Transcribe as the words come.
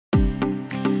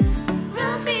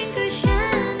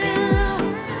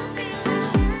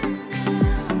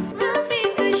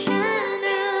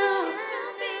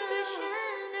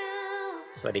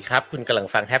วัสดีครับคุณกำลัง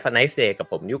ฟัง Have a nice day กับ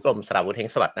ผมยุกลมสราวุธเฮง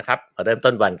สวัสดิ์นะครับมาเริ่ม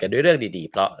ต้นวันกันด้วยเรื่องดีๆ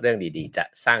เพราะเรื่องดีๆจะ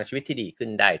สร้างชีวิตที่ดีขึ้น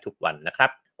ได้ทุกวันนะครับ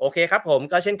โอเคครับผม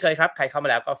ก็เช่นเคยครับใครเข้ามา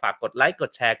แล้วก็ฝากกดไลค์ก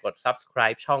ดแชร์กด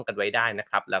Subscribe ช่องกันไว้ได้นะ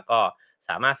ครับแล้วก็ส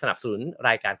ามารถสนับสนุนร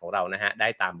ายการของเรานะฮะได้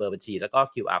ตามเบอร์บัญชีแล้วก็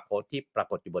QR Code ที่ปรา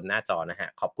กฏอยู่บนหน้าจอนะฮะ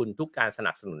ขอบคุณทุกการส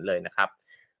นับสนุนเลยนะครับ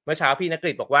เมื่อเช้าพี่นก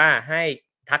ฤษบอกว่าให้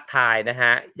ทักทายนะฮ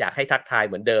ะอยากให้ทักทายเ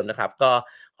หมือนเดิมนะครับก็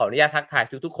ขออนุญาตทักทาย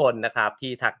ทุกๆคนนะครับ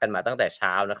ที่ทักกันมาตั้งแต่เ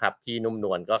ช้านะครับพี่นุ่มน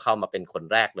วลก็เข้ามาเป็นคน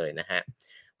แรกเลยนะฮะ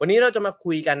วันนี้เราจะมา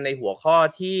คุยกันในหัวข้อ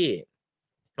ที่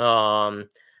เอ่อ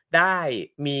ได้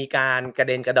มีการกระเ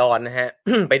ด็นกระดอนนะฮะ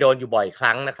ไปโดนอยู่บ่อยค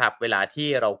รั้งนะครับเวลาที่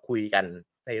เราคุยกัน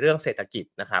ในเรื่องเศรษฐกิจ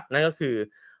นะครับนั่นก็คือ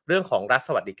เรื่องของรัฐส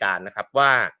วัสดิการนะครับว่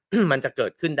า มันจะเกิ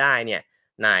ดขึ้นได้เนี่ย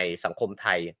ในสังคมไท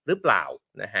ยหรือเปล่า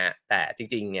นะฮะแต่จ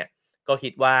ริงๆเนี่ยก็คิ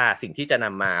ดว่าสิ่งที่จะน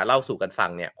ำมาเล่าสู่กันฟั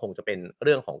งเนี่ยคงจะเป็นเ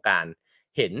รื่องของการ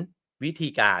เห็นวิธี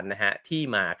การนะฮะที่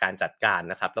มาการจัดการ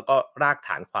นะครับแล้วก็รากฐ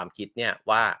านความคิดเนี่ย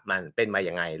ว่ามันเป็นมาอ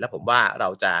ย่างไงแล้วผมว่าเรา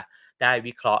จะได้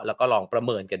วิเคราะห์แล้วก็ลองประเ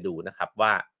มินกันดูนะครับว่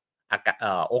า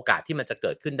โอกาสที่มันจะเ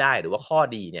กิดขึ้นได้หรือว่าข้อ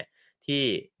ดีเนี่ยที่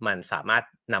มันสามารถ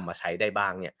นำมาใช้ได้บ้า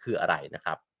งเนี่ยคืออะไรนะค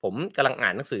รับผมกำลังอ่า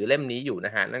นหนังสือเล่มนี้อยู่น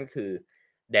ะฮะนั่นคือ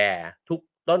Dare ทุก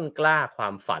ต้นกล้าควา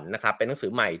มฝันนะครับเป็นหนังสื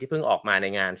อใหม่ที่เพิ่งออกมาใน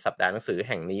งานสัปดาห์หนังสือแ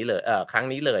ห่งนี้เลยครั้ง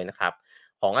นี้เลยนะครับ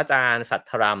ของอาจารย์สัท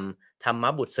ธรัมธรรม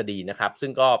บุษฎีนะครับซึ่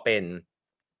งก็เป็น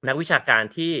นักวิชาการ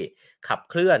ที่ขับ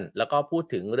เคลื่อนแล้วก็พูด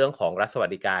ถึงเรื่องของรัฐสวัส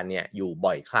ดิการเนี่ยอยู่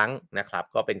บ่อยครั้งนะครับ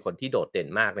ก็เป็นคนที่โดดเด่น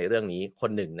มากในเรื่องนี้ค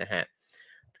นหนึ่งนะฮะ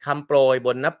คำโปรยบ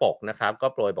นหน้าปกนะครับก็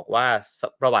โปรยบอกว่า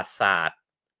ประวัติศาสตร์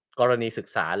กรณีศึก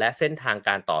ษาและเส้นทางก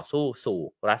ารต่อสู้สู่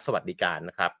รัฐสวัสดิการ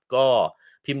นะครับก็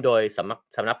พิมพ์โดยสำ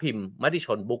นักพิมพ์มติช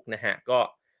นบุ๊กนะฮะก็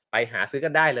ไปหาซื้อกั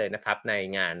นได้เลยนะครับใน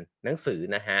งานหนังสือ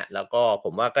นะฮะแล้วก็ผ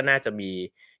มว่าก็น่าจะมี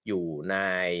อยู่ใน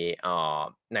เอ่อ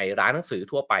ในร้านหนังสือ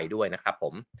ทั่วไปด้วยนะครับผ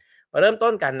มมาเริ่มต้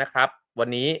นกันนะครับวัน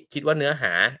นี้คิดว่าเนื้อห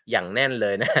าอย่างแน่นเล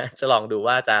ยนะ จะลองดู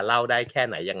ว่าจะเล่าได้แค่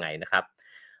ไหนยังไงนะครับ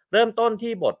เริ่มต้น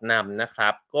ที่บทนำนะครั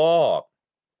บก็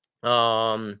เอ่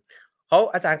อ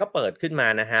อาจารย์ก็เปิดขึ้นมา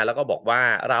นะฮะแล้วก็บอกว่า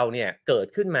เราเนี่ยเกิด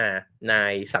ขึ้นมาใน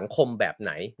สังคมแบบไห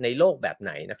นในโลกแบบไห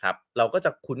นนะครับเราก็จ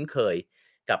ะคุ้นเคย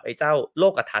กับไอ้เจ้าโล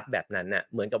กทัศน์แบบนั้นน่ะ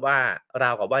เหมือนกับว่าร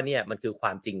าวกับว่าเนี่ยมันคือคว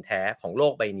ามจริงแท้ของโล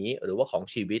กใบนี้หรือว่าของ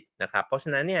ชีวิตนะครับเพราะฉ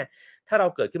ะนั้นเนี่ยถ้าเรา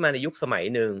เกิดขึ้นมาในยุคสมัย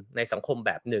หนึ่งในสังคมแ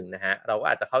บบหนึ่งนะฮะเราก็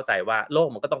อาจจะเข้าใจว่าโลก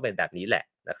มันก็ต้องเป็นแบบนี้แหละ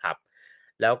นะครับ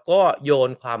แล้วก็โย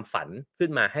นความฝันขึ้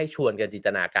นมาให้ชวนกันจินต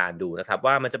นาการดูนะครับ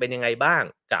ว่ามันจะเป็นยังไงบ้าง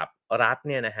กับรัฐ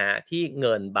เนี่ยนะฮะที่เ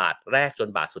งินบาทแรกจน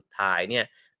บาทสุดท้ายเนี่ย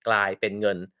กลายเป็นเ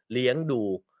งินเลี้ยงดู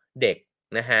เด็ก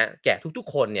นะฮะแก่ทุก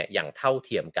ๆคนเนี่ยอย่างเท่าเ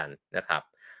ทียมกันนะครับ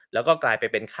แล้วก็กลายไป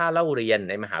เป็นค่าเล่าเรียน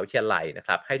ในมหาวิทยาลัยนะค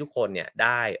รับให้ทุกคนเนี่ยไ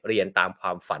ด้เรียนตามคว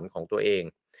ามฝันของตัวเอง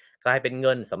กลายเป็นเ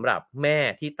งินสำหรับแม่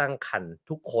ที่ตั้งครรภ์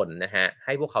ทุกคนนะฮะใ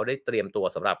ห้พวกเขาได้เตรียมตัว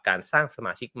สำหรับการสร้างสม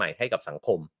าชิกใหม่ให้กับสังค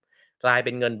มกลายเ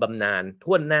ป็นเงินบำนาญ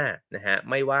ทั่วหน้านะฮะ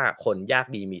ไม่ว่าคนยาก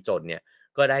ดีมีจนเนี่ย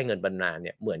ก็ได้เงินบำนาญเ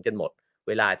นี่ยเหมือนกันหมดเ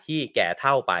วลาที่แก่เ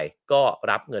ฒ่าไปก็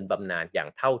รับเงินบำนาญอย่าง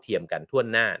เท่าเทียมกันทั่ว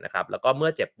หน้านะครับแล้วก็เมื่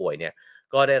อเจ็บป่วยเนี่ย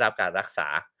ก็ได้รับการรักษา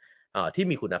ที่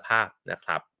มีคุณภาพนะค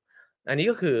รับอันนี้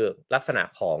ก็คือลักษณะ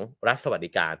ของรัฐสวัส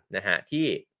ดิการนะฮะที่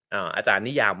อาจารย์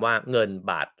นิยามว่าเงิน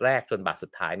บาทแรกจนบาทสุ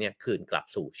ดท้ายเนี่ยคืนกลับ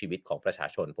สู่ชีวิตของประชา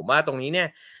ชนผมว่าตรงนี้เนี่ย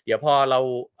เดี๋ยวพอเรา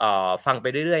ฟังไป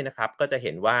เรื่อยๆนะครับก็จะเ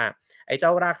ห็นว่าไอ้เจ้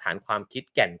ารากฐานความคิด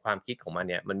แก่นความคิดของมัน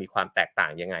เนี่ยมันมีความแตกต่า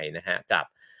งยังไงนะฮะกับ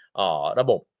ระ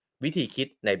บบวิธีคิด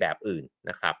ในแบบอื่น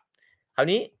นะครับคราว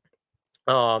นี้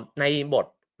ในบท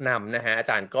นำนะฮะอา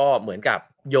จารย์ก็เหมือนกับ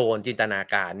โยนจินตนา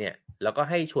การเนี่ยแล้วก็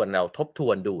ให้ชวนเราทบท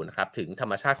วนดูนะครับถึงธร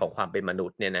รมชาติของความเป็นมนุ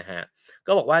ษย์เนี่ยนะฮะ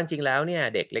ก็บอกว่าจริงๆแล้วเนี่ย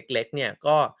เด็กเล็กๆเนี่ย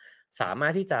ก็สามาร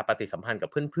ถที่จะปฏิสัมพันธ์กับ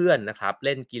เพื่อนๆนะครับเ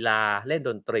ล่นกีฬาเล่น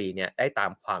ดนตรีเนี่ยได้ตา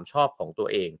มความชอบของตัว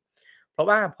เองเพราะ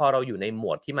ว่าพอเราอยู่ในหม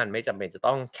วดที่มันไม่จำเป็นจะ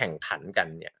ต้องแข่งขันกัน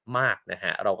เนี่ยมากนะฮ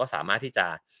ะเราก็สามารถที่จะ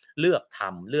เลือกท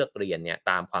ำเลือกเรียนเนี่ย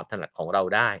ตามความถนัดของเรา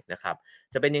ได้นะครับ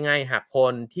จะเป็นยังไงหากค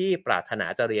นที่ปรารถนา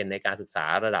จะเรียนในการศึกษา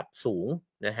ระดับสูง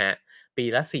นะฮะปี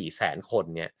ละ400,000 คน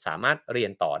เนี่ยสามารถเรีย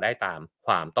นต่อได้ตามค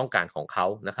วามต้องการของเขา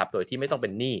นะครับโดยที่ไม่ต้องเป็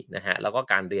นหนี้นะฮะแล้วก็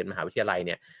การเรียนมหาวิทยาลัยเ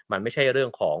นี่ยมันไม่ใช่เรื่อ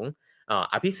งของ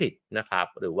อภิสิทธิ์นะครับ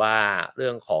หรือว่าเรื่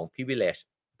องของ privilege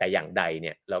แต่อย่างใดเ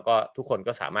นี่ยแล้วก็ทุกคน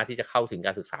ก็สามารถที่จะเข้าถึงก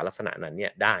ารศึกษาลักษณะนั้นเนี่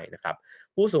ยได้นะครับ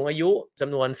ผู้สูงอายุจ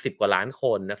ำนวน10กว่าล้านค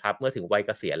นนะครับเมื่อถึงวัยเก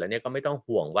ษียณแล้วเนี่ยก็ไม่ต้อง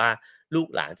ห่วงว่าลูก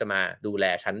หลานจะมาดูแล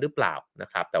ฉันหรือเปล่านะ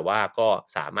ครับแต่ว่าก็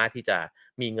สามารถที่จะ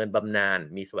มีเงินบำนาญ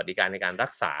มีสวัสดิการในการรั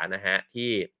กษานะฮะที่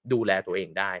ดูแลตัวเอง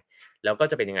ได้แล้วก็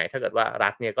จะเป็นยังไงถ้าเกิดว่ารั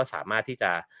ฐเนี่ยก็สามารถที่จ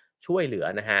ะช่วยเหลือ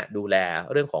นะฮะดูแล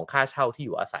เรื่องของค่าเช่าที่อ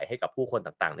ยู่อาศัยให้กับผู้คน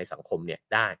ต่างๆในสังคมเนี่ย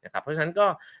ได้นะครับเพราะฉะนั้นก็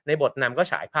ในบทนำก็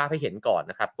ฉายภาพให้เห็นก่อน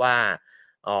นะครับว่า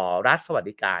รัฐสวัส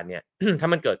ดิการเนี่ย ถ้า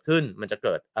มันเกิดขึ้นมันจะเ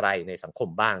กิดอะไรในสังคม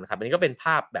บ้างนะครับอันนี้ก็เป็นภ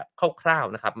าพแบบคร่าว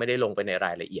ๆนะครับไม่ได้ลงไปในร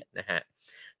ายละเอียดนะฮะ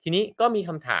ทีนี้ก็มี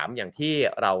คำถามอย่างที่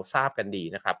เราทราบกันดี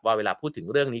นะครับว่าเวลาพูดถึง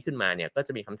เรื่องนี้ขึ้นมาเนี่ยก็จ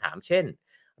ะมีคำถามเช่น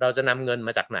เราจะนำเงินม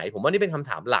าจากไหนผมว่านี่เป็นคำ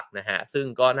ถามหลักนะฮะซึ่ง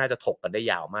ก็น่าจะถกกันได้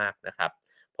ยาวมากนะครับ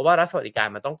เพราะว่ารัฐสวัสดิการ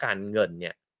มันต้องการเงินเ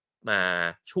นี่ยมา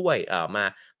ช่วย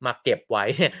มาเก็บไว้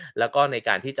แล้วก็ในก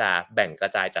ารที่จะแบ่งกร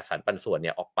ะจายจัดสรรปันส่วนเ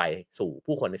นี่ยออกไปสู่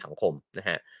ผู้คนในสังคมนะ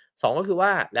ฮะสองก็คือว่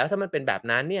าแล้วถ้ามันเป็นแบบ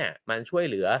นั้นเนี่ยมันช่วย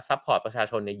เหลือซัพพอร์ตประชา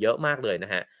ชนเนี่ยเยอะมากเลยน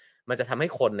ะฮะมันจะทำให้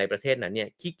คนในประเทศนั้นเนี่ย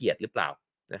ขี้เกียจหรือเปล่า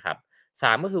นะครับ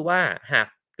 3ก็คือว่าหาก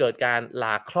เกิดการล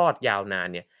าคลอดยาวนาน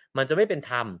เนี่ยมันจะไม่เป็น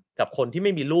ธรรมกับคนที่ไ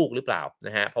ม่มีลูกหรือเปล่าน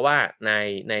ะฮะเพราะว่า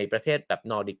ในประเทศแบบ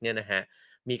นอร์ดิกเนี่ยนะฮะ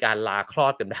มีการลาคลอ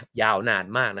ดกันแบบยาวนาน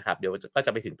มากนะครับเดี๋ยวก็จ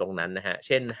ะไปถึงตรงนั้นนะฮะเ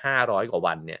ช่น500กว่า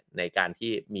วันเนี่ยในการ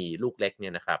ที่มีลูกเล็กเนี่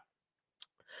ยนะครับ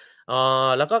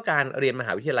แล้วก็การเรียนมห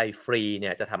าวิทยาลัยฟรีเนี่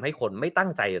ยจะทำให้คนไม่ตั้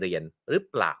งใจเรียนหรือ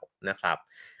เปล่านะครับ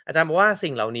อาจารย์บอกว่า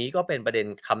สิ่งเหล่านี้ก็เป็นประเด็น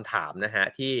คำถามนะฮะ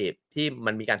ที่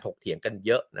มันมีการถกเถียงกันเ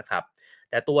ยอะนะครับ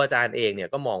แต่ตัวอาจารย์เองเนี่ย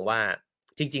ก็มองว่า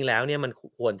จริงๆแล้วเนี่ยมัน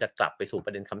ควรจะกลับไปสู่ป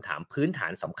ระเด็นคำถามพื้นฐา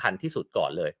นสำคัญที่สุดก่อ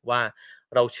นเลยว่า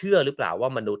เราเชื่อหรือเปล่าว่า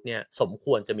มนุษย์เนี่ยสมค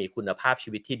วรจะมีคุณภาพชี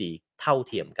วิตที่ดีเท่า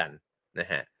เทียมกันนะ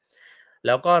ฮะแ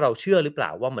ล้วก็เราเชื่อหรือเปล่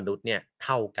าว่ามนุษย์เนี่ยเ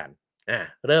ท่ากัน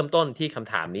เริ่มต้นที่ค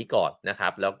ำถามนี้ก่อนนะครั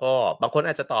บแล้วก็บางคน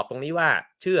อาจจะตอบตรงนี้ว่า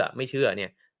เชื่อไม่เชื่อเนี่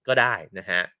ยก็ได้นะ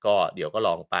ฮะก็เดี๋ยวก็ล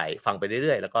องไปฟังไปเ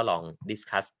รื่อยๆแล้วก็ลองดิส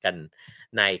คัสกัน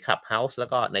ใน Clubhouse แล้ว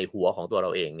ก็ในหัวของตัวเร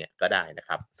าเองเนี่ยก็ได้นะค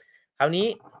รับคราวนี้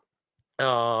เ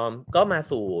อ่ก็มา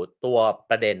สู่ตัว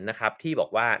ประเด็นนะครับที่บอก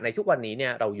ว่าในทุกวันนี้เนี่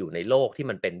ยเราอยู่ในโลกที่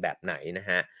มันเป็นแบบไหนนะ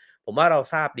ฮะผมว่าเรา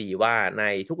ทราบดีว่าใน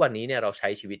ทุกวันนี้เนี่ยเราใช้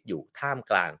ชีวิตอยู่ท่าม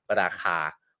กลางราคา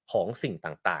ของสิ่ง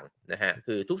ต่างๆนะฮะ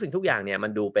คือทุกสิ่งทุกอย่างเนี่ยมั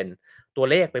นดูเป็นตัว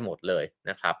เลขไปหมดเลย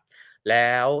นะครับแ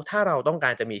ล้วถ้าเราต้องกา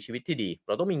รจะมีชีวิตที่ดีเ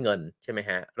ราต้องมีเงินใช่ไหม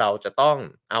ฮะเราจะต้อง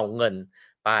เอาเงิน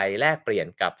ไปแลกเปลี่ยน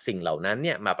กับสิ่งเหล่านั้นเ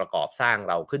นี่ยมาประกอบสร้าง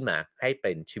เราขึ้นมาให้เ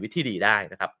ป็นชีวิตที่ดีได้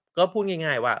นะครับก็พูด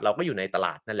ง่ายๆว่าเราก็อยู่ในตล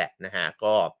าดนั่นแหละนะฮะ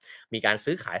ก็มีการ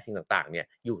ซื้อขายสิ่งต่างๆเนี่ย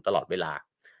อยู่ตลอดเวลา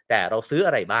แต่เราซื้ออ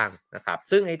ะไรบ้างนะครับ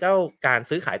ซึ่งไอ้เจ้าการ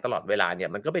ซื้อขายตลอดเวลาเนี่ย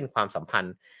มันก็เป็นความสัมพัน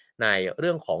ธ์ ในเ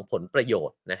รื่องของผลประโย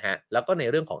ชน์นะฮะแล้วก็ใน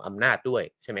เรื่องของอำนาจด้วย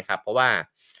ใช่ไหมครับเพราะว่า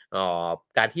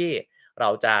การที่เรา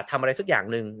จะทำอะไรสักอย่าง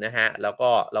หนึ่งนะฮะแล้วก็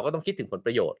เราก็ต้องคิดถึงผลป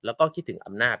ระโยชน์แล้วก็คิดถึง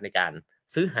อำนาจในการ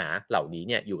ซื้อหาเหล่านี้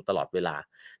เนี่ยอยู่ตลอดเวลา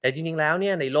แต่จริงๆแล้วเ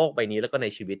นี่ยในโลกใบนี้แล้วก็ใน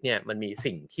ชีวิตเนี่ยมันมี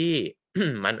สิ่งที่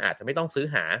มันอาจจะไม่ต้องซื้อ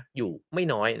หาอยู่ไม่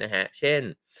น้อยนะฮะเช่น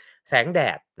แสงแด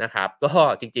ดนะครับก็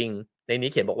จริงๆในนี้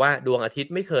เขียนบอกว่าดวงอาทิต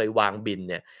ย์ไม่เคยวางบิน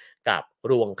เนี่ยกับ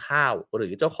รวงข้าวหรื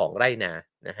อเจ้าของไร่นา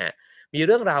นะฮะ มีเ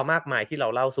รื่องราวมากมายที่เรา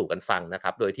เล่าสู่กันฟังนะค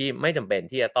รับโดยที่ไม่จำเป็น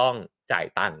ที่จะต้องจ่าย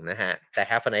ตังค์นะฮะแต่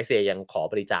Have a nice day ยังขอ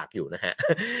บริจาคอยู่นะฮะ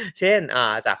เช่น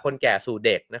จากคนแก่สู่เ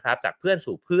ด็กนะครับจากเพื่อน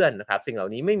สู่เพื่อนนะครับสิ่งเหล่า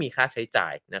นี้ไม่มีค่าใช้จ่า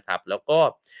ยนะครับแล้วก็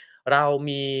เรา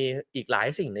มีอีกหลาย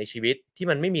สิ่งในชีวิตที่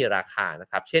มันไม่มีราคานะ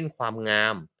ครับเช่นความงา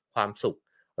มความสุข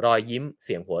รอยยิ้มเ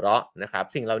สียงหัวเราะนะครับ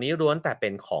สิ่งเหล่านี้ล้วนแต่เป็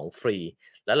นของฟรี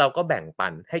แล้วเราก็แบ่งปั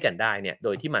นให้กันได้เนี่ยโด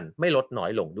ยที่มันไม่ลดน้อ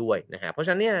ยลงด้วยนะฮะเพราะฉ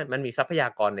ะนั้นเนี่ยมันมีทรัพยา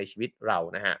กรในชีวิตเรา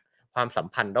นะฮะ ความสัม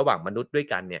พันธ์ระหว่างมนุษย์ด้วย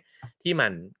กันเนี่ยที่มั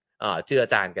นเจือ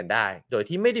จานกันได้โดย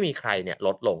ที่ไม่ได้มีใครเนี่ยล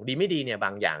ดลงดีไม่ดีเนี่ยบ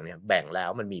างอย่างเนี่ยแบ่งแล้ว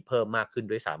มันมีเพิ่มมากขึ้น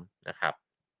ด้วยซ้ำนะครับ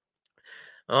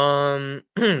เอ่อ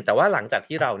แต่ว่าหลังจาก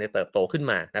ที่เราเนี่ยเติบโตขึ้น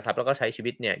มานะครับแล้วก็ใช้ชี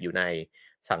วิตเนี่ยอยู่ใน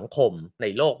สังคมใน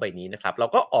โลกใบนี้นะครับเรา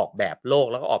ก็ออกแบบโลก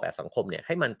แล้วก็ออกแบบสังคมเนี่ยใ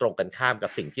ห้มันตรงกันข้ามกั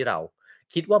บสิ่งที่เรา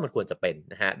คิดว่ามันควรจะเป็น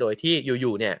นะฮะโดยที่อ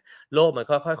ยู่ๆเนี่ยโลกมัน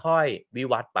ก็ค่อยๆวิ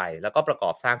วัฒน์ไปแล้วก็ประกอ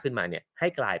บสร้างขึ้นมาเนี่ยให้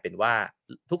กลายเป็นว่า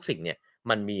ทุกสิ่งเนี่ย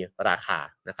มันมีราคา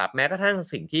นะครับแม้กระทั่ง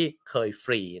สิ่งที่เคยฟ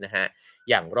รีนะฮะ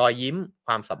อย่างรอยยิ้มค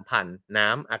วามสัมพันธ์น้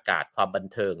ำอากาศความบัน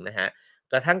เทิงนะฮะ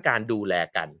กระทั่งการดูแล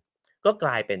กันก็กล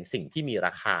ายเป็นสิ่งที่มีร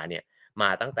าคาเนี่ยมา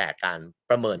ตั้งแต่การ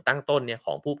ประเมินตั้งต้นเนี่ยข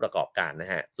องผู้ประกอบการน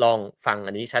ะฮะลองฟัง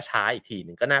อันนี้ช้าๆอีกทีห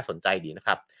นึ่งก็น่าสนใจดีนะค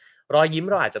รับรอยยิ้ม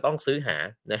เราอาจจะต้องซื้อหา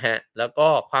นะฮะแล้วก็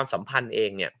ความสัมพันธ์เอ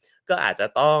งเนี่ยก็อาจจะ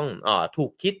ต้องถู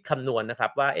กคิดคำนวณนะครั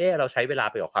บว่าเราใช้เวลา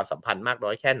ไปกับความสัมพันธ์มากน้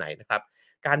อยแค่ไหนนะครับ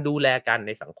การดูแลกันใ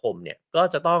นสังคมเนี่ยก็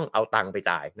จะต้องเอาตังค์ไป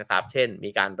จ่ายนะครับเช่นมี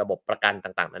การระบบประกัน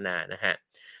ต่างๆนานานะฮะ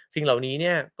สิ่งเหล่านี้เ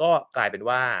นี่ยก็กลายเป็น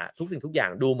ว่าทุกสิ่งทุกอย่า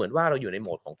งดูเหมือนว่าเราอยู่ในโหม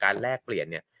ดของการแลกเปลี่ยน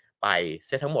เนี่ยไปเ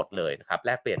สียทั้งหมดเลยนะครับแล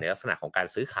กเปลี่ยนในลักษณะของการ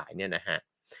ซื้อขายเนี่ยนะฮะ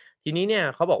ทีนี้เนี่ย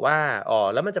เขาบอกว่า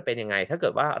แล้วมันจะเป็นยังไงถ้าเกิ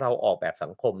ดว่าเราออกแบบสั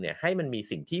งคมเนี่ยให้มันมี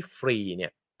สิ่งที่ฟรีเนี่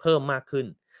ยเพิ่มมากขึ้น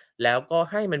แล้วก็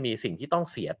ให้มันมีสิ่งที่ต้อง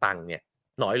เสียตังค์เนี่ย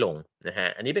น้อยลงนะฮะ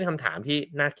อันนี้เป็นคำถามที่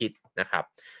น่าคิดนะครับ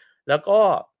แล้วก็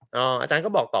อาจารย์ก็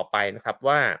บอกต่อไปนะครับ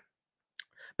ว่า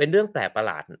เป็นเรื่องแปลกประห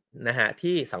ลาดนะฮะ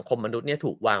ที่สังคมมนุษย์เนี่ย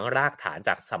ถูกวางรากฐาน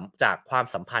จากความ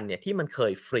สัมพันธ์เนี่ยที่มันเค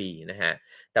ยฟรีนะฮะ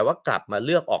แต่ว่ากลับมาเ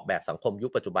ลือกออกแบบสังคมยุ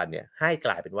คปัจจุบันเนี่ยให้ก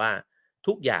ลายเป็นว่า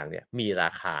ทุกอย่างเนี่ยมีรา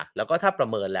คาแล้วก็ถ้าประ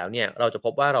เมินแล้วเนี่ยเราจะพ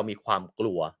บว่าเรามีความก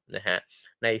ลัวนะฮะ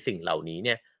ในสิ่งเหล่านี้เ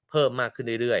นี่ยเพิ่มมากขึ้น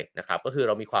เรื่อยๆนะครับก็คือเ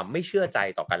รามีความไม่เชื่อใจ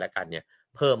ต่อกันและกันเนี่ย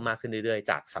เพิ่มมากขึ้นเรื่อยๆ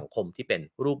จากสังคมที่เป็น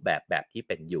รูปแบบที่เ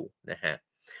ป็นอยู่นะฮะ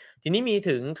ทีนี้มี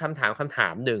ถึงคำถา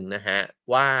มหนึ่งนะฮะ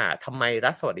ว่าทำไม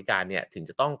รัฐสวัสดิการเนี่ยถึง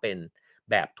จะต้องเป็น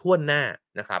แบบถ้วนหน้า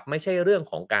นะครับไม่ใช่เรื่อง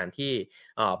ของการที่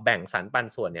แบ่งสรรปัน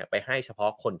ส่วนเนี่ยไปให้เฉพา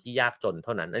ะคนที่ยากจนเ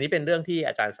ท่านั้นอันนี้เป็นเรื่องที่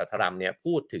อาจารย์สัทธรัมเนี่ย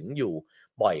พูดถึงอยู่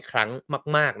บ่อยครั้ง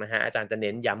มากๆนะฮะอาจารย์จะเ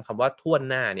น้นย้ำคำว่าถ้วน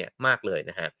หน้าเนี่ยมากเลย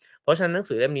นะฮะเพราะฉะนั้นหนัง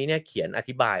สือเล่มนี้เนี่ยเขียนอ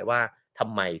ธิบายว่าท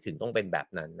ำไมถึงต้องเป็นแบบ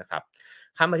นั้นนะครับ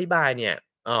คำอธิบายเนี่ย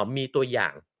มีตัวอย่า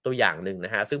งหนึ่งน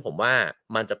ะฮะซึ่งผมว่า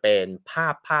มันจะเป็นภ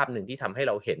าพหนึ่งที่ทำให้เ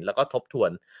ราเห็นแล้วก็ทบทว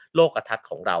นโลกทัศน์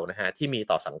ของเรานะฮะที่มี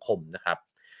ต่อสังคมนะครับ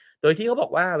โดยที่เขาบอ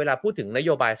กว่าเวลาพูดถึงนโ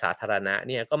ยบายสาธารณะ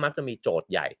เนี่ยก็มักจะมีโจทย์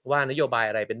ใหญ่ว่านโยบาย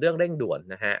อะไรเป็นเรื่องเร่งด่วน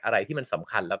นะฮะอะไรที่มันสำ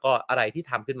คัญแล้วก็อะไรที่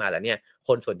ทำขึ้นมาแล้วเนี่ยค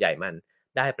นส่วนใหญ่มัน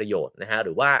ได้ประโยชน์นะฮะห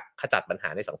รือว่าขจัดปัญหา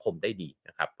ในสังคมได้ดีน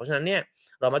ะครับเพราะฉะนั้นเนี่ย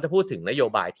เรามักจะพูดถึงนโย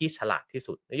บายที่ฉลาดที่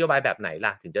สุดนโยบายแบบไหนล่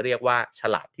ะถึงจะเรียกว่าฉ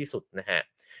ลาดที่สุดนะฮะ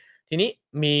ทีนี้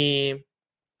มี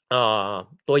เอ่อ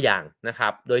ตัวอย่างนะครั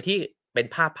บโดยที่เป็น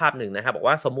ภาพหนึ่งนะครับบอก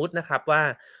ว่าสมมุตินะครับว่า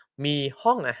มี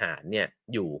ห้องอาหารเนี่ย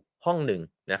อยู่ห้องหนึ่ง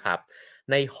นะครับ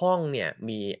ในห้องเนี่ย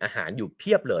มีอาหารอยู่เ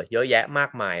พียบเลยเยอะแยะมา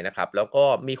กมายนะครับแล้วก็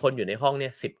มีคนอยู่ในห้องเนี่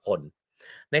ย10คน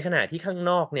ในขณะที่ข้าง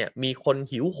นอกเนี่ยมีคน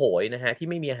หิวโหยนะฮะที่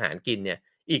ไม่มีอาหารกินเนี่ย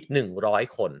อีก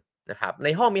100คนนะครับใน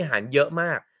ห้องมีอาหารเยอะม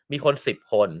ากมีคน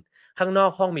10คนข้างนอ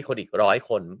กห้องมีคนอีก100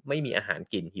คนไม่มีอาหาร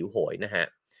กินหิวโหยนะฮะ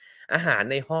อาหาร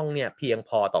ในห้องเนี่ยเพียงพ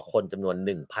อต่อคนจำนวน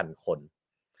1,000คน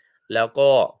แล้วก็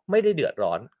ไม่ได้เดือด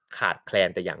ร้อนขาดแคลน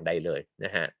แต่อย่างใดเลยน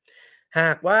ะฮะห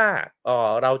ากว่า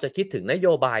เราจะคิดถึงนโย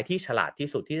บายที่ฉลาดที่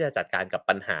สุดที่จะจัดการกับ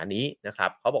ปัญหานี้นะครั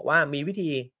บเขาบอกว่ามีวิธี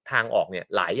ทางออกเนี่ย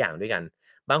หลายอย่างด้วยกัน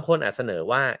บางคนอาจเสนอ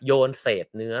ว่าโยนเศษ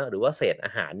เนื้อหรือว่าเศษอ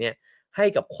าหารเนี่ยให้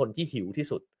กับคนที่หิวที่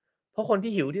สุดเพราะคน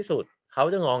ที่หิวที่สุดเขา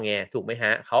จะงอแงถูกไหมฮ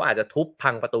ะเขาอาจจะทุบพั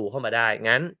งประตูเข้ามาได้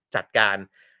งั้นจัดการ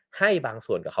ให้บาง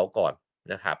ส่วนกับเขาก่อน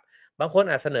นะครับ บางคน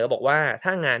อาจเสนอบอกว่าถ้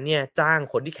างานเนี่ยจ้าง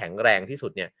คนที่แข็งแรงที่สุ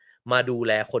ดเนี่ยมาดูแ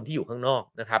ลคนที่อยู่ข้างนอก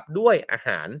นะครับด้วยอาห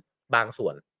ารบางส่ว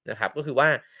นนะครับก็คือว่า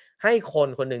ให้คน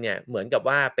คนหนึ่งเนี่ยเหมือนกับ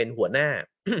ว่าเป็นหัวหน้า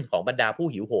ของบรรดาผู้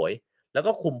หิวโหยแล้ว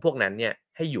ก็คุมพวกนั้นเนี่ย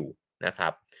ให้อยู่นะครั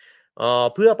บ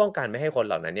เพื่อป้องกันไม่ให้คน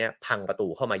เหล่านั้นเนี่ยพังประตู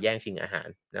เข้ามาแย่งชิงอาหาร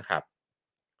นะครับ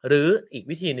หรืออีก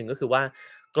วิธีหนึ่งก็คือว่า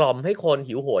กล่อมให้คน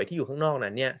หิวโหยที่อยู่ข้างนอก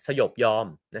นั้นเนี่ยสยบยอม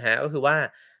นะฮะก็คือว่า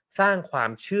สร้างควา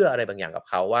มเชื่ออะไรบางอย่างกับ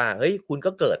เขาว่าเฮ้ยคุณ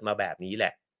ก็เกิดมาแบบนี้แหล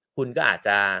ะคุณก็อาจจ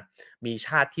ะมีช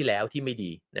าติที่แล้วที่ไม่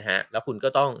ดีนะฮะแล้วคุณก็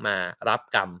ต้องมารับ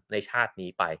กรรมในชาตินี้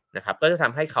ไปนะครับก็จะท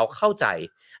ำให้เขาเข้าใจ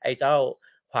ไอ้เจ้า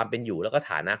ความเป็นอยู่แล้วก็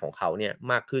ฐานะของเขาเนี่ย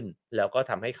มากขึ้นแล้วก็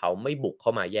ทำให้เขาไม่บุกเข้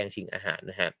ามาแย่งชิงอาหาร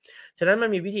นะฮะฉะนั้นมัน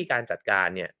มีวิธีการจัดการ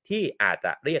เนี่ยที่อาจจ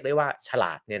ะเรียกได้ว่าฉล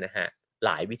าดเนี่ยนะฮะหล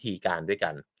ายวิธีการด้วยกั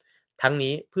นทั้ง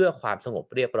นี้เพื่อความสงบ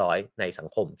เรียบร้อยในสัง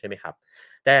คมใช่ไหมครับ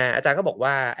แต่อาจารย์ก็บอก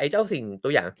ว่าไอ้เจ้าสิ่งตั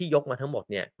วอย่างที่ยกมาทั้งหมด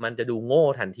เนี่ยมันจะดูโง่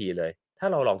ทันทีเลยถ้า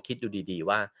เราลองคิดดูดีๆ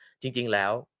ว่าจริงๆแล้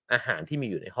วอาหารที่มี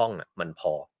อยู่ในห้องอะมันพ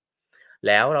อแ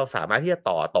ล้วเราสามารถที่จะ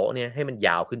ต่อโต๊ะเนี่ยให้มันย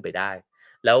าวขึ้นไปได้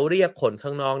แล้วเรียกคนข้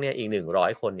างนอกเนี่ยอีก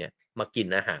100คนเนี่ยมากิน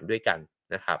อาหารด้วยกัน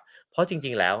นะครับเพราะจ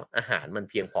ริงๆแล้วอาหารมัน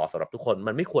เพียงพอสำหรับทุกคน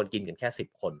มันไม่ควรกินกันแค่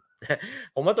10คน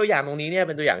ผมว่าตัวอย่างตรงนี้เนี่ยเ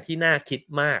ป็นตัวอย่างที่น่าคิด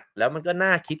มากแล้วมันก็น่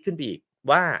าคิดขึ้นไปอีก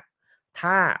ว่า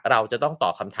ถ้าเราจะต้องตอ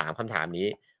บคำถามนี้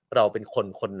เราเป็นคน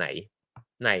คนไหน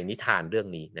ในนิทานเรื่อง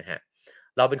นี้นะฮะ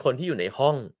เราเป็นคนที่อยู่ในห้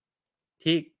อง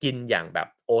ที่กินอย่างแบบ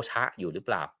โอชะอยู่หรือเป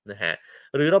ล่านะฮะ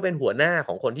หรือเราเป็นหัวหน้าข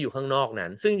องคนที่อยู่ข้างนอกนั้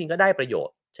นซึ่งจริงๆก็ได้ประโยช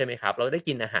น์ใช่ไหมครับเราได้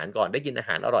กินอาหารก่อนได้กินอาห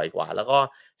ารอร่อยกว่าแล้วก็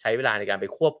ใช้เวลาในการไป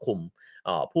ควบคุม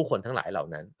ผู้คนทั้งหลายเหล่า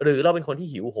นั้นหรือเราเป็นคนที่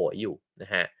หิวโหยอยู่น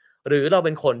ะฮะหรือเราเ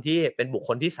ป็นคนที่เป็นบุคค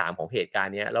ลที่3ของเหตุการ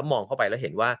ณ์เนี้ยแล้วมองเข้าไปแล้วเ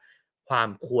ห็นว่าความ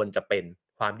ควรจะเป็น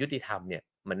ความยุติธรรมเนี่ย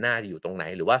มันน่าจะอยู่ตรงไหน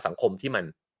หรือว่าสังคมที่มัน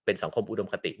เป็นสังคมอุดม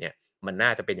คติเนี่ยมันน่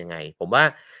าจะเป็นยังไงผมว่า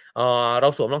เรา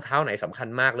สวมรองเท้าไหนสำคัญ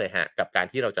มากเลยฮะกับการ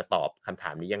ที่เราจะตอบคำถ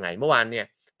ามนี้ยังไงเมื่อวานเนี่ย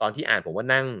ตอนที่อ่านผมว่า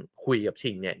นั่งคุยกับ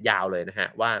ชิงเนี่ยยาวเลยนะฮะ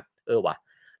ว่าว่ะ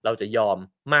เราจะยอม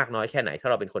มากน้อยแค่ไหนถ้า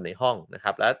เราเป็นคนในห้องนะค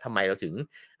รับแล้วทำไมเราถึง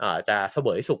จะเสว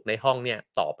ยสุขในห้องเนี่ย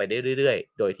ต่อไปได้เรื่อย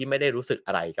ๆโดยที่ไม่ได้รู้สึกอ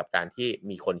ะไรกับการที่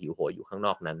มีคนหิวโหยอยู่ข้างน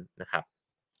อกนั้นนะครับ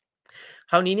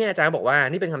คราวนี้เนี่ยอาจารย์บอกว่า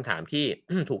นี่เป็นคำถามที่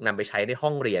ถูกนำไปใช้ในห้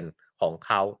องเรียนของเ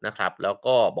ขานะครับแล้ว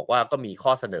ก็บอกว่าก็มีข้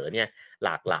อเสนอเนี่ยหล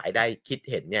ากหลายได้คิด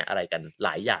เห็นเนี่ยอะไรกันหล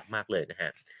ายอย่างมากเลยนะฮะ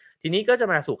ทีนี้ก็จะ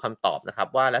มาสู่คำตอบนะครับ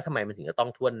ว่าแล้วทำไมมันถึงจะต้อง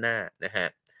ถ้วนหน้านะฮะ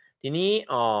ทีนี้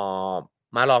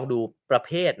มาลองดูประเ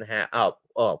ภทนะฮะ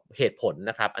เหตุผล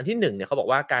นะครับอันที่1เนี่ยเขาบอก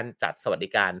ว่าการจัดสวัสดิ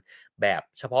การแบบ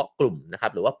เฉพาะกลุ่มนะครั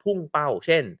บหรือว่าพุ่งเป้าเ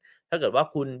ช่นถ้าเกิดว่า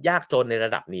คุณยากจนในร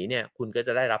ะดับนี้เนี่ยคุณก็จ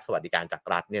ะได้รับสวัสดิการจาก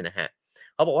รัฐเนี่ยนะฮะ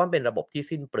เขาบอกว่ามันเป็นระบบที่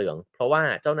สิ้นเปลืองเพราะว่า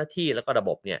เจ้าหน้าที่แล้วก็ระ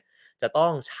บบเนี่ยจะต้อ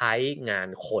งใช้งาน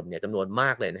คนเนี่ยจำนวนม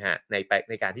ากเลยนะฮะใ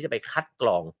นการที่จะไปคัดกร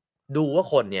องดูว่า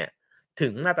คนเนี่ย ถึ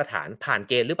งมาตรฐานผ่าน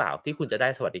เกณฑ์หรือเปล่าที่คุณจะได้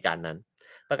สวัสดิการนั้น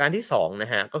ประการที่2น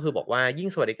ะฮะก็คือบอกว่ายิ่ง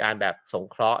สวัสดิการแบบสง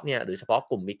เคราะห์เนี่ยหรือเฉพาะ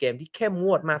กลุ่มมีเกมที่เข้มง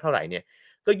วดมากเท่าไหร่เนี่ย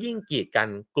ก็ยิ่งกีดกัน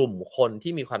กลุ่มคน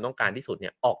ที่มีความต้องการที่สุดเนี่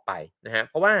ยออกไปนะฮะ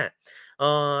เพราะว่า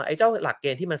ไอ้เจ้าหลักเก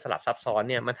ณฑ์ที่มันสลับซับซ้อน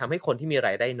เนี่ยมันทำให้คนที่มีร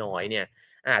ายได้น้อยเนี่ย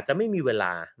อาจจะไม่มีเวล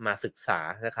ามาศึกษา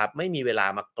นะครับไม่มีเวลา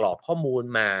มากรอกข้อมูล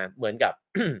มาเหมือนกับ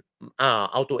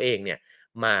เอาตัวเองเนี่ย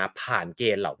มาผ่านเก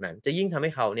ณฑ์เหล่านั้นจะยิ่งทำใ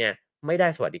ห้เขาเนี่ยไม่ได้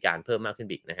สวัสดิการเพิ่มมากขึ้น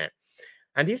อีกนะฮะ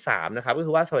อันที่3นะครับก็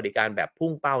คือว่าสวัสดิการแบบพุ่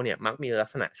งเป้าเนี่ยมักมีลัก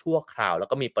ษณะชั่วคราวแล้ว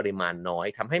ก็มีปริมาณน้อย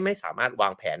ทำให้ไม่สามารถวา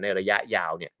งแผนในระยะยา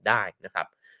วเนี่ยได้นะครับ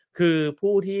คือ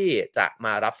ผู้ที่จะม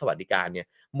ารับสวัสดิการเนี่ย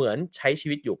เหมือนใช้ชี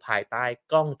วิตอยู่ภายใต้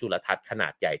กล้องจุลทรรศน์ขนา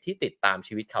ดใหญ่ที่ติดตาม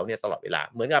ชีวิตเขาเนี่ยตลอดเวลา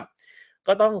เหมือนกับ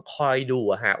ก็ต้องคอยดู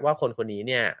อะฮะว่าคนคนนี้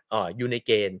เนี่ยอยู่ในเ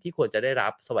กณฑ์ที่ควรจะได้รั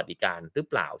บสวัสดิการหรือ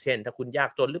เปล่าเช่นถ้าคุณยาก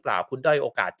จนหรือเปล่าคุณด้อยโอ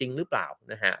กาสจริงหรือเปล่า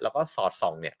นะฮะแล้วก็สอดส่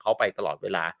องเนี่ยเขาไปตลอดเว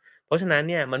ลาเพราะฉะนั้น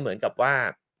เนี่ยมันเหมือนกับว่า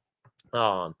เอ่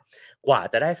อกว่า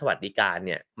จะได้สวัสดิการเ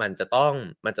นี่ยมันจะต้อ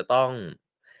ง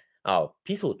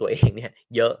พิสูจน์ตัวเองเนี่ย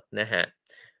เยอะนะฮะ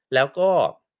แล้วก็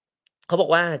เขาบอ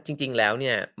กว่าจริงๆแล้วเ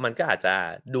นี่ยมันก็อาจจะ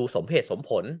ดูสมเหตุสมผ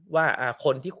ลว่าค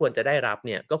นที่ควรจะได้รับเ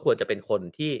นี่ยก็ควรจะเป็นคน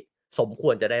ที่สมค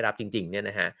วรจะได้รับจริงๆเนี่ย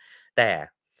นะฮะแต่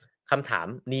คำถาม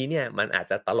นี้เนี่ยมันอาจ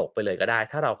จะตลกไปเลยก็ได้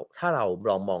ถ้าเรา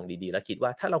ลองมองดีๆแล้วคิดว่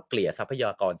าถ้าเราเกลี่ยทรัพย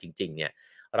ากรจริงๆเนี่ย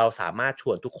เราสามารถช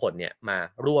วนทุกคนเนี่ยมา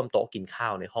ร่วมโต๊ะกินข้า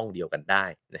วในห้องเดียวกันได้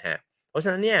นะฮะ เพราะฉ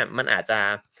ะนั้นเนี่ยมันอาจจะ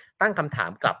ตั้งคำถา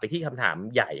มกลับไปที่คำถาม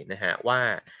ใหญ่นะฮะว่า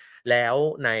แล้ว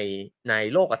ใน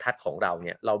โลกทัศน์ของเราเ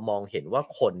นี่ยเรามองเห็นว่า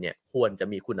คนเนี่ยควรจะ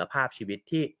มีคุณภาพชีวิต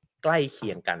ที่ใกล้เคี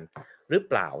ยงกันหรือ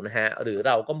เปล่านะฮะหรือเ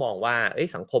ราก็มองว่า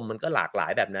สังคมมันก็หลากหลา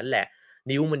ยแบบนั้นแหละ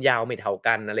นิ้วมันยาวไม่เท่า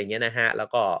กันอะไรเงี้ยนะฮะแล้ว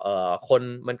ก็คน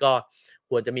มันก็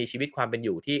ควรจะมีชีวิตความเป็นอ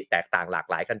ยู่ที่แตกต่างหลาก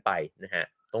หลายกันไปนะฮะ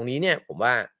ตรงนี้เนี่ยผม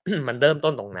ว่า มันเริ่ม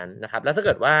ต้นตรงนั้นนะครับแล้วถ้าเ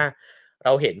กิดว่าเร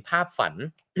าเห็นภาพฝัน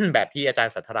แบบที่อาจาร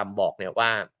ย์สัทธรรมบอกเนี่ยว่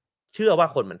าเชื่อว่า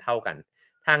คนมันเท่ากัน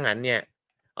ถ้างั้นเนี่ย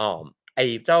อ๋อไอ้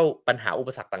เจ้าปัญหาอุป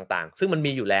สรรคต่างๆซึ่งมัน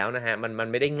มีอยู่แล้วนะฮะมัน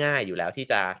ไม่ได้ง่ายอยู่แล้วที่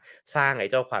จะสร้างไอ้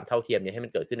เจ้าความเท่าเทียมเนี่ยให้มั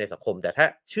นเกิดขึ้นในสังคมแต่ถ้า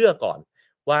เชื่อก่อน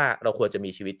ว่าเราควรจะมี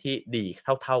ชีวิตที่ดี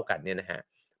เท่าๆกันเนี่ยนะฮะ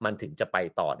มันถึงจะไป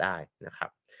ต่อได้นะครับ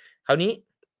คราวนี้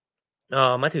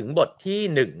มาถึงบทที่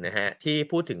1นะฮะที่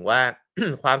พูดถึงว่า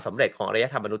ความสำเร็จของอารย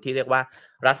ธรรมมนุษย์ที่เรียกว่า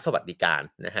รัฐสวัสดิการ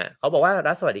นะฮะเขาบอกว่า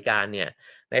รัฐสวัสดิการเนี่ย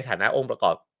ในฐานะองค์ประก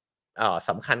อบ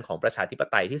สำคัญของประชาธิป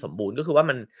ไตยที่สมบูรณ์ก็คือว่า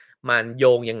มันโย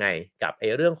งยังไงกับไอ้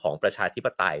เรื่องของประชาธิป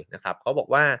ไตยนะครับเขาบอก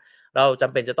ว่าเราจ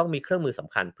ำเป็นจะต้องมีเครื่องมือส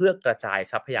ำคัญเพื่อกระจาย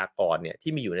ทรัพยากรเนี่ย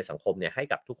ที่มีอยู่ในสังคมเนี่ยให้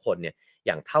กับทุกคนเนี่ยอ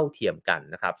ย่างเท่าเทียมกัน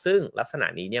นะครับซึ่งลักษณะ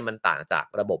นี้เนี่ยมันต่างจาก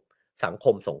ระบบสังค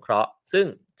มสงเคราะห์ซึ่ง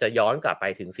จะย้อนกลับไป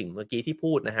ถึงสิ่งเมื่อกี้ที่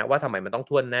พูดนะฮะว่าทำไมมันต้อง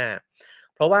ถ้วนหน้า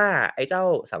เพราะว่าไอ้เจ้า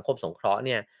สังคมสงเคราะห์เ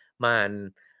นี่ยมัน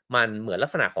มันเหมือนลั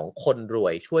กษณะของคนรว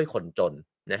ยช่วยคนจน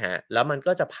นะฮะแล้วมัน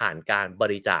ก็จะผ่านการบ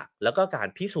ริจาคแล้วก็การ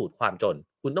พิสูจน์ความจน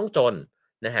คุณต้องจน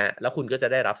นะฮะแล้วคุณก็จะ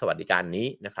ได้รับสวัสดิการนี้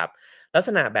นะครับลักษ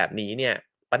ณะแบบนี้เนี่ย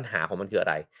ปัญหาของมันคืออะ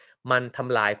ไรมันท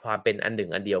ำลายความเป็นอันหนึ่ง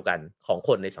อันเดียวกันของค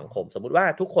นในสังคมสมมุติว่า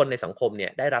ทุกคนในสังคมเนี่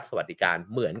ยได้รับสวัสดิการ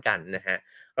เหมือนกันนะฮะ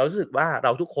เรารู้สึกว่าเร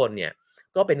าทุกคนเนี่ย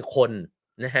ก็เป็นคน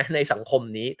นะฮะในสังคม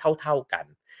นี้เท่าๆกัน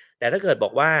แต่ถ้าเกิดบอ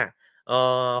กว่า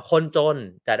คนจน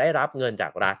จะได้รับเงินจา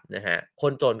กรัฐนะฮะค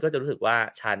นจนก็จะรู้สึกว่า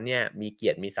ฉันเนี่ยมีเกี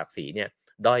ยรติมีศักดิ์ศรีเนี่ย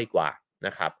ด้อยกว่าน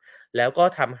ะครับแล้วก็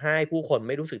ทำให้ผู้คนไ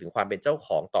ม่รู้สึกถึงความเป็นเจ้าข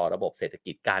องต่อระบบเศรษฐ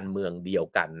กิจการเมืองเดียว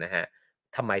กันนะฮะ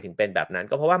ทำไมถึงเป็นแบบนั้น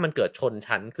ก็เพราะว่ามันเกิดชน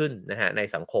ชั้นขึ้นนะฮะใน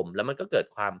สังคมแล้วมันก็เกิด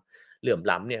ความเหลื่อม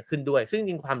ล้ำเนี่ยขึ้นด้วยซึ่ง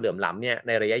จริงความเหลื่อมล้ำเนี่ยใ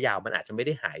นระยะยาวมันอาจจะไม่ไ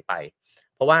ด้หายไป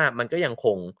เพราะว่ามันก็ยังค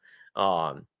งเอ่อ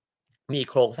มี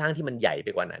โครงสร้างที่มันใหญ่ไป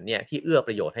กว่านั้นเนี่ยที่เอื้อป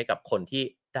ระโยชน์ให้กับคนที่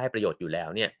ได้ประโยชน์อยู่แล้ว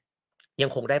เนี่ยยัง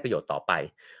คงได้ประโยชน์ต่อไป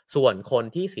ส่วนคน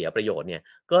ที่เสียประโยชน์เนี่ย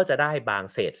ก็จะได้บาง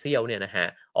เศษเสี้ยวเนี่ยนะฮะ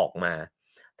ออกมา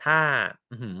ถ้า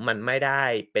มันไม่ได้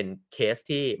เป็นเคส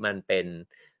ที่มันเป็น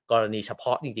กรณีเฉพ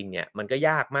าะจริงๆเนี่ยมันก็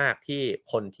ยากมากที่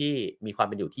คนที่มีความ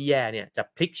เป็นอยู่ที่แย่เนี่ยจะ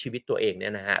พลิกชีวิตตัวเองเนี่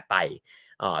ยนะฮะไต่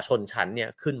ชนชั้นเนี่ย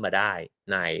ขึ้นมาได้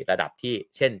ในระดับที่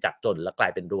เช่นจากจนแล้วกลา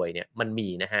ยเป็นรวยเนี่ยมันมี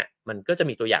นะฮะมันก็จะ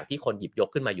มีตัวอย่างที่คนหยิบยก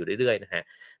ขึ้นมาอยู่เรื่อยๆนะฮะ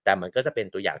แต่มันก็จะเป็น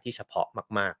ตัวอย่างที่เฉพาะ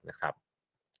มากๆนะครับ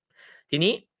ที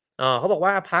นี้เขาบอก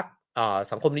ว่าพรรค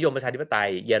สังคมนิยมประชาธิปไตย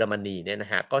เยอรมนีเนี่ยน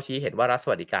ะฮะก็ชี้เห็นว่ารัฐส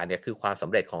วัสดิการเนี่ยคือความสำ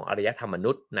เร็จของอารยธรรมม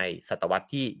นุษย์ในศตวรรษ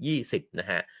ที่20นะ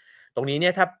ฮะตรงนี้เนี่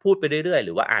ยถ้าพูดไปเรื่อยๆห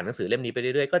รือว่าอ่านหนังสือเล่มนี้ไปเ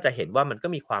รื่อยๆก็จะเห็นว่ามันก็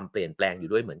มีความเปลี่ยนแปลงอยู่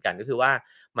ด้วยเหมือนกันก็คือว่า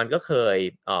มันก็เคย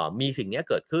มีสิ่งนี้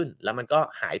เกิดขึ้นแล้วมันก็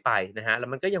หายไปนะฮะแล้ว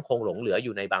มันก็ยังคงหลงเหลืออ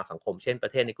ยู่ในบางสังคมเช่นปร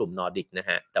ะเทศในกลุ่มนอร์ดิกนะ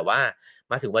ฮะแต่ว่า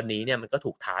มาถึงวันนี้เนี่ยมันก็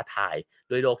ถูกท้าทาย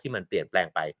ด้วยโลกที่มันเปลี่ยนแปลง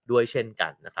ไปด้วยเช่นกั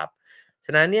นนะครับ ฉ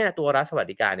ะนั้นเนี่ยตัวรัฐสวัส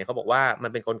ดิการเนี่ยเขาบอกว่ามั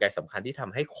นเป็นกลไกสำคัญที่ท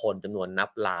ำให้คนจำนวนนับ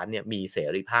ล้านเนี่ยมีเส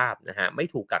รีภาพนะฮะไม่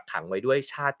ถูกกักขังไว้ด้วย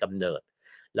ชาติกำเนิด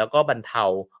แล้วก็บรรเทา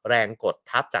แรงกด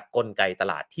ทับจากกลไกต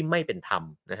ลาดที่ไม่เป็นธรรม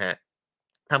นะฮะ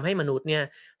ทำให้มนุษย์เนี่ย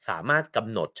สามารถก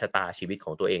ำหนดชะตาชีวิตข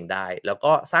องตัวเองได้แล้ว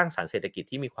ก็สร้างสรรค์เศรษฐกิจ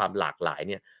ที่มีความหลากหลาย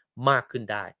เนี่ยมากขึ้น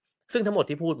ได้ซึ่งทั้งหมด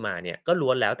ที่พูดมาเนี่ยก็ล้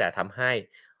วนแล้วแต่ทำให้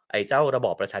ไอ้เจ้าระบ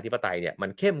อบประชาธิปไตยเนี่ยมัน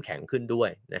เข้มแข็งขึ้นด้วย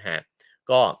นะฮะ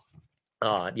ก็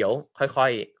เดี๋ยวค่อ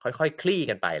ยๆค่อยๆคลี่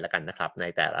กันไปแล้วกันนะครับใน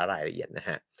แต่ละรายละเอียดนะฮ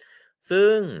ะซึ่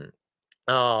ง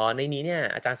ในนี้เนี่ย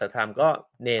อาจารย์สัทธรรมก็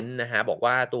เน้นนะฮะบอก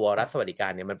ว่าตัวรัฐสวัสดิกา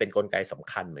รเนี่ยมันเป็นกลไกส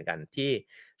ำคัญเหมือนกันที่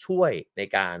ช่วยใน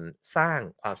การสร้าง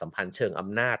ความสัมพันธ์เชิงอ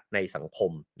ำนาจในสังค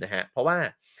มนะฮะเพราะว่า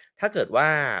ถ้าเกิดว่า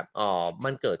มั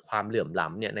นเกิดความเหลื่อมล้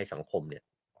ำเนี่ยในสังคมเนี่ย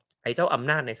ไอ้เจ้าอำ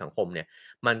นาจในสังคมเนี่ย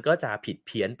มันก็จะผิดเ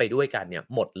พี้ยนไปด้วยกันเนี่ย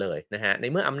หมดเลยนะฮะใน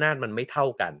เมื่ออำนาจมันไม่เท่า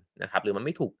กันนะครับหรือมันไ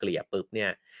ม่ถูกเกลี่ยปุ๊บเนี่ย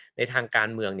ในทางการ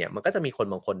เมืองเนี่ยมันก็จะมีคน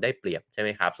บางคนได้เปรียบใช่ไหม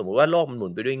ครับสมมุติว่าโลกมันหมุ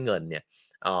นไปด้วยเงินเนี่ย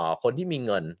คนที่มีเ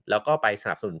งินแล้วก็ไปส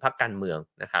นับสนุนพรรคการเมือง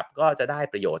นะครับก็จะได้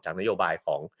ประโยชน์จากนโยบายข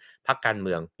องพรรคการเ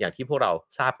มืองอย่างที่พวกเรา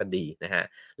ทราบกันดีนะฮะ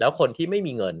แล้วคนที่ไม่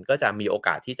มีเงินก็จะมีโอก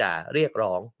าสที่จะเรียก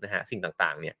ร้องนะฮะสิ่งต่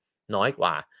างๆเนี่ยน้อยก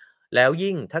ว่าแล้ว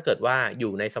ยิ่งถ้าเกิดว่าอ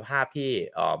ยู่ในสภาพที่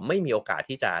ไม่มีโอกาส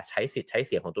ที่จะใช้สิทธิ์ใช้เ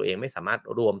สียงของตัวเองไม่สามารถ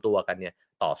รวมตัวกันเนี่ย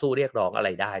ต่อสู้เรียกร้องอะไร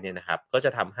ได้เนี่ยนะครับก็จะ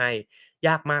ทำให้ย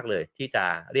ากมากเลยที่จะ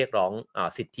เรียกร้อง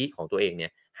สิทธิของตัวเองเนี่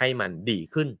ยให้มันดี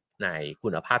ขึ้นในคุ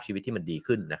ณภาพชีวิตที่มันดี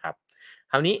ขึ้นนะครับ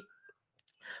คราวนี้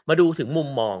มาดูถึงมุม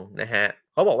มองนะฮะ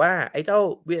เขาบอกว่าไอ้เจ้า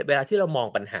เวลาที่เรามอง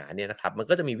ปัญหาเนี่ยนะครับมัน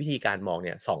ก็จะมีวิธีการมองเ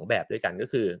นี่ย2แบบด้วยกันก็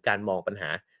คือการมองปัญหา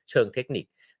เชิงเทคนิค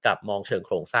กับมองเชิงโ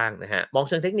ครงสร้างนะฮะมองเ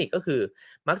ชิงเทคนิคก็คือ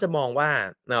มักจะมองว่า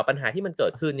ปัญหาที่มันเกิ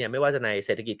ดขึ้นเนี่ยไม่ว่าจะในเศ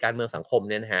รษฐกิจการเมืองสังคม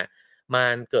เนี่ยนะฮะมั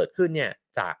นเกิดขึ้นเนี่ย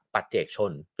จากปัจเจกช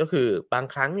นก็คือบาง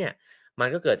ครั้งเนี่ยมัน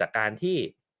ก็เกิดจากการที่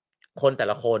คนแต่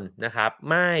ละคนนะครับ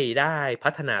ไม่ได้พั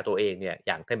ฒนาตัวเองเนี่ยอ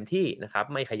ย่างเต็มที่นะครับ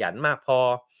ไม่ขยันมากพอ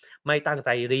ไม่ตั้งใจ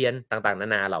เรียนต่างๆนา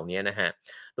นาเหล่านี้นะฮะ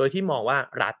โดยที่มองว่า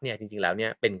รัฐเนี่ยจริงๆแล้วเนี่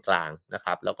ยเป็นกลางนะค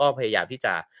รับแล้วก็พยายามที่จ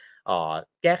ะ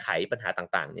แก้ไขปัญหา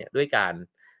ต่างๆเนี่ยด้วยการ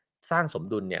สร้างสม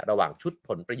ดุลเนี่ยระหว่างชุดผ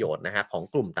ลประโยชน์นะฮะของ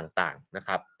กลุ่มต่างๆนะค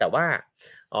รับแต่ว่า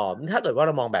ถ้าเกิดว่าเ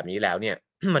รามองแบบนี้แล้วเนี่ย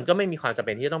มันก็ไม่มีความจำเ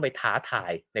ป็นที่จะต้องไปท้าทา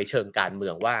ยในเชิงการเมื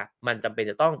องว่ามันจำเป็น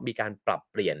จะต้องมีการปรับ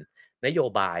เปลี่ยนนโย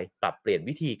บายปรับเปลี่ยน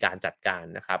วิธีการจัดการ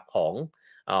นะครับของ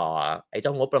ไอ้เจ้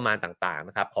างบประมาณต่างๆ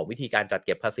นะครับของวิธีการจัดเ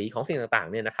ก็บภาษีของสิ่งต่าง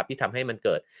ๆเนี่ยนะครับที่ทำให้มันเ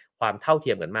กิดความเท่าเ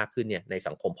ทียมกันมากขึ้นเนี่ยใน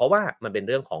สังคมเพราะว่ามันเป็น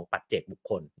เรื่องของปัจเจกบุค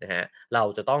คลนะฮะเรา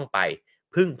จะต้องไป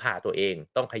พึ่งพาตัวเอง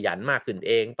ต้องขยันมากขึ้นเ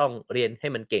องต้องเรียนให้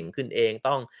มันเก่งขึ้นเอง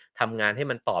ต้องทำงานให้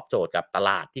มันตอบโจทย์กับต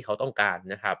ลาดที่เขาต้องการ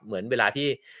นะครับเหมือนเวลาที่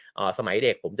สมัยเ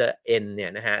ด็กผมจะเอ็นเนี่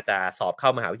ยนะฮะจะสอบเข้า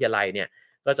มหาวิทยาลัยเนี่ย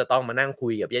ก็จะต้องมานั่งคุ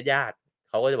ยกับญาติๆ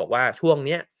เขาก็จะบอกว่าช่วงเ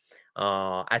นี้ย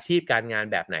อาชีพการงาน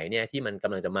แบบไหนเนี่ยที่มันก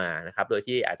ำลังจะมานะครับโดย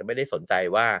ที่อาจจะไม่ได้สนใจ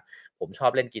ว่าผมชอ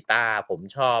บเล่นกีตาร์ผม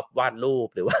ชอบวาดรูป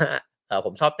หรือว่าผ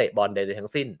มชอบเตะบอลใดๆทั้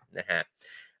งสิ้นนะฮะ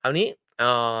คราวนี้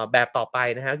แบบต่อไป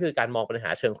นะฮะคือการมองปัญหา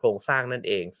เชิงโครงสร้างนั่น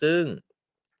เองซึ่ง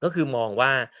ก็คือมองว่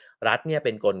ารัฐเนี่ยเ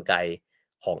ป็นกลไก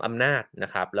ของอำนาจนะ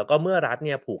ครับแล้วก็เมื่อรัฐเ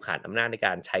นี่ยผูกขาดอำนาจในก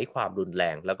ารใช้ความรุนแร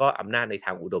งแล้วก็อำนาจในท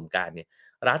างอุดมการณ์เนี่ย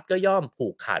รัฐก็ย่อมผู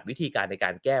กขาดวิธีการในกา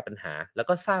รแก้ปัญหาแล้ว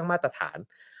ก็สร้างมาตรฐาน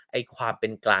ไอ้ความเป็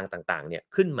นกลางต่างๆเนี่ย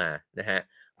ขึ้นมานะฮะ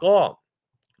ก็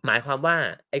หมายความว่า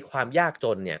ไอ้ความยากจ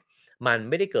นเนี่ยมัน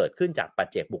ไม่ได้เกิดขึ้นจากปัจ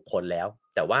เจกบุคคลแล้ว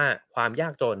แต่ว่าความยา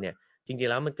กจนเนี่ยจริง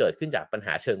ๆแล้วมันเกิดขึ้นจากปัญห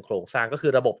าเชิงโครงสร้างก็คื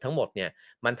อระบบทั้งหมดเนี่ย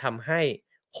มันทำให้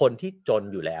คนที่จน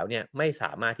อยู่แล้วเนี่ยไม่ส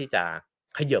ามารถที่จะ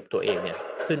ขยับตัวเองเนี่ย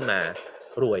ขึ้นมา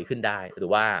รวยขึ้นได้หรือ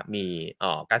ว่ามี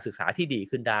การศึกษาที่ดี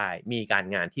ขึ้นได้มีการ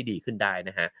งานที่ดีขึ้นได้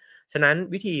นะฮะ ฉะนั้น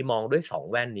วิธีมองด้วย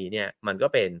2แว่นนี้เนี่ยมันก็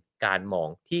เป็นการมอง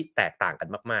ที่แตกต่างกัน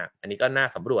มากๆอันนี้ก็น่า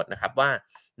สำรวจนะครับว่า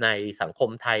ในสังคม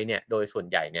ไทยเนี่ยโดยส่วน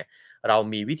ใหญ่เนี่ยเรา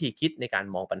มีวิธีคิดในการ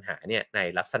มองปัญหาเนี่ยใน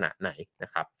ลักษณะไหนน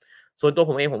ะครับส่วนตัว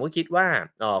ผมเองผมก็คิดว่า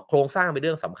โครงสร้างเป็นเ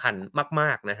รื่องสำคัญม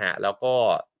ากๆนะฮะแล้วก็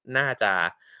น่าจะ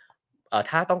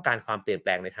ถ้าต้องการความเปลี่ยนแป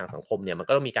ลงในทางสังคมเนี่ยมัน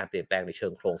ก็ต้องมีการเปลี่ยนแปลงในเชิ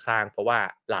งโครงสร้างเพราะว่า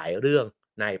หลายเรื่อง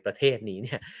ในประเทศนี้เ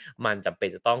นี่ยมันจำเป็น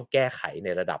จะต้องแก้ไขใน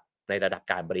ระดับ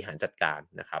การบริหารจัดการ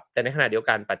นะครับแต่ในขณะเดียว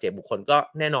กันปัจเจกบุคคลก็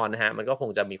แน่นอนนะฮะมันก็คง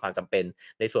จะมีความจำเป็น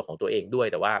ในส่วนของตัวเองด้วย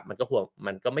แต่ว่ามัน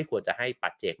ก็ไม่ควรจะให้ปั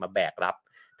จเจกมาแบกรับ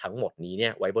ทั้งหมดนี้เนี่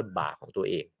ยไว้บนบ่าของตัว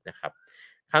เองนะครับ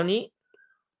คราวนี้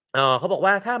เขาบอก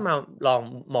ว่าถ้ามาลอง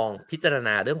มองพิจารณ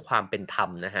าเรื่องความเป็นธรรม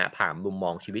นะฮะผ่านมุมม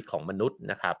องชีวิตของมนุษย์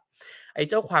นะครับไอ้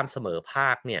เจ้าความเสมอภา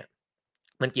คเนี่ย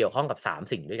มันเกี่ยวข้องกับ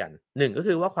3สิ่งด้วยกัน1ก็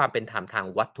คือว่าความเป็นธรรมทาง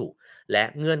วัตถุและ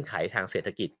เงื่อนไขทางเศรษฐ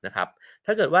กิจนะครับ ถ้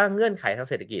าเกิดว่าเงื่อนไขทาง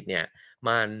เศรษฐกิจเนี่ย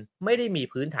มันไม่ได้มี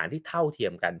พื้นฐานที่เท่าเทีย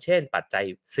มกันเช่นปัจจัย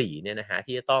4เนี่ยนะฮะ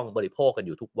ที่จะต้องบริโภคกันอ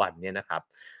ยู่ทุกวันเนี่ยนะครับ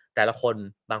แต่ละคน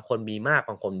บางคนมีมาก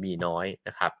บางคนมีน้อยน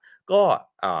ะครับก็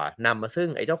นำมาซึ่ง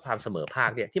ไอ้เจ้าความเสมอภาค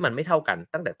เนี่ยที่มันไม่เท่ากัน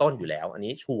ตั้งแต่ต้นอยู่แล้วอัน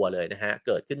นี้ชัวร์เลยนะฮะเ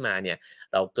กิดขึ้นมาเนี่ย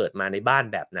เราเกิดมาในบ้าน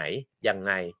แบบไหนยังไ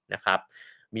งนะครับ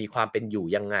มีความเป็นอยู่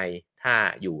ยังไง ถ้า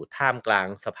อยู่ท่ามกลาง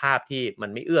สภาพที่มัน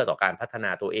ไม่เอื้อต่อการพัฒนา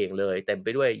ตัวเองเลยเต็มไป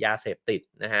ด้วยยาเสพติด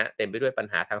นะฮะเต็มไปด้วยปัญ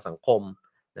หาทางสังคม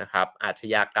นะครับอาช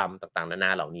ญากรรมต่างๆนาน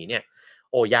าเหล่านี้เนี่ย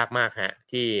โอ้ยากมากฮะ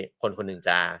ที่คนคนหนึ่งจ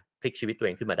ะพลิกชีวิตตัวเอ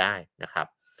งขึ้นมาได้นะครับ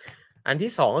อัน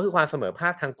ที่2ก็คือความเสมอภา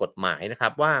คทางกฎหมายนะครั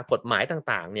บว่ากฎหมาย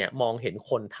ต่างๆเนี่ยมองเห็น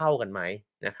คนเท่ากันไหม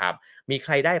นะครับมีใค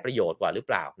รได้ประโยชน์กว่าหรือเ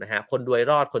ปล่านะฮะคนรวย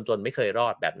รอดคนจนไม่เคยรอ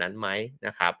ดแบบนั้นไหมน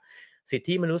ะครับสิท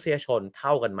ธิมนุษยชนเท่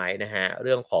ากันไหมนะฮะเ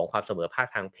รื่องของความเสมอภาค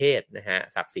ทางเพศนะฮะ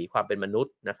ศักดิ์ศรีความเป็นมนุษ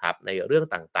ย์นะครับในเรื่อง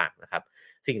ต่างๆนะครับ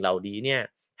สิ่งเหล่านี้เนี่ย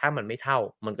ถ้ามันไม่เท่า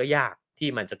มันก็ยากที่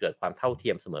มันจะเกิดความเท่าเที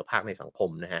ยมเสมอภาคในสังคม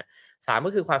นะฮะ3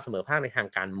ก็คือความเสมอภาคในทาง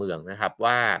การเมืองนะครับ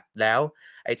ว่าแล้ว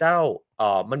ไอ้เจ้า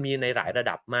มันมีในหลายระ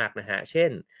ดับมากนะฮะเช่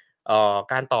น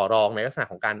การต่อรองในลักษณะ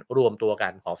ของการรวมตัวกั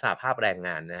นของสหภาพแรงง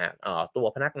านนะฮะตัว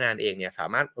พนักงานเองเนี่ยสา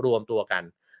มารถรวมตัวกัน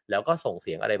แล้วก็ส่งเ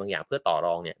สียงอะไรบางอย่างเพื่อต่อร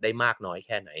องเนี่ยได้มากน้อยแ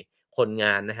ค่ไหนคนง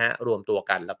านนะฮะรวมตัว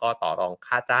กันแล้วก็ต่อรอง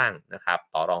ค่าจ้างนะครับ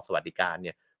ต่อรองสวัสดิการเ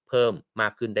นี่ยเพิ่มมา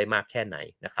กขึ้นได้มากแค่ไหน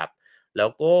นะครับแล้ว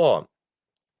ก็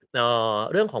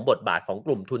เรื่องของบทบาทของก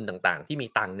ลุ่มทุนต่างๆที่มี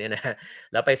ตังค์เนี่ยนะฮะ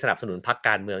แล้วไปสนับสนุนพรรคก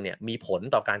ารเมืองเนี่ยมีผล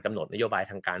ต่อการกำหนดนโยบาย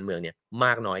ทางการเมืองเนี่ยม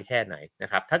ากน้อยแค่ไหนนะ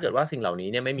ครับถ้าเกิดว่าสิ่งเหล่านี้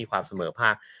เนี่ยไม่มีความเสมอภา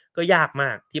คก็ยากม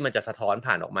ากที่มันจะสะท้อน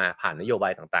ผ่านออกมาผ่านนโยบา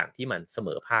ยต่างๆที่มันเสม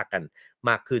อภาคกัน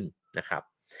มากขึ้นนะครับ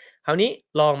คราวนี้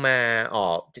ลองมา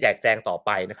แจกแจงต่อไ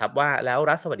ปนะครับว่าแล้ว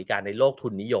รัฐสวัสดิการในโลกทุ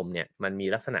นนิยมเนี่ยมันมี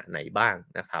ลักษณะไหนบ้าง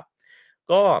นะครับ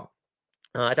ก็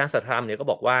อาจารย์สัทธรรมเนี่ยก็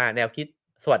บอกว่าแนวคิด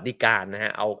สวัสดิการนะฮ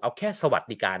ะเอาแค่สวัส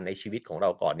ดิการในชีวิตของเรา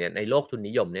ก่อนเนี่ยในโลกทุน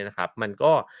นิยมเนี่ยนะครับมัน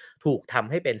ก็ถูกทำ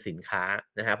ให้เป็นสินค้า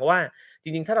นะฮะเพราะว่าจ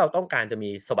ริงๆถ้าเราต้องการจะมี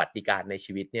สวัสดิการใน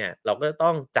ชีวิตเนี่ยเราก็จะต้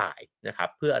องจ่ายนะครับ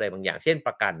เพื่ออะไรบางอย่างเช่นป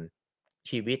ระกัน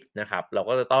ชีวิตนะครับเรา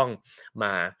ก็จะต้องม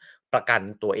าประกัน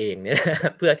ตัวเองเนี่ย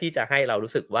เพื่อที่จะให้เรา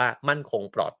รู้สึกว่ามั่นคง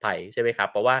ปลอดภัยใช่ไหมครับ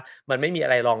เพราะว่ามันไม่มีอะ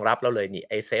ไรรองรับเราเลยนี่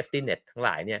ไอ้ safety net ทั้งหล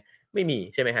ายเนี่ยไม่มี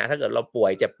ใช่ไหมฮะถ้าเกิดเราป่ว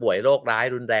ยเจ็บป่วยโรคร้าย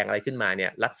รุนแรงอะไรขึ้นมาเนี่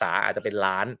ยรักษาอาจจะเป็น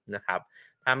ล้านนะครับ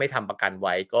ถ้าไม่ทำประกันไ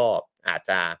ว้ก็อาจ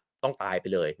จะต้องตายไป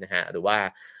เลยนะฮะหรือว่า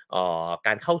ก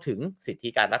ารเข้าถึงสิทธิ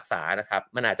การรักษานะครับ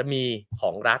มันอาจจะมีขอ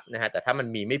งรัฐนะฮะแต่ถ้ามัน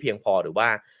มีไม่เพียงพอหรือว่า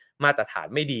มาตรฐาน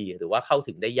ไม่ดีหรือว่าเข้า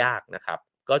ถึงได้ยากนะครับ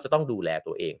ก็จะต้องดูแล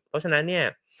ตัวเองเพราะฉะนั้นเนี่ย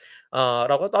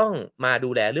เราก็ต้องมาดู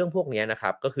แลเรื่องพวกนี้นะค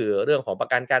รับก็คือเรื่องของประ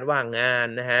กันการว่างงาน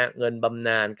นะฮะเงินบำน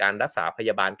าญการรักษาพย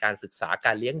าบาลการศึกษาก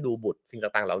ารเลี้ยงดูบุตรสิ่ง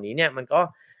ต่างๆเหล่านี้เนี่ยมันก็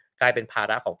กลายเป็นภา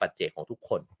ระของปัจเจกของทุก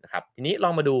คนนะครับทีนี้ล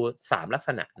องมาดู3ลักษ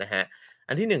ณะนะฮะ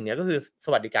อันที่1เนี่ยก็คือส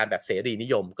วัสดิการแบบเสรีนิ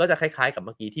ยมก็จะคล้ายๆกับเ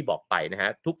มื่อกี้ที่บอกไปนะฮะ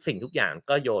ทุกสิ่งทุกอย่าง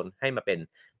ก็โยนให้มาเป็น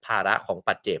ภาระของ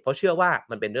ปัจเจกเพราะเชื่อว่า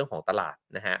มันเป็นเรื่องของตลาด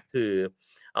นะฮะคือ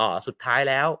สุดท้าย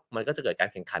แล้วมันก็จะเกิดการ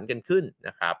แข่งขันกันขึ้นน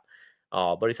ะครับ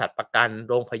บริษัทประกัน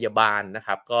โรงพยาบาลนะค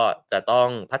รับก็จะต้อง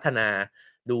พัฒนา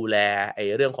ดูแลไอ้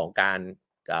เรื่องของการ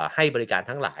ให้บริการ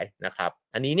ทั้งหลายนะครับ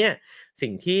อันนี้เนี่ยสิ่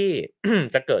งที่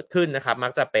จะเกิดขึ้นนะครับมั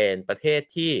กจะเป็นประเทศ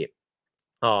ที่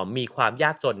มีความย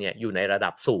ากจนเนี่ยอยู่ในระดั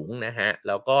บสูงนะฮะแ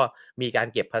ล้วก็มีการ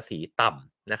เก็บภาษีต่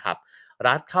ำนะครับ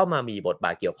รัฐเข้ามามีบทบ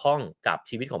าทเกี่ยวข้องกับ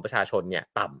ชีวิตของประชาชนเนี่ย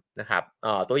ต่ำนะครับ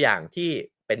ตัวอย่างที่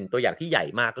เป็นตัวอย่างที่ใหญ่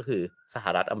มากก็คือสห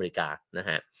รัฐอเมริกานะ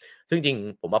ฮะซึ่งจริง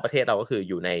ผมว่าประเทศเราก็คือ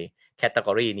อยู่ในแคตตาก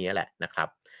รีนี้แหละนะครับ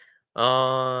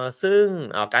ซึ่ง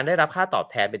การได้รับค่าตอบ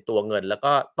แทนเป็นตัวเงินแล้ว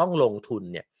ก็ต้องลงทุน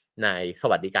เนี่ยในส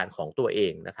วัสดิการของตัวเอ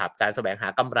งนะครับการแสวงหา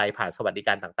กำไรผ่านสวัสดิก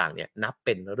ารต่างๆเนี่ยนับเ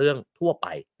ป็นเรื่องทั่วไป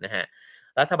นะฮะ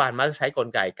รัฐบาลมักจะใช้กล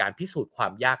ไกการพิสูจน์ควา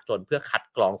มยากจนเพื่อคัด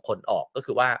กรองคนออกก็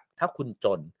คือว่าถ้าคุณจ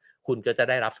นคุณก็จะ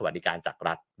ได้รับสวัสดิการจาก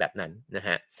รัฐแบบนั้นนะฮ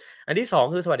ะอันที่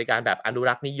2คือสวัสดิการแบบอนุ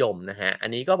รักษ์นิยมนะฮะอัน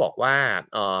นี้ก็บอกว่า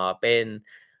เป็น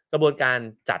กระบวนการ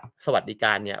จัดสวัสดิก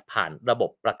ารเนี่ยผ่านระบบ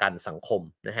ประกันสังคม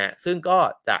นะฮะซึ่งก็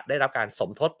จะได้รับการสม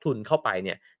ทบทุนเข้าไปเ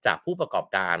นี่ยจากผู้ประกอบ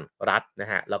การรัฐน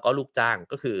ะฮะแล้วก็ลูกจ้าง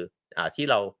ก็คือที่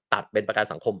เราตัดเป็นประกัน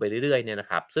สังคมไปเรื่อยๆเนี่ยนะ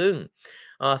ครับซึ่ง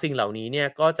สิ่งเหล่านี้เนี่ย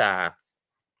ก็จะ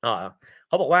เ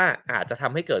ขาบอกว่าอาจจะท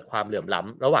ำให้เกิดความเหลื่อมล้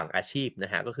ำระหว่างอาชีพน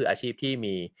ะฮะก็คืออาชีพที่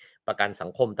มีประกันสั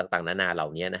งคมต่างๆนานาเหล่า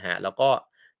นี้นะฮะแล้วก็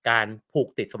การผูก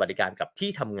ติดสวัสดิการกับที่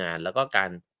ทำงานแล้วก็กา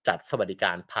รจัดสวัสดิก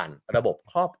ารผ่านระบบ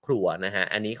ครอบครัวนะฮะ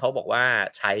อันนี้เขาบอกว่า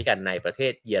ใช้กันในประเท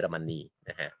ศเยอรมนี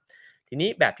นะฮะทีนี้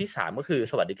แบบที่3ก็คือ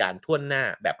สวัสดิการทั่วหน้า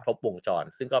แบบครบวงจร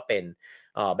ซึ่งก็เป็น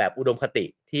แบบอุดมคติ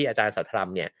ที่อาจารย์สัทธรรม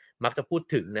เนี่ยมักจะพูด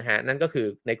ถึงนะฮะนั่นก็คือ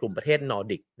ในกลุ่มประเทศนอร์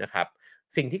ดิกนะครับ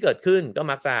สิ่งที่เกิดขึ้นก็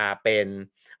มักจะเป็น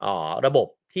ระบบ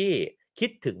ที่คิด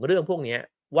ถึงเรื่องพวกนี้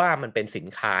ว่ามันเป็นสิน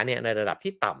ค้าเนี่ยในระดับ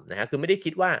ที่ต่ำนะฮะคือไม่ได้คิ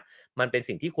ดว่ามันเป็น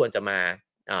สิ่งที่ควรจะมา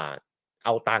เอ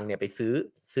าตังค์เนี่ยไป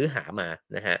ซื้อหามา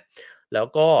นะฮะแล้ว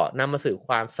ก็นำมาสู่ค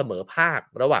วามเสมอภาค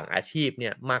ระหว่างอาชีพเนี่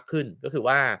ยมากขึ้นก็คือ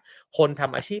ว่าคนท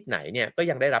ำอาชีพไหนเนี่ยก็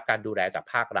ยังได้รับการดูแลจาก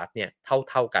ภาครัฐเนี่ย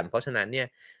เท่ากันเพราะฉะนั้นเนี่ย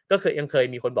ก็ยังเคย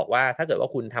มีคนบอกว่าถ้าเกิดว่า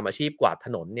คุณทำอาชีพกวาดถ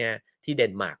นนเนี่ยที่เด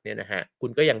นมาร์กเนี่ยนะฮะคุ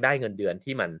ณก็ยังได้เงินเดือน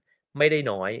ที่มันไม่ได้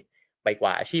น้อยไปกว่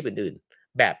าอาชีพอื่น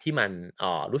แบบที่มัน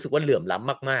รู้สึกว่าเหลื่อมล้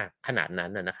ำมากๆขนาดนั้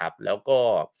นนะครับแล้ว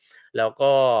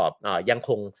ก็ยังค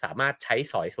งสามารถใช้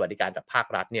สอยสวัสดิการจากภาค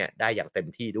รัฐเนี่ยได้อย่างเต็ม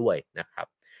ที่ด้วยนะครับ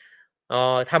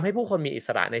ทำให้ผู้คนมีอิส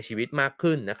ระในชีวิตมาก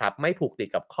ขึ้นนะครับไม่ผูกติด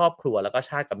กับครอบครัวแล้วก็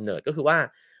ชาติกำเนิดก็คือว่า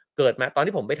เกิดมาตอน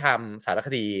ที่ผมไปทำสารค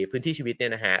ดีพื้นที่ชีวิตเนี่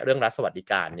ยนะฮะเรื่องรัฐสวัสดิ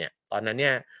การเนี่ยตอนนั้นเ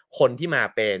นี่ยคนที่มา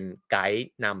เป็นไกด์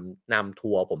นำ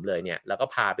ทัวร์ผมเลยเนี่ยแล้วก็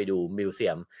พาไปดูมิวเซี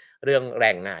ยมเรื่องแร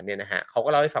งงานเนี่ยนะฮะเขาก็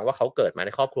เล่าให้ฟังว่าเขาเกิดมาใน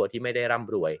ครอบครัวที่ไม่ได้ร่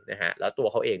ำรวยนะฮะแล้วตัว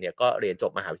เขาเองเนี่ยก็เรียนจ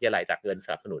บมหาวิทยาลัยจากเงินส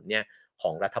นับสนุนเนี่ยขอ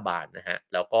งรัฐบาลนะฮะ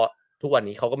แล้วก็ทุกวัน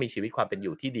นี้เขาก็มีชีวิตความเป็นอ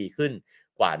ยู่ที่ดีขึ้น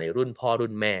กว่าในรุ่นพ่อรุ่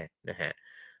นแม่นะฮะ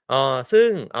ซึ่ง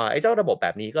ไอ้เจ้าระบบแบ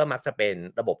บนี้ก็มักจะเป็น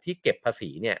ระบบที่เก็บภาษี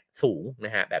เนี่ยสูงน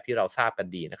ะฮะแบบที่เราทราบกัน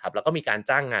ดีนะครับแล้วก็มีการ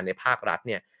จ้างงานในภาครัฐ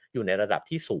เนี่ยอยู่ในระดับ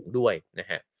ที่สูงด้วยนะ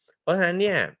ฮะเพราะฉะนั้นเ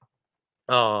นี่ย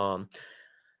เอ่อ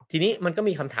ทีนี้มันก็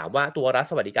มีคำถามว่าตัวรัฐ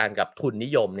สวัสดิการกับทุนนิ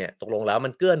ยมเนี่ยตกลงแล้วมั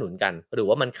นเกื้อหนุนกันหรือ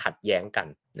ว่ามันขัดแย้งกัน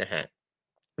นะฮะ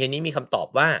ในนี้มีคำตอบ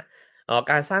ว่า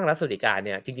การสร้างรัฐสวัสดิการเ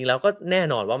นี่ยจริงๆแล้วก็แน่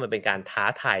นอนว่ามันเป็นการท้า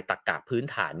ทายตรรกะพื้น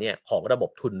ฐานเนี่ยของระบบ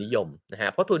ทุนนิยมนะฮะ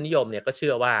เพราะทุนนิยมเนี่ยก็เ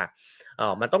ชื่อว่า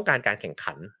มันต้องการการแข่ง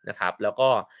ขันนะครับแล้วก็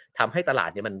ทำให้ตลาด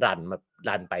เนี่ยมัน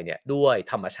รันไปเนี่ยด้วย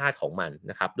ธรรมชาติของมัน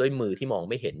นะครับด้วยมือที่มอง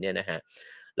ไม่เห็นเนี่ยนะฮะ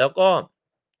แล้วก็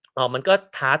มันก็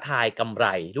ท้าทายกำไร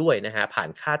ด้วยนะฮะผ่าน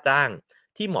ค่าจ้าง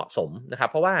ที่เหมาะสมนะครับ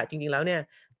เพราะว่าจริงๆแล้วเนี่ย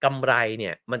กำไรเนี่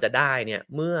ยมันจะได้เนี่ย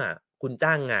เมื่อคุณ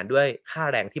จ้างงานด้วยค่า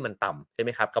แรงที่มันต่ำใช่ไห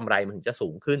มครับกำไรมันถึงจะสู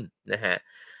งขึ้นนะฮะ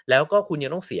แล้วก็คุณยั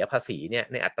งต้องเสียภาษีเนี่ย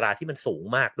ในอัตราที่มันสูง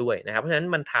มากด้วยนะครับเพราะฉะนั้น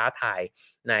มันท้าทาย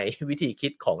ในวิธีคิ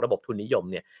ดของระบบทุนนิยม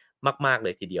เนี่ย มากๆเล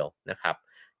ยทีเดียวนะครับ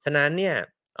ฉะนั้นเนี่ย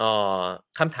เอ่อ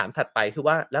คำถามถัดไปคือ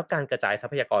ว่าแล้วการกระจายทรั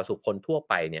พยากรสู่คนทั่ว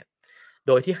ไปเนี่ยโ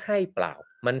ดยที่ให้เปล่า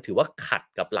มันถือว่าขัด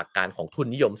กับหลักการของทุน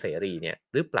นิยมเสรีเนี่ย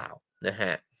หรือเปล่านะฮ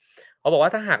ะเขาบอกว่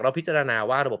าถ้าหากเราพิจารณา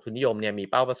ว่าระบบทุนนิยมเนี่ยมี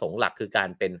เป้าประสงค์หลักคือการ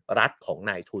เป็นรัฐของ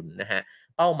นายทุนนะฮะ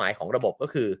เป้าหมายของระบบก็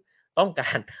คือต้องก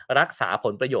ารรักษาผ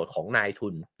ลประโยชน์ของนายทุ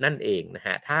นนั่นเองนะฮ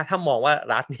ะถ้ามองว่า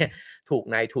รัฐเนี่ยถูก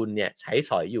นายทุนเนี่ยใช้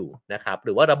สอยอยู่นะครับห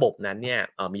รือว่าระบบนั้นเนี่ย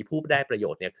มีผู้ได้ประโย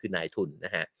ชน์เนี่ยคือนายทุนน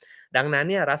ะฮะดังนั้น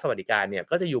เนี่ยรัฐสวัสดิการเนี่ย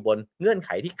ก็จะอยู่บนเงื่อนไข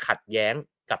ที่ขัดแย้ง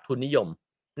กับทุนนิยม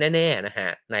แน่ๆนะฮะ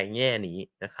ในแง่นี้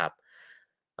นะครับ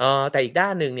แต่อีกด้า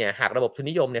นหนึ่งเนี่ยหากระบบทุน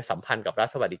นิยมเนี่ยสัมพันธ์กับรัฐ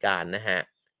สวัสดิการนะฮะ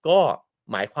ก็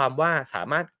หมายความว่าสา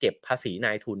มารถเก็บภาษีน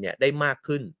ายทุนเนี่ยได้มาก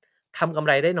ขึ้นทำกำไ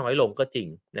รได้น้อยลงก็จริง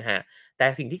นะฮะ แต่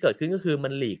สิ่งที่เกิดขึ้นก็คือมั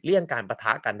นหลีกเลี่ยงการปะท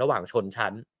ะกันระหว่างชน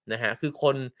ชั้นนะฮะคือค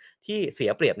นที่เสีย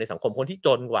เปรียบในสังคมคนที่จ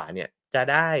นกว่าเนี่ยจะ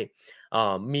ได้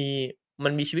มีมั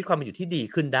นมีชีวิตความเป็นอยู่ที่ดี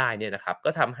ขึ้นได้เนี่ยนะครับก็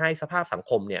ทำให้สภาพสัง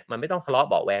คมเนี่ยมันไม่ต้องทะเลาะ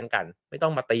เบาะแว้งกันไม่ต้อ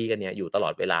งมาตีกันเนี่ยอยู่ตลอ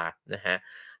ดเวลานะฮะ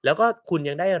แล้วก็คุณ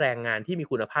ยังได้แรงงานที่มี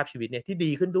คุณภาพชีวิตเนี่ยที่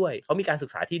ดีขึ้นด้วยเขามีการศึ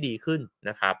กษาที่ดีขึ้น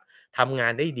นะครับทำงา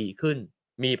นได้ดีขึ้น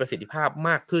มีประสิทธิภาพม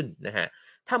ากขึ้นนะฮะ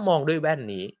ถ้ามองด้วยแว่น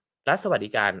นี้ รัฐสวัสดิ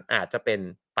การอาจจะเป็น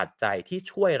ปัจจัยที่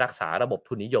ช่วยรักษาระบบ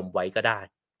ทุนนิยมไว้ก็ได้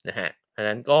นะฮะฉะ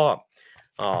นั้นก็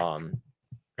ออ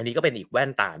อันนี้ก็เป็นอีกแว่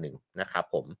นตาหนึ่งนะครับ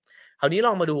ผมคราวนี้ล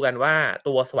องมาดูกันว่า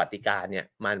ตัวสวัสดิการเนี่ย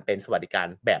มันเป็นสวัสดิการ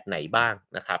แบบไหนบ้าง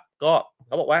นะครับก็เ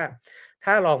ขาบอกว่า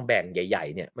ถ้าลองแบ่งใหญ่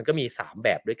ๆเนี่ยมันก็มี3แบ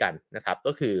บด้วยกันนะครับ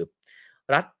ก็คือ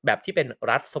รัฐแบบที่เป็น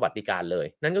รัฐสวัสดิการเลย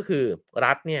นั่นก็คือ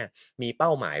รัฐเนี่ยมีเป้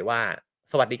าหมายว่า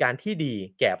สวัสดิการที่ดี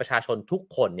แก่ประชาชนทุก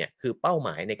คนเนี่ยคือเป้าหม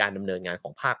ายในการดำเนินงานข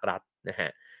องภาครัฐนะฮะ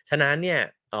ฉะนั้นเนี่ย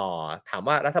ถาม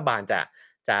ว่ารัฐบาล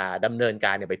จะดำเนินก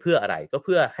ารเนี่ยไปเพื่ออะไรก็เ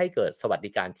พื่อให้เกิดสวัส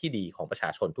ดิการที่ดีของประชา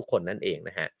ชนทุกคนนั่นเอง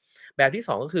นะฮะแบบที่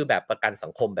2ก็คือแบบประกันสั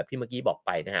งคมแบบที่เมื่อกี้บอกไ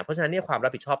ปนะฮะเพราะฉะนั้นเนี่ยความรั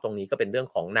บผิดชอบตรงนี้ก็เป็นเรื่อง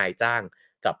ของนายจ้าง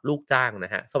กับลูกจ้างน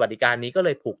ะฮะสวัสดิการนี้ก็เล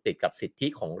ยผูกติดกับสิทธิ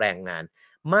ของแรงงาน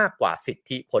มากกว่าสิท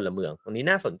ธิพลเมืองตรงนี้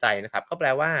น่าสนใจนะครับก็แปล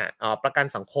ว่าประกัน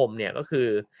สังคมเนี่ยก็คือ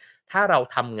ถ้าเรา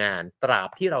ทำงานตราบ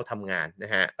ที่เราทำงานน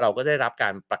ะฮะเราก็ได้รับกา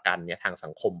รประกันเนี่ยทางสั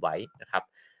งคมไว้นะครับ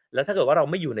แล้วถ้าเกิดว่าเรา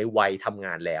ไม่อยู่ในวัยทำง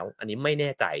านแล้วอันนี้ไม่แน่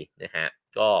ใจนะฮะ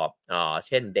ก็เ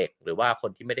ช่นเด็กหรือว่าค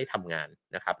นที่ไม่ได้ทำงาน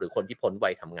นะครับหรือคนที่พ้นวั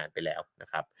ยทำงานไปแล้วนะ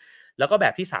ครับแล้วก็แบ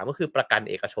บที่3ก็คือประกัน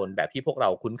เอกชนแบบที่พวกเรา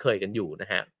คุ้นเคยกันอยู่น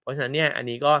ะฮะเพราะฉะนั้นเนี่ยอัน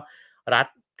นี้ก็รัฐ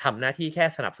ทำหน้าที่แค่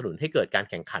สนับสนุนให้เกิดการ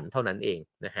แข่งขันเท่านั้นเอง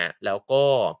นะฮะแล้วก็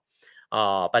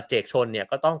ปัจเจกชนเนี่ย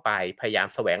ก็ต้องไปพยายาม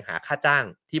แสวงหาค่าจ้าง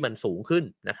ที่มันสูงขึ้น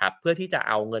นะครับเพื่อที่จะ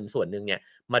เอาเงินส่วนหนึ่งเนี่ย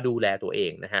มาดูแลตัวเอ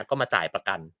งนะฮะก็มาจ่ายประ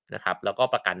กันนะครับแล้วก็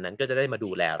ประกันนั้นก็จะได้มา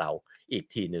ดูแลเราอีก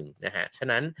ทีหนึ่งนะฮะฉะ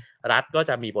นั้นรัฐก็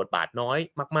จะมีบทบาทน้อย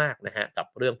มากๆนะฮะกับ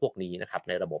เรื่องพวกนี้นะครับ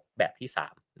ในระบบแบบที่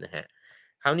3นะฮะ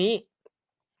คราวนี้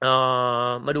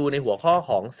มาดูในหัวข้อ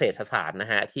ของเศรษฐศาสตร์น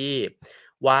ะฮะที่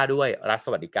ว่าด้วยรัฐส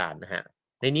วัสดิการนะฮะ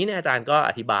ในนี้เนี่ยอาจารย์ก็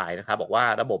อธิบายนะครับบอกว่า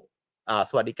ระบบ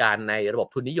สวัสดิการในระบบ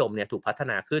ทุนนิยมเนี่ยถูกพัฒ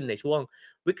นาขึ้นในช่วง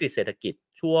วิกฤตเศรษฐกิจ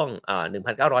ช่วง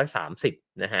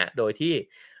1930นะฮะโดยที่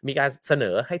มีการเสน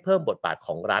อให้เพิ่มบทบาทข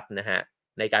องรัฐนะฮะ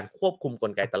ในการควบคุมก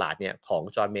ลไกตลาดเนี่ยของ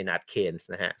จอห์นเมนาร์ดเคนส์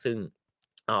นะฮะซึ่ง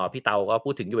พี่เตาก็พู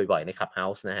ดถึงอยู่บ่อยๆใน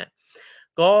Clubhouse นะฮะ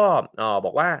ก็บ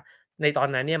อกว่าในตอน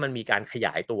นั้นเนี่ยมันมีการขย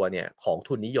ายตัวเนี่ยของ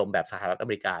ทุนนิยมแบบสหรัฐอเ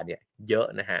มริกาเนี่ยเยอะ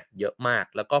นะฮะเยอะมาก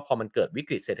แล้วก็พอมันเกิดวิก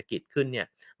ฤตเศรษฐกิจขึ้นเนี่ย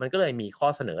มันก็เลยมีข้อ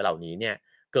เสนอเหล่านี้เนี่ย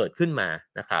เกิดขึ้นมา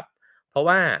นะครับเพราะ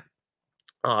ว่า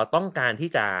ต้องการที่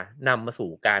จะนำมาสู่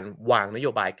การวางนโย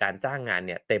บายการจ้างงานเ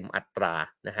นี่ยเต็มอัตรา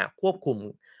นะฮะควบ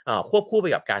คู่ไป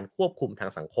กับการควบคุมทา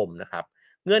งสังคมนะครับ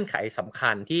เงื่อนไขสำ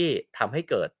คัญที่ทำให้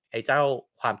เกิดไอ้เจ้า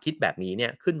ความคิดแบบนี้เนี่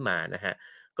ยขึ้นมานะฮะ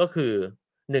ก็คือ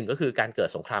1ก็คือการเกิด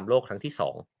สงครามโลกครั้งที่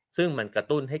2ซึ่งมันกระ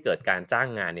ตุ้นให้เกิดการจ้าง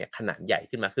งานเนี่ยขนาดใหญ่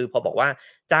ขึ้นมาคือพอบอกว่า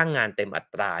จ้างงานเต็มอั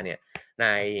ตราเนี่ยใน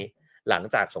หลัง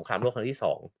จากสงครามโลกครั้งที่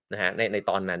2นะฮะใน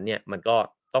ตอนนั้นเนี่ยมันก็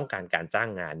ต้องการจ้าง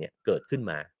งานเนี่ยเกิดขึ้น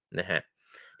มานะฮะ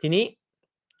ทีนี้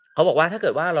เขาบอกว่าถ้าเกิ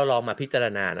ดว่าเราลองมาพิจาร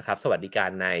ณานะครับสวัสดิการ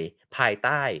ในภายใ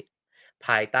ต้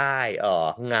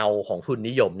เงาของทุน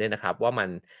นิยมเนี่ยนะครับว่ามัน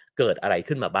เกิดอะไร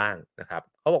ขึ้นมาบ้างนะครับ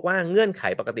เขาบอกว่าเงื่อนไข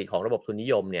ปกติของระบบทุนนิ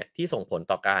ยมเนี่ยที่ส่งผล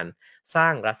ต่อการสร้า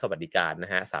งรัฐสวัสดิการน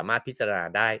ะฮะสามารถพิจารณา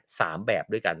ได้3แบบ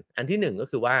ด้วยกันอันที่1ก็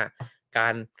คือว่ากา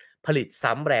รผลิต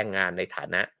ซ้ำแรงงานในฐา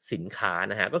นะสินค้า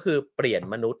นะฮะก็คือเปลี่ยน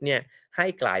มนุษย์เนี่ยให้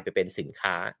กลายไปเป็นสิน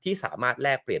ค้าที่สามารถแล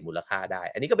กเปลี่ยนมูลค่าได้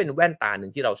อันนี้ก็เป็นแว่นตาหนึ่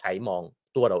งที่เราใช้มอง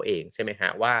ตัวเราเองใช่ไหมฮะ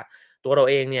ว่าตัวเรา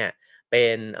เองเนี่ยเป็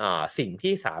นสิ่ง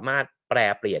ที่สามารถแปล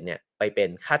เปลี่ยนเนี่ยไปเป็น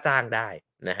ค่าจ้างได้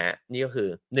นะฮะนี่ก็คือ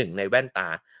1ในแว่นตา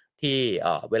ที่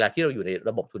เวลาที่เราอยู่ใน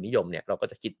ระบบทุนนิยมเนี่ยเราก็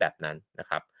จะคิดแบบนั้นนะ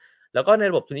ครับแล้วก็ใน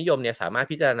ระบบทุนนิยมเนี่ยสามารถ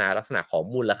พิจารณาลักษณะของ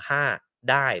มูลค่า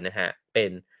ได้นะฮะเป็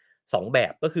น2แบ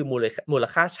บก็คือมูล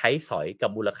ค่าใช้สอยกับ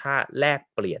มูลค่าแลก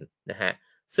เปลี่ยนนะฮะ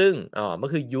ซึ่งมัน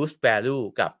คือ use value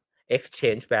กับ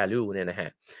exchange value เนี่ยนะฮะ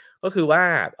ก็คือว่า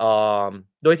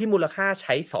โดยที่มูลค่าใ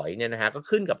ช้สอยเนี่ยนะฮะก็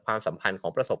ขึ้นกับความสัมพันธ์ขอ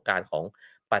งประสบการณ์ของ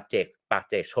ปัจเ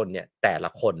จกชนเนี่ยแต่ละ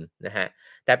คนนะฮะ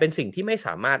แต่เป็นสิ่งที่ไม่ส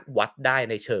ามารถวัดได้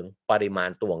ในเชิงปริมาณ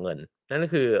ตัวเงินนั่นก็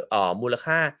คือมูล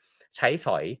ค่าใช้ส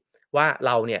อยว่าเ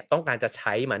ราเนี่ยต้องการจะใ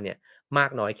ช้มันเนี่ยมา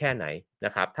กน้อยแค่ไหนน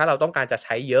ะครับถ้าเราต้องการจะใ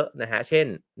ช้เยอะนะฮะเช่น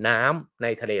น้ำใน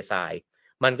ทะเลทราย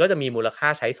มันก็จะมีมูลค่า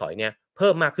ใช้สอยเนี่ยเพิ่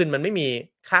มมากขึ้นมันไม่มี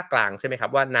ค่ากลางใช่ไหมครั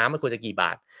บว่าน้ำมันควรจะกี่บ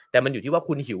าทแต่มันอยู่ที่ว่า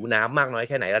คุณหิวน้ำมากน้อยแ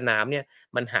ค่ไหนและน้ำเนี่ย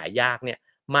มันหายากเนี่ย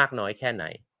มากน้อยแค่ไหน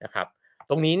นะครับ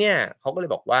ตรงนี้เนี่ยเขาก็เลย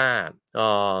บอกว่าเอ่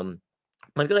อ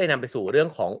มันก็เลยนำไปสู่เรื่อง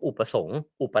ของอุปสงค์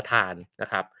อุปทานนะ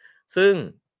ครับซึ่ง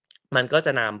มันก็จ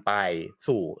ะนำไป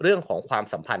สู่เรื่องของความ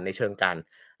สัมพันธ์ในเชิงการ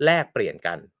แลกเปลี่ยน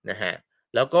กันนะฮะ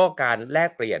แล้วก็การแลก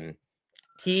เปลี่ยน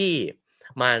ที่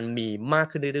มันมีมาก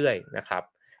ขึ้นเรื่อยๆนะครับ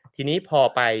ทีนี้พอ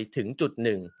ไปถึงจุดห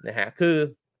นึ่งนะฮะคือ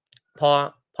พอ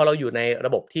พอเราอยู่ในร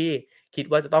ะบบที่คิด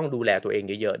ว่าจะต้องดูแลตัวเอง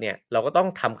เยอะๆเนี่ยเราก็ต้อง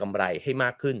ทำกำไรให้มา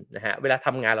กขึ้นนะฮะเวลาท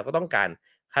ำงานเราก็ต้องการ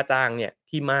ค่าจ้างเนี่ย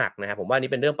ที่มากนะฮะผมว่า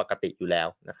นี่เป็นเรื่องปกติอยู่แล้ว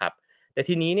นะครับ แต่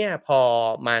ทีนี้เนี่ยพอ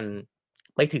มัน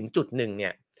ไปถึงจุดหนึ่งเนี่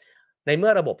ยในเมื่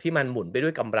อระบบที่มันหมุนไปด้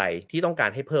วยกำไรที่ต้องการ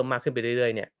ให้เพิ่มมากขึ้นไปเรื่อ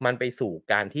ยๆเนี่ยมันไปสู่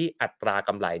การที่อัตราก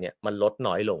ำไรเนี่ยมันลด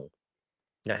น้อยลง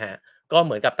นะฮะก็เห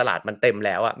มือนกับตลาดมันเต็มแ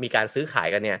ล้วอะมีการซื้อขาย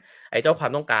กันเนี่ยไอ้เจ้าควา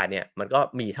มต้องการเนี่ยมันก็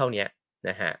มีเท่าเนี้ย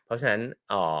นะฮะเพราะฉะนั้น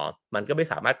มันก็ไม่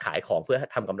สามารถขายของเพื่อ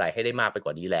ทำกำไรให้ได้มากไปก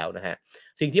ว่านี้แล้วนะฮะ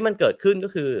สิ่งที่มันเกิดขึ้นก็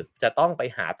คือจะต้องไป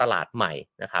หาตลาดใหม่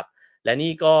นะครับและ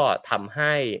นี่ก็ทำใ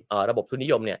ห้ระบบทุนนิ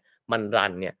ยมเนี่ยมันรั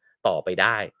นเนี่ย ต่อไปไ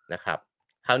ด้นะครับ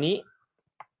คราวนี้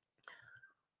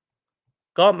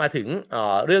ก็มาถึง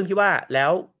เรื่องที่ว่าแล้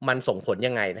วมันส่งผล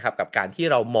ยังไงนะครับกับการที่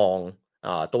เรามอง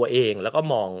ตัวเองแล้วก็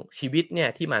มองชีวิตเนี่ย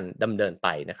ที่มันดำเนินไป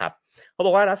นะครับเขาบ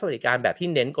อกว่ารัฐสวัสดิการแบบที่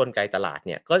เน้นกลไกตลาดเ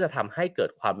นี่ยก็จะทำให้เกิด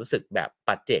ความรู้สึกแบบ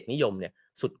ปัจเจกนิยมเนี่ย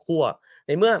สุดขั้วใ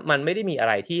นเมื่อมันไม่ได้มีอะ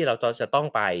ไรที่เราจะต้อง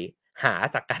ไปหา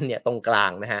จากกันเนี่ยตรงกลา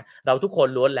งนะฮะเราทุกคน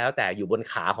ล้วนแล้วแต่อยู่บน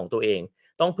ขาของตัวเอง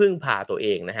ต้องพึ่งพาตัวเอ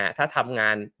งนะฮะถ้าทำงา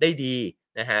นได้ดี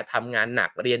นะฮะทำงานหนั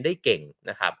กเรียนได้เก่ง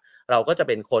นะครับเราก็จะเ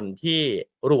ป็นคนที่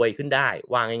รวยขึ้นได้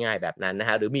ว่าง่ายๆแบบนั้นนะ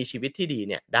ฮะหรือมีชีวิตที่ดี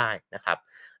เนี่ยได้นะครับ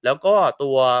แล้วก็ตั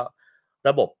ว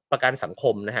ระบบประกันสังค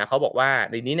มนะฮะเขาบอกว่า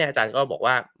ในนี้เนี่ยอาจารย์ก็บอก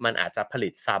ว่ามันอาจจะผลิ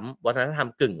ตซ้ำวัฒนธรรม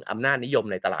กึ่งอำนาจนิยม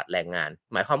ในตลาดแรงงาน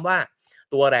หมายความว่า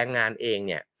ตัวแรงงานเอง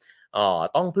เนี่ย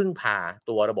ต้องพึ่งพา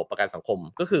ตัวระบบประกันสังคม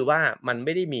ก็คือว่ามันไ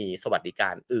ม่ได้มีสวัสดิกา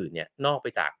รอื่นเนี่ยนอกไป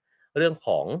จากเรื่องข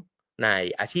องใน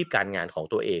อาชีพการงานของ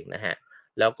ตัวเองนะฮะ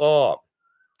แล้วก็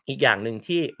อีกอย่างหนึ่ง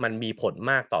ที่มันมีผล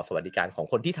มากต่อสวัสดิการของ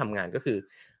คนที่ทำงานก็คือ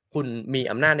คุณมี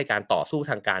อำนาจในการต่อสู้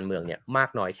ทางการเมืองเนี่ยมาก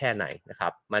น้อยแค่ไหนนะครั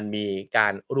บมันมีกา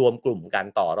รรวมกลุ่มการ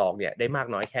ต่อรองเนี่ยได้มาก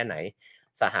น้อยแค่ไหน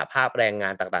สหภาพแรงงา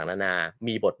นต่างๆนานา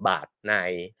มีบทบาทใน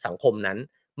สังคมนั้น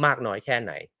มากน้อยแค่ไ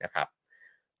หนนะครับ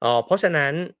เพราะฉะนั้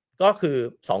นก็คือ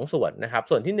2ส่วนนะครับ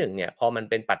ส่วนที่1เนี่ยพอมัน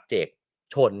เป็นปัจเจก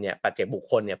ชนเนี่ยปัจเจกบุค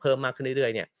คลเนี่ยเพิ่มมากขึ้นเรื่อ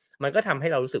ยๆเนี่ยมันก็ทำให้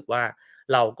เรารู้สึกว่า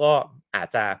เราก็อาจ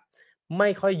จะ ไม่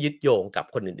ค่อยยึดโยงกับ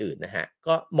คนอื่นๆนะฮะ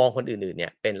ก็มองคนอื่นๆเนี่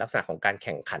ยเป็นลักษณะของการแ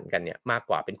ข่งขันกันเนี่ยมาก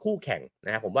กว่าเป็นคู่แข่งน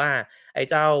ะครับผมว่าไอ้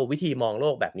เจ้าวิธีมองโล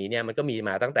กแบบนี้เนี่ยมันก็มีม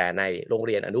าตั้งแต่ในโรงเ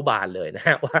รียนอนุบาลเลยนะฮ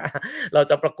ะว่าเรา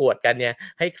จะประกวดกันเนี่ย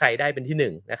ให้ใครได้เป็น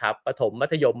ที่1นะครับประถมมั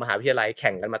ธยมมหาวิทยาลัยแ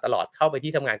ข่งกันมาตลอดเข้าไป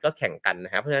ที่ทำงานก็แข่งกันน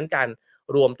ะครับเพราะฉะนั้นการ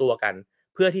รวมตัวกัน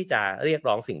เพื่อที่จะเรียก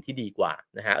ร้องสิ่งที่ดีกว่า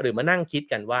นะฮะหรือมานั่งคิด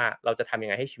กันว่าเราจะทำยัง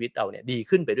ไงให้ชีวิตเราเนี่ยดี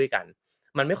ขึ้นไปด้วยกัน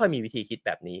มันไม่ค่อยมีวิธีคิดแ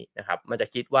บบนี้นะครับมันจะ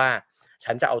คิดว่า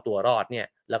ฉันจะเอาตัวรอดเนี่ย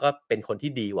แล้วก็เป็นคนที่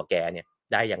ดีกว่าแกเนี่ย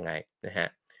ได้ยังไงนะฮะ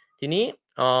ทีนี้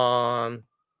เอ่อ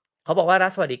เขาบอกว่ารั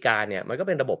ฐสวัสดิการเนี่ยมันก็เ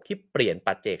ป็นระบบที่เปลี่ยน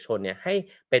ปัจเจกชนเนี่ยให้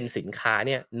เป็นสินค้าเ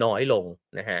นี่ยน้อยลง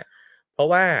นะฮะเพราะ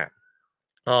ว่า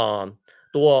เอ่อ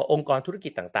ตัวองค์กรธุรกิ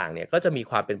จต่างๆเนี่ยก็จะมี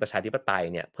ความเป็นประชาธิปไตย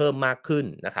เนี่ยเพิ่มมากขึ้น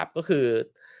นะครับก็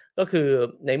คือ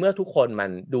ในเมื่อทุกคนมั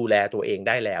นดูแลตัวเองไ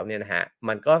ด้แล้วเนี่ยนะฮะ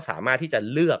มันก็สามารถที่จะ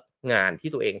เลือกงานที่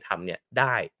ตัวเองทำเนี่ยไ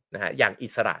ด้นะฮะอย่างอิ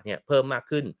สระเนี่ยเพิ่มมาก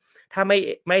ขึ้นถ้า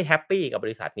ไม่แฮปปีกับบ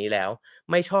ริษัทนี้แล้ว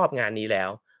ไม่ชอบงานนี้แล้ว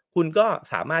คุณก็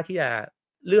สามารถที่จะ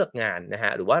เลือกงานนะฮ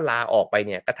ะหรือว่าลาออกไปเ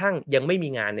นี่ยกระทั่งยังไม่มี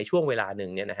งานในช่วงเวลาหนึ่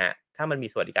งเนี่ยนะฮะถ้ามันมี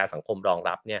สวัสดิการสังคมรอง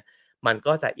รับเนี่ยมัน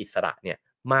ก็จะอิสระเนี่ย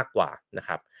มากกว่านะค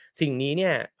รับสิ่งนี้เนี่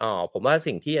ยผมว่า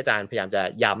สิ่งที่อาจารย์พยายามจะ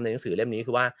ย้ำในหนังสือเล่มนี้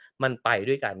คือว่ามันไป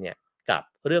ด้วยกันเนี่ยกับ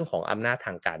เรื่องของอำนาจท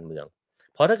างการเมือง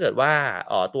เพราะถ้าเกิดว่า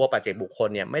ตัวปัจเจกบุคคล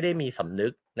เนี่ยไม่ได้มีสำนึ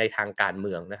กในทางการเ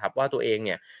มืองนะครับว่าตัวเองเ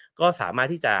นี่ยก็สามารถ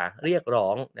ที่จะเรียกร้อ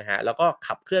งนะฮะแล้วก็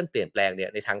ขับเคลื่อนเปลี่ยนแปลงเนี่ย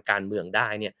ในทางการเมืองได้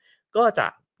เนี่ยก็จะ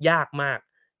ยากมาก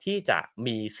ที่จะ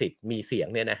มีสิทธิ์มีเสียง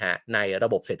เนี่ยนะฮะในระ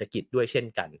บบเศรษฐกิจด้วยเช่น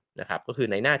กันนะครับก็คือ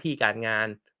ในหน้าที่การงาน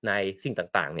ในสิ่ง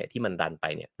ต่างๆเนี่ยที่มันรันไป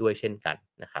เนี่ยด้วยเช่นกัน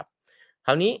นะครับคร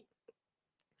าวนี้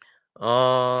เอ่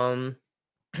อ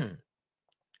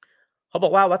เขาบอ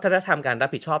กว่าวัฒนธรรมการรับ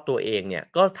ผิดชอบตัวเองเนี่ย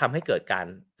ก็ทำให้เกิดการ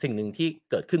สิ่งหนึ่งที่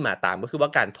เกิดขึ้นมาตามก็คือว่า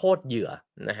การโทษเหยื่อ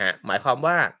นะฮะหมายความ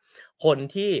ว่าคน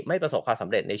ที่ไม่ประสบความสำ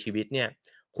เร็จในชีวิตเนี่ย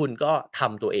คุณก็ท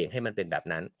ำตัวเองให้มันเป็นแบบ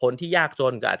นั้นคนที่ยากจ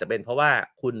นก็อาจจะเป็นเพราะว่า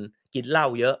คุณกินเหล้า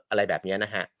เยอะอะไรแบบนี้น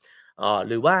ะฮะ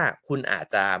หรือว่าคุณอาจ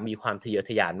จะมีความทะเยอ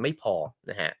ทะยานไม่พอ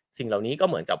นะฮะสิ่งเหล่านี้ก็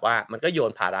เหมือนกับว่ามันก็โย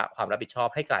นภาระความรับผิดชอบ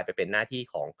ให้กลายไปเป็นหน้าที่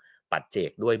ของปัจเจ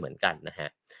กด้วยเหมือนกันนะฮะ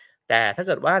แต่ถ้าเ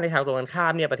กิดว่าในทางตรงกันข้า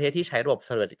มเนี่ยประเทศที่ใช้ระบบส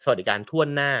วัสดิการทั่ว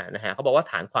หน้านะฮะเขาบอกว่า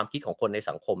ฐานความคิดของคนใน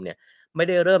สังคมเนี่ยไม่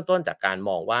ได้เริ่มต้นจากการ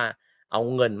มองว่าเอา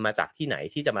เงินมาจากที่ไหน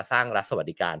ที่จะมาสร้างรัฐสวัส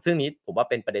ดิการซึ่งนี้ผมว่า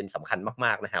เป็นประเด็นสำคัญม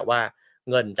ากๆนะฮะว่า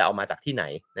เงินจะเอามาจากที่ไหน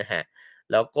นะฮะ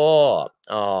แล้วก็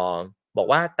เอ่อบอก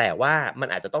ว่าแต่ว่ามัน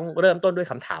อาจจะต้องเริ่มต้นด้วย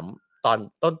คำถามตอน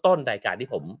ต้นๆรายการที่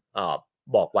ผม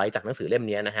บอกไว้จากหนังสือเล่ม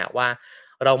นี้นะฮะว่า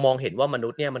เรามองเห็นว่ามนุ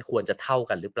ษย์เนี่ยมันควรจะเท่า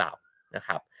กันหรือเปล่านะค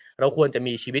รับ เราควรจะ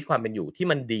มีชีวิตความเป็นอยู่ที่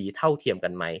มันดีเท่าเทียมกั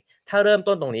นไหม ถ้าเริ่ม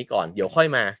ต้นตรงนี้ก่อนเดี๋ยวค่อย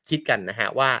มาคิดกันนะฮะ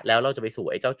ว่าแล้วเราจะไปสู่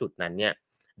ไอ้เจ้าจุดนั้นเนี่ย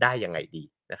ได้ยังไงดี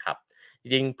นะครับจ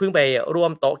ริงๆเพิ่งไปร่ว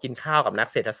มโต๊ะกินข้าวกับนัก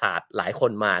เศรษฐศาสตร์หลายค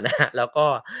นมานะฮะแล้วก็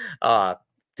เอ่อ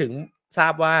ถึงทรา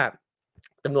บว่า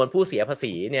จำนวนผู้เสียภา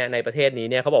ษีเนี่ยในประเทศนี้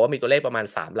เนี่ยเขาบอกว่ามีตัวเลขประมาณ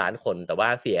3ล้านคนแต่ว่า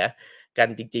เสียกัน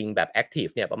จริงๆแบบแอคทีฟ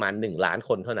เนี่ยประมาณ1ล้านค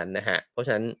นเท่านั้นนะฮะเพราะฉ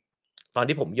ะนั้นตอน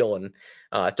ที่ผมโยน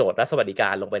โจทย์รัฐสวัสดิกา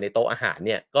รลงไปในโต๊ะอาหารเ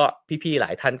นี่ยก็พี่ๆหล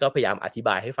ายท่านก็พยายามอธิบ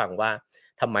ายให้ฟังว่า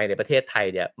ทำไมในประเทศไทย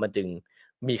เนี่ยมันจึง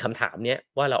มีคำถามเนี้ย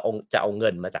ว่าเราจะเอาเงิ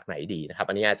นมาจากไหนดีนะครับ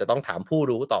อันนี้อาจจะต้องถามผู้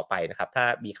รู้ต่อไปนะครับถ้า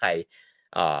มีใคร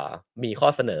มีข้อ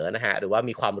เสนอนะฮะหรือว่า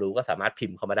มีความรู้ก็สามารถพิ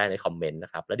มพ์เข้ามาได้ในคอมเมนต์น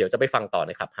ะครับแล้วเดี๋ยวจะไปฟังต่อใ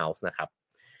น Clubhouse นะครับ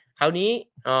คราวนี้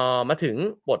มาถึง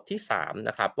บทที่3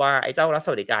นะครับว่าไอ้เจ้ารัฐส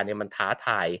วัสดิการเนี่ยมันท้าท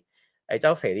ายไอ้เจ้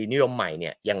าเสรีนิยมใหม่เนี่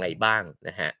ยยังไงบ้างน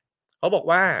ะฮะเขาบอก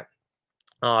ว่า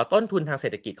ต้นทุนทางเศร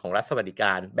ษฐกิจของรัฐสวัสดิก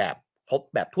ารแบบครบ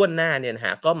แบบทั่วหน้าเนี่ยนะฮ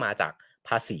ะก็มาจากภ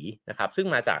าษีนะครับซึ่ง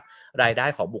มาจากรายได้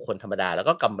ของบุคคลธรรมดาแล้ว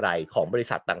ก็กำไรของบริ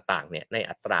ษัทต่างๆเนี่ยใน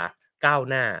อัตราก้าว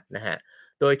หน้านะฮะ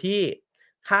โดยที่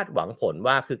คาดหวังผล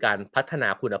ว่าคือการพัฒนา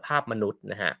คุณภาพมนุษย์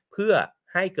นะฮะเพื่อ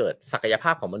ให้เกิดศักยภ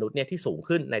าพของมนุษย์เนี่ยที่สูง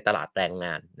ขึ้นในตลาดแรงง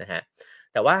านนะฮะ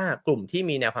แต่ว่ากลุ่มที่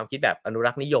มีแนวความคิดแบบอนุ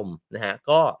รักษ์นิยมนะฮะ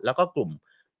แล้วก็กลุ่ม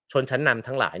ชนชั้นนำ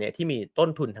ทั้งหลายเนี่ยที่มีต้น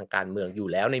ทุนทางการเมืองอยู่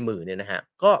แล้วในมือเนี่ยนะฮะ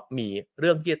ก็มีเ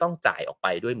รื่องที่จะต้องจ่ายออกไป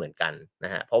ด้วยเหมือนกันน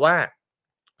ะฮะเพราะว่า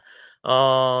เอ่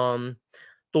อ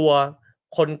ตัว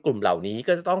คนกลุ่มเหล่านี้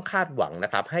ก็จะต้องคาดหวังน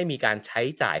ะครับให้มีการใช้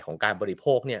จ่ายของการบริโภ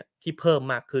คเนี่ยที่เพิ่ม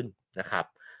มากขึ้นนะครับ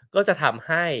ก็จะทำใ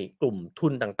ห้กลุ่มทุ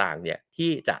นต่างๆเนี่ยที่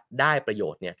จะได้ประโย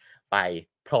ชน์เนี่ยไป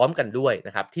พร้อมกันด้วยน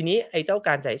ะครับทีนี้ไอ้เจ้าก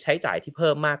ารใช้จ่ายที่เ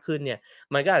พิ่มมากขึ้นเนี่ย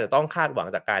มันก็อาจจะต้องคาดหวัง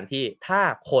จากการที่ถ้า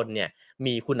คนเนี่ย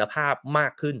มีคุณภาพมา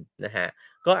กขึ้นนะฮะ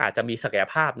ก็อาจจะมีศักย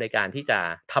ภาพในการที่จะ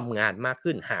ทำงานมาก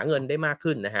ขึ้นหาเงินได้มาก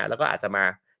ขึ้นนะฮะแล้วก็อาจจะมา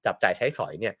จับจ่ายใช้สอ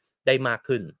ยเนี่ยได้มาก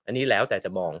ขึ้นอันนี้แล้วแต่จะ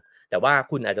มองแต่ว่า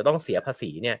คุณอาจจะต้องเสียภา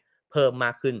ษีเนี่ยเพิ่มม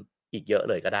ากขึ้นอีกเยอะ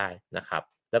เลยก็ได้นะครับ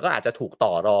แล้วก็อาจจะถูก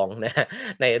ต่อรองนะ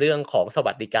ในเรื่องของส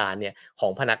วัสดิการเนี่ยขอ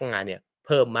งพนักงานเนี่ยเ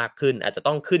พิ่มมากขึ้นอาจจะ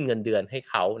ต้องขึ้นเงินเดือนให้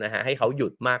เขานะฮะให้เขาหยุ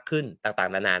ดมากขึ้นต่าง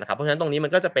ๆนานานะครับเพราะฉะนั้นตรงนี้มั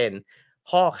นก็จะเป็น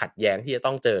ข้อขัดแย้งที่จะ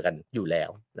ต้องเจอกันอยู่แล้ว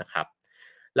นะครับ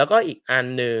แล้วก็อีกอัน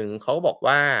หนึ่งเขาบอก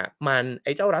ว่าไ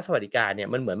อ้เจ้ารัฐสวัสดิการเนี่ย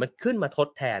มันเหมือนมันขึ้นมาทด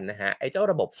แทนนะฮะไอ้เจ้า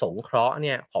ระบบสงเคราะห์เ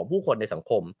นี่ยของผู้คนในสัง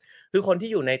คมคือคนที่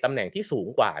อยู่ในตำแหน่งที่สูง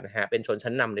กว่านะฮะเป็นชน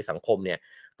ชั้นนำในสังคมเนี่ย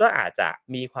ก็อาจจะ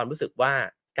มีความรู้สึกว่า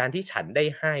การที่ฉันได้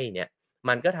ให้เนี่ย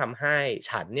มันก็ทำให้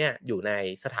ฉันเนี่ยอยู่ใน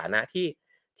สถานะที่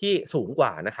สูงกว่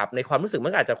านะครับในความรู้สึกมั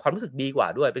นอาจจะความรู้สึกดีกว่า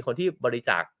ด้วยเป็นคนที่บริ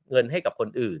จาคเงินให้กับคน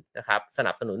อื่นนะครับส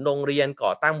นับสนุนโรงเรียนก่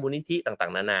อตั้งมูลนิธิต่า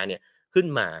งๆนานาเนี่ยขึ้น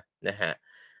มานะฮะ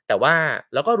แต่ว่า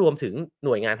แล้วก็รวมถึงห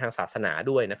น่วยงานทางศาสนา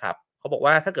ด้วยนะครับเขาบอก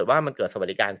ว่าถ้าเกิดว่ามันเกิดสวัส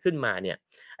ดิการขึ้นมาเนี่ย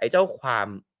ไอ้เจ้า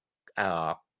เอ่อ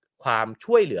ความ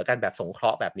ช่วยเหลือกันแบบสงเคร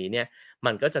าะห์แบบนี้เนี่ย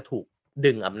มันก็จะถูก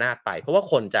ดึงอำนาจไปเพราะว่า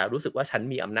คนจะรู้สึกว่าฉัน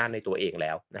มีอำนาจในตัวเองแ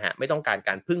ล้วนะฮะไม่ต้องการก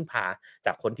ารพึ่งพาจ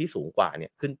ากคนที่สูงกว่าเนี่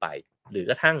ยขึ้นไปหรือ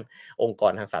กระทั่งองค์ก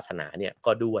รทางศาสนาเนี่ย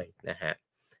ก็ด้วยนะฮะ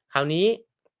คราวนี้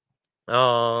เอ่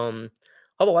อ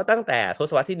เขาบอกว่าตั้งแต่ท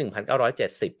ศวรรษที่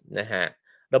1970นะฮะ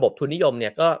ระบบทุนนิยมเนี่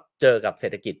ยก็เจอกับเศร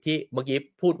ษฐกิจที่เมื่อกี้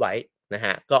พูดไว้นะฮ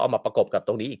ะก็เอามาประกบกับต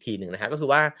รงนี้อีกทีหนึ่งนะฮะก็คือ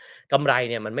ว่ากำไร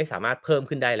เนี่ยมันไม่สามารถเพิ่ม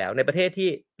ขึ้นได้แล้วในประเทศที่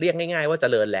เรียกง่ายๆว่าเจ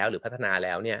ริญแล้วหรือพัฒนาแ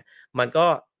ล้วเนี่ยมันก็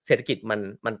เศรษฐกิจ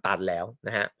มันตันแล้วน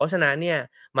ะฮะเพราะฉะนั้นเนี่ย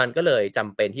มันก็เลยจ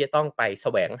ำเป็นที่จะต้องไปแส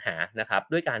วงหานะครับ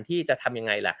ด้วยการที่จะทำยังไ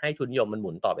งล่ะให้ทุนนิยมมันห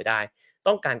มุนต่อไปได้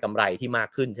ต้องการกำไรที่มาก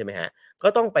ขึ้นใช่ไหมฮะก็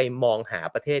ต้องไปมองหา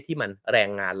ประเทศที่มันแรง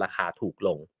งานราคาถูกล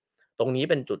งตรงนี้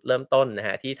เป็นจุดเริ่มต้นนะฮ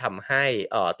ะที่ทำให้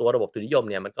ตัวระบบทุนนิยม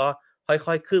เนี่ยมันก็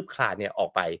ค่อยๆคืบคลานเนี่ยออก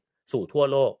ไปสู่ทั่ว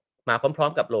โลกมาพร้อ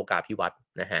มๆกับโลกาภิวัตน์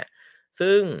นะฮะ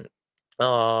ซึ่งเ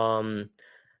อ่อ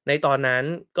ในตอนนั้น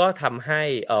ก็ทำให้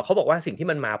เขาบอกว่าสิ่งที่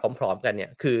มันมาพร้อมๆกันเนี่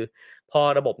ยคือพอ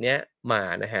ระบบเนี้ยมา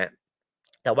นะฮะ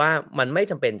แต่ว่ามันไม่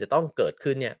จำเป็นจะต้องเกิด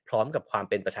ขึ้นเนี่ยพร้อมกับความ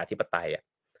เป็นประชาธิปไตยอะ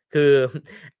คือ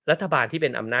รัฐบาลที่เป็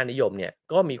นอำนาจนิยมเนี่ย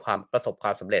ก็มีความประสบคว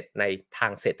ามสำเร็จในทา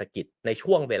งเศรษฐกิจใน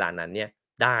ช่วงเวลานั้นเนี่ย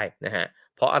ได้นะฮะ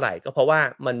เพราะอะไรก็เพราะว่า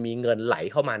มันมีเงินไหล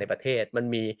เข้ามาในประเทศมัน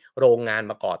มีโรงงาน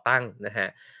มาก่อตั้งนะฮะ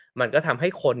มันก็ทำให้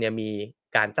คนเนี่ยมี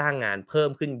การจ้างงานเพิ่ม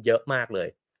ขึ้นเยอะมากเลย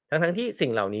ทั้งที่สิ่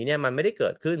งเหล่านี้เนี่ยมันไม่ได้เกิ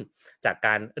ดขึ้นจากก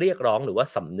ารเรียกร้องหรือว่า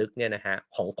สำนึกเนี่ยนะฮะ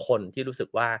ของคนที่รู้สึก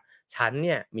ว่าฉันเ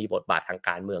นี่ยมีบทบาททางก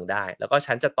ารเมืองได้แล้วก็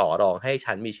ฉันจะต่อรองให้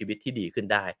ฉันมีชีวิตที่ดีขึ้น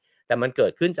ได้แต่มันเกิ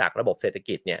ดขึ้นจากระบบเศรษฐ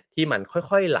กิจเนี่ยที่มัน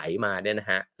ค่อยๆไหลมาเนี่ยนะ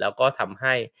ฮะแล้วก็ทำใ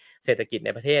ห้เศรษฐกิจใน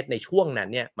ประเทศในช่วงนั้น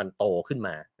เนี่ยมันโตขึ้นม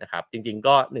านะครับจริงๆ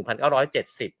ก็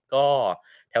1970ก็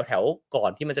แถวๆก่อ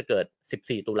นที่มันจะเกิด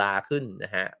14ตุลาขึ้นน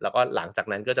ะฮะแล้วก็หลังจาก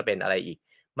นั้นก็จะเป็นอะไรอีก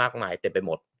มากมายเต็มไปห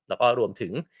มดแล้วก็รวมถึ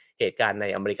งเหตุการณ์ใน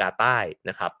อเมริกาใต้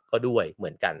นะครับก็ด้วยเหมื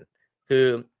อนกันคือ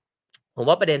ผม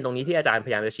ว่าประเด็นตรงนี้ที่อาจารย์พ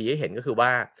ยายามจะชี้ให้เห็นก็คือว่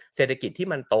าเศรษฐกิจที่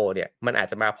มันโตเนี่ยมันอาจ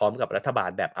จะมาพร้อมกับรัฐบาล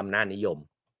แบบอำนาจนิยม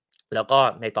แล้วก็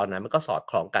ในตอนนั้นมันก็สอด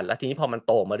คล้องกันแล้วทีนี้พอมันโ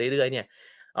ตมาเรื่อยๆเนี่ย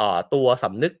ตัวส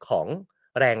ำนึกของ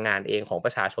แรงงานเองของป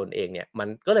ระชาชนเองเนี่ยมัน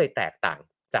ก็เลยแตกต่าง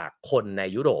จากคนใน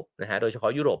ยุโรปนะฮะโดยเฉพา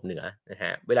ะยุโรปเหนือนะฮ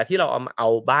ะเวลาที่เราเอา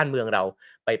บ้านเมืองเรา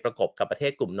ไปประกบกับประเท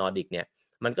ศกลุ่มนอร์ดิกเนี่ย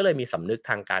มันก็เลยมีสำนึก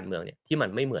ทางการเมืองเนี่ยที่มัน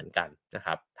ไม่เหมือนกันนะค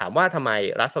รับถามว่าทำไม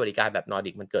รัฐสวัสดิการแบบนอร์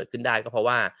ดิกมันเกิดขึ้นได้ก็เพราะ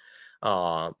ว่า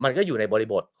มันก็อยู่ในบริ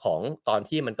บทของตอน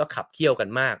ที่มันก็ขับเคี่ยวกัน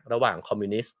มากระหว่างคอมมิว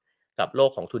นิสต์กับโลก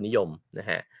ของทุนนิยมนะ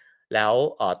ฮะแล้ว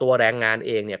ตัวแรงงานเ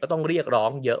องเนี่ยก็ต้องเรียกร้อ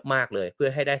งเยอะมากเลยเพื่อ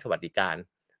ให้ได้สวัสดิการ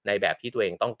ในแบบที่ตัวเอ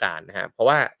งต้องการนะฮะเพราะ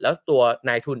ว่าแล้วตัว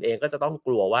นายทุนเองก็จะต้องก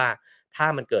ลัวว่าถ้า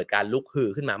มันเกิดการลุกฮือ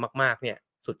ขึ้นมามากๆเนี่ย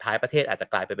สุดท้ายประเทศอาจจะ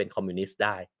กลายไปเป็นคอมมิวนิสต์ไ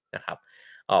ด้นะครับ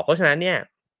เพราะฉะนั้นเนี่ย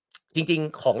จริง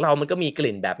ๆของเรามันก็มีก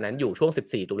ลิ่นแบบนั้นอยู่ช่วง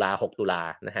14ตุลา6ตุลา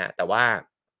นะฮะแต่ว่า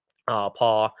พอ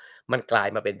มันกลาย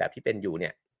มาเป็นแบบที่เป็นอยู่เนี่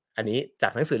ยอันนี้จา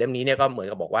กหนังสือเล่มนี้เนี่ยก็เหมือน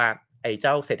กับบอกว่าไอ้เ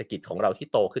จ้าเศรษฐกิจของเราที่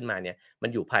โตขึ้นมาเนี่ยมัน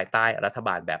อยู่ภายใต้รัฐบ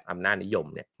าลแบบอำนาจนิยม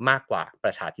เนี่ยมากกว่าป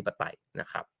ระชาธิปไตยนะ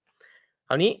ครับค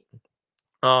ราวนี้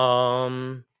เอ่อ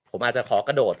ผมอาจจะขอก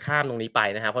ระโดดข้ามตรงนี้ไป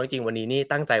นะครับเพราะจริงๆวันนี้นี่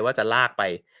ตั้งใจว่าจะลากไป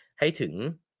ให้ถึ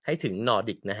งนอร์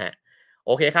ดิกนะฮะโ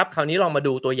อเคครับคราวนี้ลองมา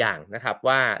ดูตัวอย่างนะครับ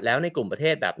ว่าแล้วในกลุ่มประเท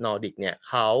ศแบบนอร์ดิกเนี่ย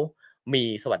เขามี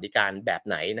สวัสดิการแบบ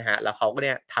ไหนนะฮะแล้วเขาก็เ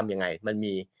นี่ยทำยังไงมัน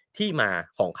มีที่มา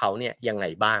ของเขาเนี่ยยังไง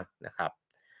บ้างนะครับ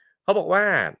เขาบอกว่า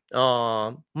เอ่อ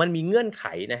มันมีเงื่อนไข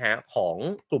นะฮะของ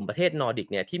กลุ่มประเทศนอร์ดิก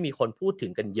เนี่ยที่มีคนพูดถึ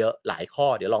งกันเยอะหลายข้อ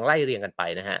เดี๋ยวลองไล่เรียงกันไป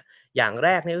นะฮะอย่างแร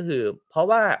กเนี่ยก็คือเพราะ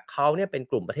ว่าเขาเนี่ยเป็น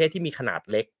กลุ่มประเทศที่มีขนาด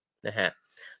เล็กนะฮะ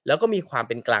แล้วก็มีความเ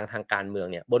ป็นกลางทางการเมือง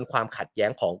เนี่ยบนความขัดแย้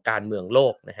งของการเมืองโล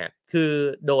กนะฮะคือ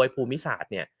โดยภูมิศาสต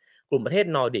ร์เนี่ยกลุ่มประเทศ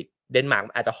นอร์ดิกเดนมาร์ก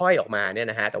อาจจะห้อยออกมาเนี่ย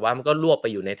นะฮะแต่ว่ามันก็รวบไป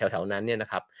อยู่ในแถวๆนั้นเนี่ยนะ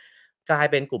ครับกลาย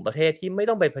เป็นกลุ่มประเทศที่ไม่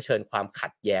ต้องไปเผชิญความขั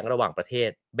ดแย้งระหว่างประเทศ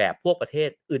แบบพวกประเทศ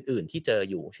อื่นๆที่เจอ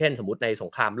อยู่เช่นสมมุติในส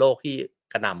งครามโลกที่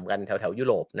กระหน่ำกันแถวๆยุ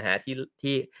โรปนะฮะ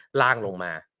ที่ล่างลงม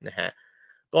านะฮะ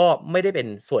ก็ไม่ได้เป็น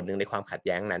ส่วนหนึ่งในความขัดแ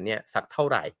ย้งนั้นเนี่ยสักเท่า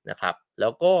ไหร่นะครับแล้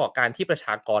วก็การที่ประช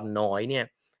ากรน้อยเนี่ย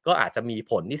ก็อาจจะมี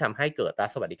ผลที่ทำให้เกิดรัฐ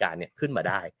สวัสดิการเนี่ยขึ้นมา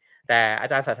ได้แต่อา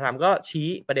จารย์สัทธรรมก็ชี้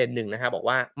ประเด็นหนึ่งนะครับบอก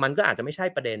ว่ามันก็อาจจะไม่ใช่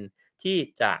ประเด็นที่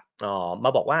จะม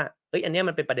าบอกว่าเอ้ยอันนี้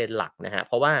มันเป็นประเด็นหลักนะฮะเ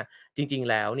พราะว่าจริงๆ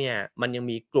แล้วเนี่ยมันยัง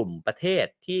มีกลุ่มประเทศ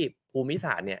ที่ภูมิศ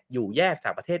าสตร์เนี่ยอยู่แยกจา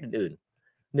กประเทศอื่น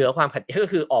ๆเหนือความขัดแย้งก็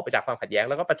คือออกไปจากความขัดแย้ง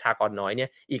แล้วก็ประชากรน้อยเนี่ย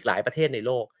อีกหลายประเทศในโ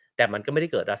ลกแต่มันก็ไม่ได้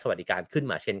เกิดรัฐสวัสดิการขึ้น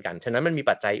มาเช่นกันฉะนั้นมันมี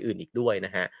ปัจจัยอื่นอีกด้วยน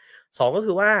ะฮะสองก็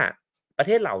คือว่าประเ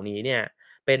ทศเหล่านี้เนี่ย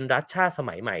เป็นรัฐชาติส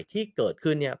มัยใหม่ที่เกิด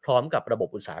ขึ้นเนี่ยพร้อมกับระบบ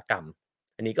อุตสาหกรรม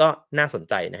อันนี้ก็น่าสน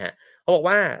ใจนะฮะเขาบอก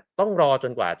ว่าต้องรอจ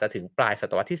นกว่าจะถึงปลายศ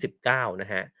ตวรรษที่19น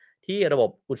ะฮะที่ระบบ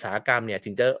อุตสาหกรรมเนี่ยถึ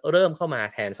งจะเริ่มเข้ามา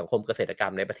แทนสังคมเกษตรกรร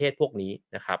มในประเทศพวกนี้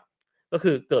นะครับก็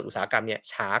คือเกิดอุตสาหกรรมเนี่ย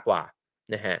ช้ากว่า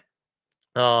นะฮะ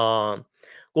เอ่อ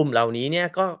กลุ่มเหล่านี้เนี่ย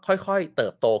ก็ค่อยๆเติ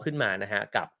บโตขึ้นมานะฮะ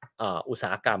กับอุตสา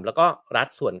หกรรมแล้วก็รัฐ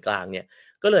ส่วนกลางเนี่ย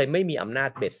ก็เลยไม่มีอำนาจ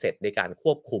เบ็ดเสร็จในการค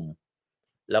วบคุม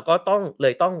แล้วก็ต้อ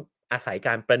งอาศัยก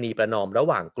ารประนีประนอมระ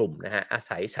หว่างกลุ่มนะฮะอา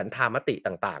ศัยฉันทามติ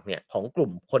ต่างๆเนี่ยของกลุ่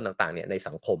มคนต่างๆเนี่ยใน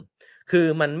สังคมคือ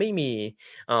มันไม่มี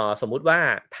สมมุติว่า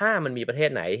ถ้ามันมีประเทศ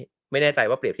ไหนไม่แน่ใจ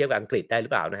ว่าเปรียบเทียบกับอังกฤษได้หรื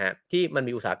อเปล่านะฮะที่มัน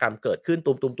มีอุตสาหกรรมเกิดขึ้น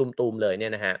ตูมๆๆๆเลยเนี่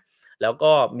ยนะฮะแล้ว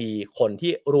ก็มีคน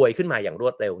ที่รวยขึ้นมาอย่างร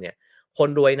วดเร็วเนี่ยคน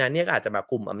รวยนั้นเนี่ยก็อาจจะมา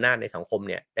กุมอำนาจในสังคม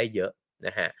เนี่ยได้เยอะน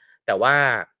ะฮะแต่ว่า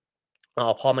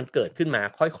พอมันเกิดขึ้นมา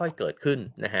ค่อยๆเกิดขึ้น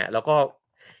นะฮะแล้วก็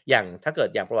อย่างถ้าเกิด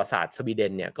อย่างประวัติศาสตร์สวีเด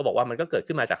นเนี่ยก็บอกว่ามันก็เกิด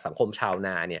ขึ้นมาจากสังคมชาวน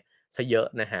าเนี่ยซะเยอะ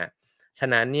นะฮะฉะ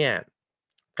นั้นเนี่ย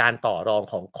การต่อรอง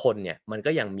ของคนเนี่ยมัน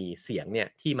ก็ยังมีเสียงเนี่ย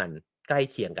ที่มันใกล้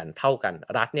เคียงกันเท่ากัน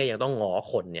รัฐเนี่ยยังต้องง้อ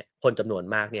คนเนี่ยคนจำนวน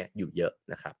มากเนี่ยอยู่เยอะ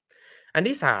นะครับอัน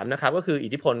ที่3นะครับก็คืออิ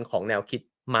ทธิพลของแนวคิด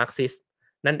มาร์กซิส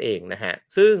นั่นเองนะฮะ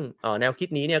ซึ่งแนวคิด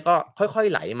นี้เนี่ยก็ค่อย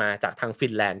ๆไหลมาจากทางฟิ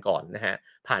นแลนด์ก่อนนะฮะ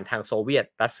ผ่านทางโซเวียต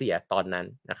รัสเซียตอนนั้น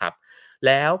นะครับแ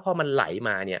ล้วพอมันไหลม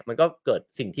าเนี่ยมันก็เกิด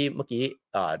สิ่งที่เมื่อกี้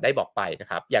ได้บอกไปนะ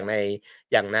ครับอย่างใน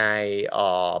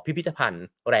พิพิธภัณฑ์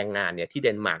แรงงานเนี่ยที่เด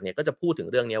นมาร์กเนี่ยก็จะพูดถึง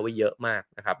เรื่องนี้ไว้เยอะมาก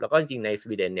นะครับแล้วก็จริงๆในส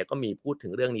วีเดนเนี่ยก็มีพูดถึ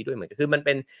งเรื่องนี้ด้วยเหมือนกันคือมันเ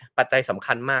ป็นปัจจัยสำ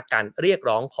คัญมากการเรียก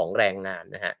ร้องของแรงงาน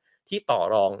นะฮะที่ต่อ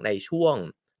รองในช่วง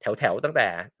แถวๆตั้งแต่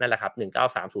นั่นแหละครับ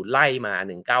1930ไล่มา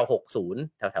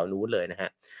1960แถวๆนู้นเลยนะฮะ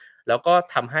แล้วก็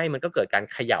ทำให้มันก็เกิดการ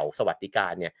เขย่าสวัสดิกา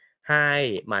รเนี่ยให้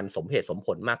มันสมเหตุสมผ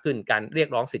ลมากขึ้นการเรียก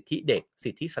ร้องสิทธิเด็ก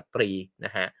สิทธิสตรีน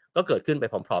ะฮะก็เกิดขึ้นไป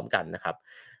พร้อมๆกันนะครับ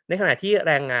ในขณะที่แ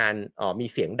รงงานมี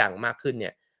เสียงดังมากขึ้นเนี่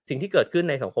ยสิ่งที่เกิดขึ้น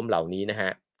ในสังคมเหล่านี้นะฮ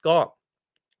ะก็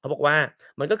เขาบอกว่า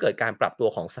มันก็เกิดการปรับตัว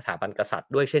ของสถาบันกษัตริ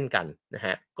ย์ด้วยเช่นกันนะฮ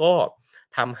ะก็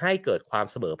ทำให้เกิดความ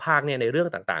เสมอภาคเนี่ยในเรื่อง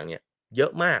ต่างๆเนี่ยเยอ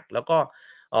ะมากแล้วก็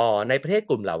ในประเทศ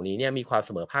กลุ่มเหล่านี้เนี่ยมีความเส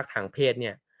มอภาคทางเพศเ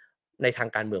นี่ยในทาง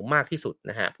การเมืองมากที่สุด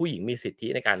นะฮะผู้หญิงมีสิทธิ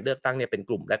ในการเลือกตั้งเนี่ยเป็น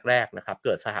กลุ่มแรกๆนะครับเ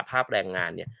กิดสหภาพแรงงา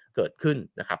นเนี่ยเกิดขึ้น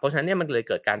นะครับเพราะฉะนั้นเนี่ยมันเลย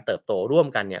เกิดการเติบโตร่วม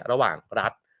กันเนี่ยระหว่างรั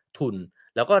ฐทุน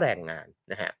แล้วก็แรงงาน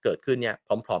นะฮะเกิดขึ้นเนี่ย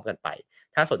พร้อมๆกันไป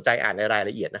ถ้าสนใจอ่านในราย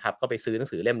ละเอียดนะครับก็ไปซื้อหนัง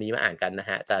สือเล่มนี้มาอ่านกันนะ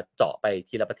ฮะจะเจาะไป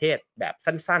ทีละประเทศแบบ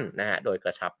สั้นๆนะฮะโดยก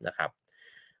ระชับนะครับ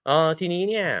ทีนี้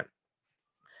เนี่ย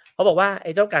เขาบอกว่าไ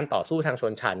อ้เจ้าการต่อสู้ทางช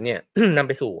นชั้นเนี่ย นำไ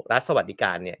ปสู่รัฐสวัสดิก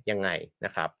ารเนี่ยยังไงน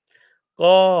ะครับ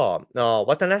ก็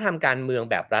วัฒนธรรมการเมือง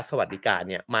แบบรัฐสวัสดิการ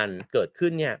เนี่ยมันเกิดขึ้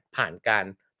นเนี่ยผ่านการ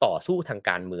ต่อสู้ทาง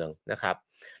การเมืองนะครับ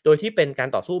โดยที่เป็นการ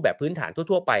ต่อสู้แบบพื้นฐาน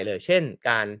ทั่วๆไปเลยเช่น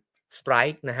การสไตร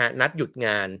ค์นะฮะนัดหยุดง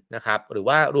านนะครับหรือ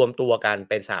ว่ารวมตัวกัน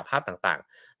เป็นสหภาพต่าง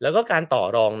ๆแล้วก็การต่อ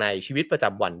รองในชีวิตประจ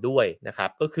ำวันด้วยนะครับ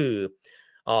ก็คือ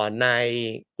ใน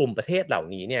กลุ่มประเทศเหล่า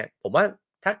นี้เนี่ยผมว่า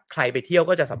ถ้าใครไปเที่ยว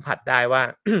ก็จะสัมผัสได้ว่า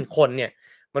คนเนี่ย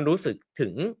มันรู้สึกถึ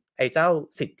งไอ้เจ้า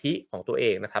สิทธิของตัวเอ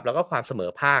งนะครับแล้วก็ความเสม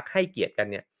อภาคให้เกียรติกัน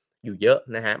เนี่ยอยู่เยอะ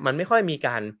นะฮะมันไม่ค่อยมีก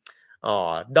าร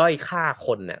ด้อยค่าค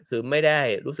นน่ะคือไม่ได้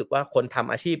รู้สึกว่าคนท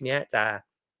ำอาชีพเนี้ยจะ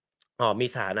มี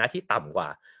สถานะที่ต่ำกว่า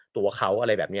ตัวเขาอะไ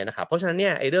รแบบนี้นะครับเพราะฉะนั้นเนี่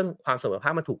ยไอ้เรื่องความเสมอภา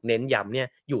คมันถูกเน้นย้ำเนี่ย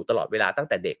อยู่ตลอดเวลาตั้ง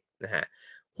แต่เด็กนะฮะ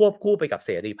ควบคู่ไปกับเส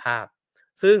รีภาพ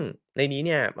ซึ่งในนี้เ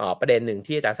นี่ยประเด็นหนึ่ง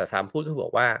ที่อาจารย์สัทธรรมพูดคือบ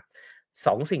อกว่า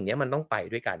2สิ่งนี้มันต้องไป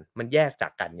ด้วยกันมันแยกจา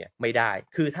กกันเนี่ยไม่ได้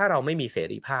คือถ้าเราไม่มีเส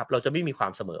รีภาพเราจะไม่มีควา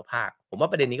มเสมอภาคผมว่า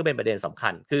ประเด็นนี้ก็เป็นประเด็นสำคั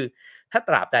ญคือถ้าต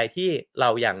ราบใดที่เรา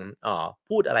ยัง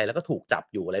พูดอะไรแล้วก็ถูกจับ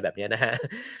อยู่อะไรแบบนี้นะฮะ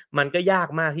มันก็ยาก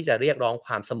มากที่จะเรียกร้องค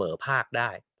วามเสมอภาคได้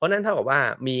เพราะนั้นเท่ากับว่า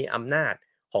มีอำนาจ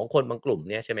ของคนบางกลุ่ม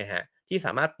เนี่ยใช่ไหมฮะที่ส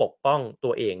ามารถปกป้องตั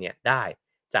วเองเนี่ยได้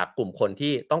จากกลุ่มคน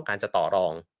ที่ต้องการจะต่อรอ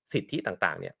งสิทธิต่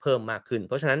างๆเนี่ยเพิ่มมากขึ้นเ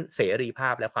พราะฉะนั้นเสรีภา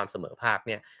พและความเสมอภาคเ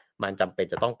นี่ยมันจำเป็น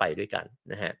จะต้องไปด้วยกัน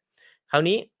นะฮะคราว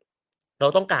นี้เรา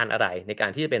ต้องการอะไรในกา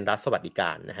รที่จะเป็นรัฐสวัสดิก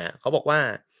ารนะฮะเขาบอกว่า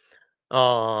เอ่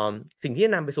อสิ่งที่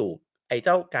นำไปสู่ไอ้เ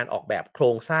จ้าการออกแบบโคร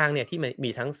งสร้างเนี่ยที่มันมี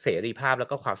ทั้งเสรีภาพแล้ว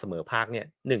ก็ความเสมอภาคเนี่ย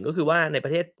หนึ่งก็คือว่าในปร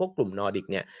ะเทศพวกกลุ่มนอร์ดิก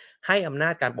เนี่ยให้อำนา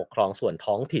จการปกครองส่วน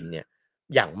ท้องถิ่นเนี่ย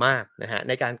อย่างมากนะฮะใ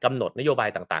นการกำหนดนโยบาย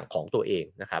ต่างๆของตัวเอง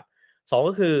นะครับสอง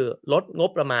ก็คือลดงบ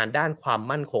ประมาณด้านความ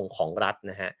มั่นคงของรัฐ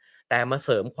นะฮะแต่มาเส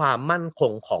ริมความมั่นค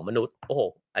งของมนุษย์โอ้โห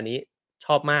อันนี้ ช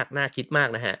อบมากน่าคิดมาก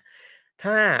นะฮะ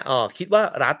ถ้าคิดว่า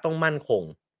รัฐต้องมั่นคง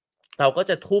เราก็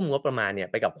จะทุ่มงบประมาณเนี่ย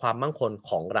ไปกับความมั่นคง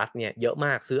ของรัฐเนี่ยเยอะม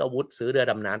ากซื้ออาวุธซื้อเรือ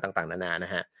ดำน้ำต่างๆนานาน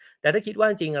ะฮะแต่ถ้าคิดว่า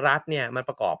จริงๆรัฐเนี่ยมัน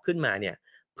ประกอบขึ้นมาเนี่ย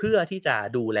เพื่อที่จะ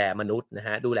ดูแลมนุษย์นะฮ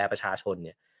ะดูแลประชาชนเ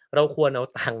นี่ยเราควรเอา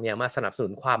ตังค์เนี่ยมาสนับสนุ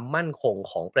นความมั่นคง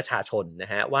ของประชาชนน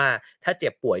ะฮะว่าถ้าเจ็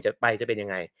บป่วยจะเป็นยัง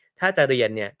ไงถ้าจะเรียน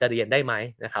เนี่ยจะเรียนได้ไหม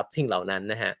นะครับสิ่งเหล่านั้น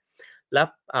นะฮะ แล้ว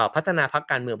พัฒนาพรรค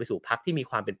การเมืองไปสู่พรรคที่มี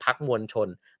ความเป็นพรรคมวลชน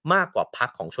มากกว่าพรรค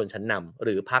ของชนชั้นนำห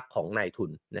รือพรรคของนายทุ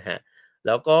นนะฮะแ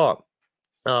ล้วก็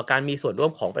การมีส่วนร่ว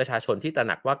มของประชาชนที่ตระ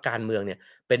หนักว่าการเมืองเนี่ย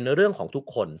เป็นเรื่องของทุก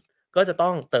คนก็จะต้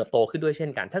องเติบโตขึ้นด้วยเช่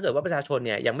นกันถ้าเกิดว่าประชาชนเ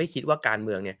นี่ยยังไม่คิดว่าการเ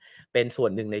มืองเนี่ยเป็นส่ว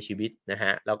นหนึ่งในชีวิตนะฮ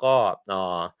ะแล้วก็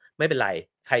ไม่เป็นไร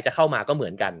ใครจะเข้ามาก็เหมื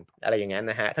อนกันอะไรอย่างนั้น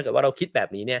นะฮะถ้าเกิดว่าเราคิดแบบ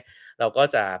นี้เนี่ยเราก็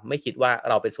จะไม่คิดว่า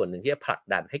เราเป็นส่วนหนึ่งที่จะผลัก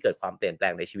ดันให้เกิดความเปลี่ยนแปล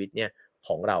งในชีวิตเนี่ยข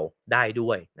องเราได้ด้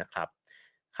วยนะครับ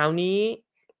คราวนี้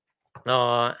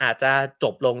อาจจะจ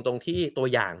บลงตรงที่ตัว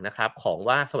อย่างนะครับของ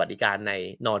ว่าสวัสดิการใน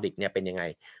นอร์ดิกเนี่ยเป็นยังไง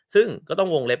ซึ่งก็ต้อง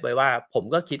วงเล็บไว้ว่าผม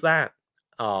ก็คิดว่า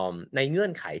ในเงื่อ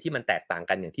นไขที่มันแตกต่าง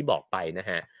กันอย่างที่บอกไปนะ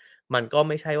ฮะมันก็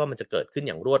ไม่ใช่ว่ามันจะเกิดขึ้นอ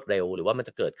ย่างรวดเร็วหรือว่ามันจ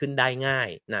ะเกิดขึ้นได้ง่าย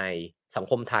ในสัง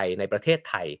คมไทยในประเทศ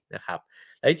ไทยนะครับ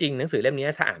และจริงๆหนังสือเล่มนี้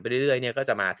ถ้าอ่านไปเรื่อยๆเนี่ยก็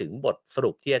จะมาถึงบทส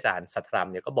รุปที่อาจารย์สัทธรรม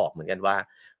เนี่ยก็บอกเหมือนกันว่า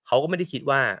เขาก็ไม่ได้คิด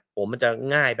ว่าโอ้มันจะ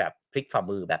ง่ายแบบพลิกฝ่า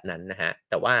มือแบบนั้นนะฮะ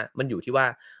แต่ว่ามันอยู่ที่ว่า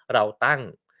เราตั้ง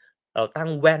เราตั้ง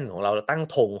แว่นของเราตั้ง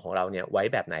ธงของเราเนี่ยไว้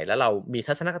แบบไหนแล้วเรามี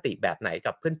ทัศนคติแบบไหน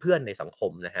กับเพื่อนๆในสังค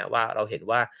มนะฮะว่าเราเห็น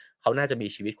ว่าเขาน่าจะมี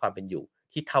ชีวิตความเป็นอยู่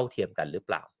ที่เท่าเทียมกันหรือเ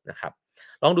ปล่านะครับ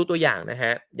ลองดูตัวอย่างนะฮ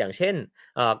ะอย่างเช่น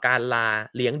การลา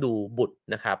เลี้ยงดูบุตร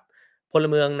นะครับพล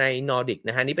เมืองในนอร์ดิก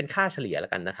นะฮะนี่เป็นค่าเฉลี่ยแล้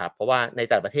วกันนะครับเพราะว่าใน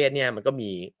แต่ละประเทศเนี่ยมันก็มี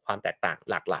ความแตกต่าง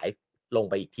หลากหลายลง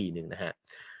ไปอีกทีหนึ่งนะฮะ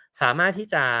สามารถที่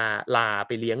จะลาไ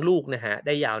ปเลี้ยงลูกนะฮะไ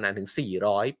ด้ยาวนานถึง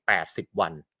480วั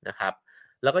นนะครับ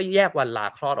แล้วก็แยกวันลา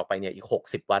คลอดออกไปเนี่ยอีก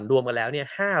60วันรวมกันแล้วเนี่ย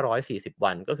540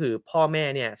วันก็คือพ่อแม่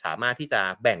เนี่ยสามารถที่จะ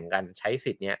แบ่งกันใช้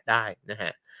สิทธิ์เนี้ยได้นะฮ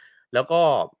ะแล้วก็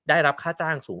ได้รับค่าจ้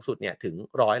างสูงสุดเนี่ยถึง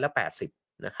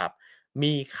180นะครับ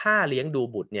มีค่าเลี้ยงดู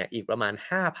บุตรเนี่ยอีกประมาณ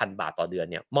 5,000 บาทต่อเดือน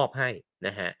เนี่ยมอบให้น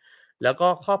ะฮะแล้วก็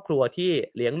ครอบครัวที่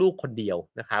เลี้ยงลูกคนเดียว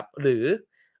นะครับหรือ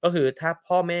ก็คือถ้า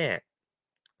พ่อแม่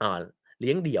อ่า เ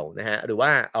ลี้ยงเดี่ยวนะฮะหรือว่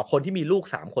าคนที่มีลูก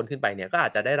3คนขึ้นไปเนี่ยก็อา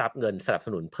จจะได้รับเงินสนับส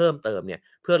นุนเพิ่มเติมเนี่ย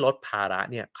เพื่อลดภาระ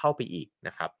เนี่ยเข้าไปอีกน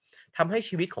ะครับทำให้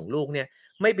ชีวิตของลูกเนี่ย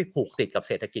ไม่ไปผูกติดกับเ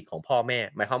ศรษฐกิจของพ่อแม่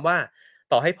หมายความว่า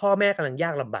ต่อให้พ่อแม่กำลังย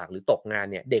ากลำบากหรือตกงาน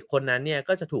เนี่ยเด็กคนนั้นเนี่ย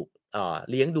ก็จะถูก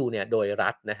เลี้ยงดูเนี่ยโดยรั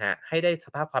ฐนะฮะให้ได้ส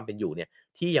ภาพความเป็นอยู่เนี่ย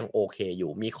ที่ยังโอเคอ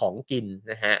ยู่มีของกิน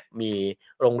นะฮะมี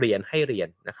โรงเรียนให้เรียน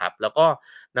นะครับแล้วก็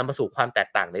นำมาสู่ความแตก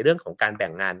ต่างในเรื่องของการแบ่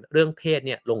งงานเรื่องเพศเ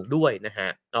นี่ยลงด้วยนะฮะ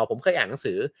ผมเคยอ่านหนัง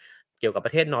สือ เกี่ยวกับป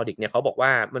ระเทศนอร์ดิกเนี่ยเขาบอกว่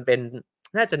ามันเป็น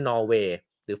น่าจะนอร์เวย์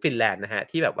หรือฟินแลนด์นะฮะ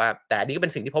ที่แบบว่าแต่อันนี้ก็เป็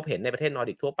นสิ่งที่พบเห็นในประเทศนอร์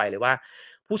ดิกทั่วไปเลยว่า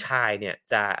ผู้ชายเนี่ย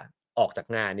จะออกจาก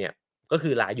งานเนี่ยก็คื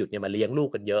อลาหยุดเนี่ยมาเลี้ยงลูก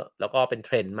กันเยอะแล้วก็เป็นเท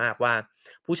รนด์มากว่า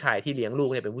ผู้ชายที่เลี้ยงลูก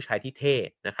เนี่ยเป็นผู้ชายที่เท่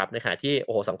นะครับในขณะที่โ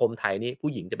อ้โหสังคมไทยนี่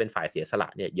ผู้หญิงจะเป็นฝ่ายเสียสละ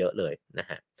เนี่ยเยอะเลยนะ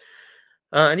ฮะ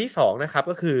อันที่2นะครับ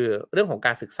ก็คือเรื่องของก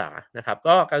ารศึกษานะครับ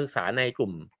ก็การศึกษาในกลุ่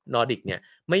มนอร์ดิกเนี่ย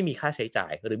ไม่มีค่าใช้จ่า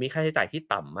ยหรือมีค่าใช้จ่ายที่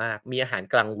ต่ำมากมีอาหาร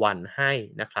กลางวันให้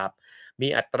นะครับ มี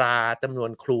อัตราจำนว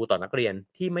นครูต่อนักเรียน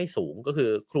ที่ไม่สูงก็คือ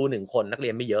ครู1คนนักเรี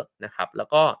ยนไม่เยอะนะครับแล้ว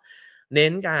ก็เน้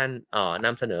นการน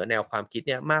ำเสนอแนวความคิดเ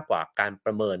นี่ยมากกว่าการป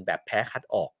ระเมินแบบแพ้คัด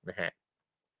ออกนะฮะ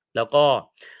แล้วก็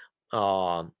เอ่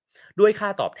อด้วยค่า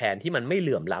ตอบแทนที่มันไม่เห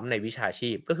ลื่อมล้ำในวิชา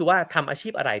ชีพก็คือว่าทำอาชี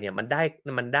พอะไรเนี่ยมันไ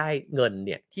ด้เงินเ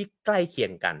นี่ยที่ใกล้เคีย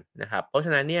งกันนะครับเพราะฉ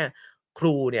ะนั้นเนี่ยค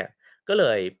รูเนี่ยก็เล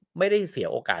ยไม่ได้เสีย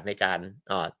โอกาสในการ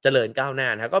เจริญก้าวหน้า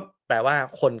นะครับก็แปลว่า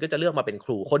คนก็จะเลือกมาเป็นค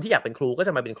รูคนที่อยากเป็นครูก็จ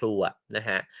ะมาเป็นครูอะนะ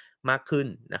ฮะมากขึ้น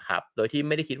นะครับโดยที่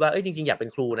ไม่ได้คิดว่าเอ้ยจริงๆอยากเป็น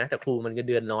ครูนะแต่ครูมันเงิน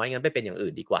เดือนน้อยงั้นไปเป็นอย่าง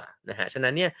อื่นดีกว่านะฮะฉะนั้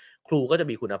นเนี่ยครูก็จะ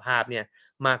มีคุณภาพเนี่ย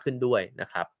มากขึ้นด้วยนะ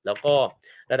ครับแล้วก็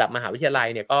ระดับมหาวิทยาลัย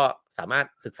เนี่ยก็สามารถ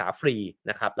ศึกษาฟรี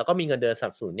นะครับแล้วก็มีเงินเดือนส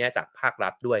นับสนุนเนี่ยจากภาครั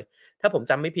ฐด้วยถ้าผม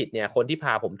จำไม่ผิดเนี่ยคนที่พ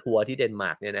าผมทัวร์ที่เดนม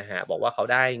าร์กเนี่ยนะฮะบอกว่าเขา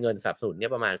ได้เงินสนับสนุนเนี่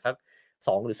ยประมาณสัก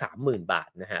2หรือ30,000บาท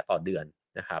นะฮะต่อเดือน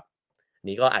นะครับ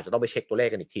นี่ก็อาจจะต้องไปเช็คตัวเลข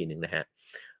กันอีกทีหนึ่งนะฮะ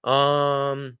เอ่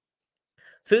อ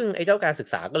ซึ่งไอ้เจ้าการศึก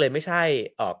ษาก็เลยไม่ใช่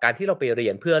การที่เราไปเรี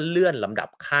ยนเพื่อเลื่อนลำดับ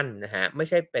ขั้นนะฮะไม่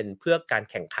ใช่เป็นเพื่อการ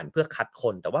แข่งขันเพื่อคัดค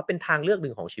นแต่ว่าเป็นทางเลือกห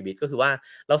นึ่งของชีวิตก็คือว่า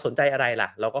เราสนใจอะไรล่ะ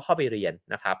เราก็เข้าไปเรียน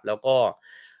นะครับแล้วก็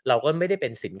เราก็ไม่ได้เป็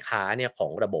นสินค้าเนี่ยขอ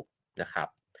งระบบนะครับ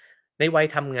ในวัย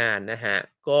ทำงานนะฮะ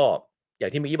ก็อย่า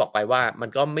งที่เมื่อกี้บอกไปว่ามัน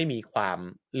ก็ไม่มีความ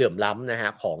เหลื่อมล้ำนะฮะ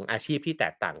ของอาชีพที่แต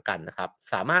กต่างกันนะครับ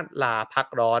สามารถลาพัก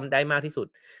ร้อนได้มากที่สุด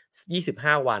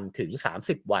 25 วันถึง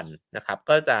 30 วันนะครับ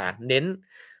ก็จะเน้น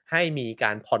ให้มีก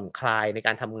ารผ่อนคลายในก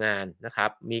ารทำงานนะครั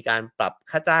บมีการปรับ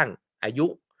ค่าจ้างอายุ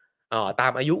ตา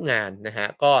มอายุงานนะฮะ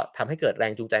ก็ทำให้เกิดแร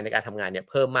งจูงใจในการทำงานเนี่ย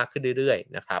เพิ่มมากขึ้นเรื่อย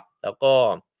ๆนะครับแล้วก็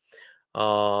เอ่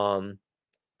อ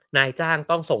นายจ้าง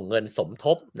ต้องส่งเงินสมท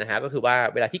บนะฮะก็คือว่า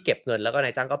เวลาที่เก็บเงินแล้วก็น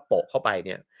ายจ้างก็โปะเข้าไปเ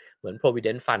นี่ยเหมือน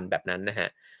provident fund แบบนั้นนะฮะ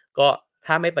ก็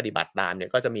ถ้าไม่ปฏิบัติตามเนี่ย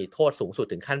ก็จะมีโทษสูงสุด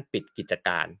ถึงขั้นปิดกิจก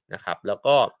ารนะครับแล้ว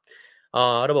ก็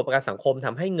ระบบประกันสังคมท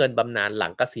ำให้เงินบำนาญหลั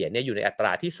งเกษียณเนี่ยอยู่ในอัตร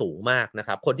าที่สูงมากนะค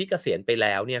รับคนที่เกษียณไปแ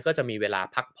ล้วเนี่ยก็จะมีเวลา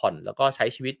พักผ่อนแล้วก็ใช้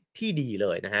ชีวิตที่ดีเล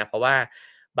ยนะฮะเพราะว่า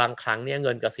บางครั้งเนี่ยเ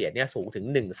งินเกษียณเนี่ยสูงถึง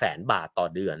100,000 บาทต่อ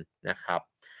เดือนนะครับ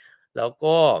แล้ว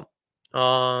ก็เอ่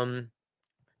อ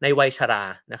ในวัยชรา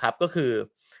นะครับก็คือ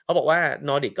เขาบอกว่าน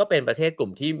อร์ดิกก็เป็นประเทศกลุ่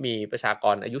มที่มีประชาก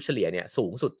รอายุเฉลี่ยเนี่ยสู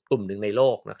งสุดกลุ่มหนึ่งในโล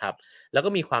กนะครับแล้วก็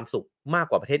มีความสุขมาก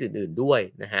กว่าประเทศอื่นๆด้วย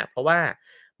นะฮะเพราะว่า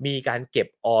มีการเก็บ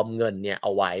ออมเงินเนี่ยเอ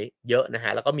าไว้เยอะนะฮ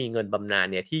ะแล้วก็มีเงินบำนาญ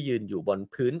เนี่ยที่ยืนอยู่บน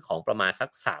พื้นของประมาณสัก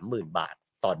30,000 บาท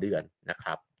ต่อเดือนนะค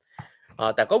รับ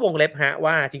แต่ก็วงเล็บฮะ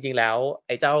ว่าจริงๆแล้วไ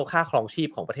อ้เจ้าค่าครองชีพ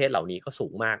ของประเทศเหล่านี้ก็สู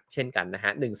งมากเช่นกันนะฮ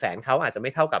ะ100,000เขาอาจจะไ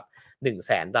ม่เท่ากับ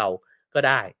100,000เราก็ไ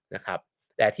ด้นะครับ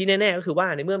แต่ที่แน่ๆก็คือว่า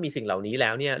ในเมื่อมีสิ่งเหล่านี้แล้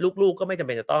วเนี่ยลูกๆก็ไม่จำเ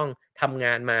ป็นจะต้องทำง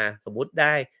านมาสมมุติไ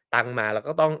ด้ตังค์มาแล้ว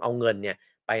ก็ต้องเอาเงินเนี่ย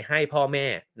ไปให้พ่อแม่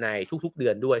ในทุกๆเดื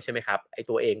อนด้วยใช่ไหมครับไอ้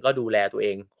ตัวเองก็ดูแลตัวเอ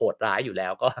งโหดร้ายอยู่แล้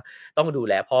วก็ต้องดู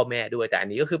แลพ่อแม่ด้วยแต่อัน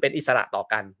นี้ก็คือเป็นอิสระต่อ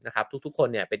กันนะครับทุกๆคน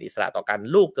เนี่ยเป็นอิสระต่อกัน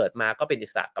ลูกเกิดมาก็เป็นอิ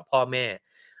สระกับพ่อแม่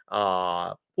เอ่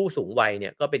ผู้สูงวัยเนี่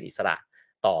ยก็เป็นอิสระ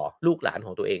ต่อลูกหลานข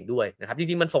องตัวเองด้วยนะครับจ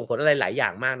ริงๆมันส่งผลอะไรหลายอย่า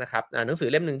งมากนะครับหนังสือ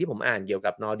เล่มหนึ่งที่ผมอ่านเกี่ยว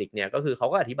กับนอร์ดิกเนี่ยก็คือเขา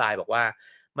ก็อธิบายบอกว่า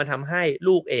มันทำให้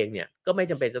ลูกเองเนี่ยก็ไม่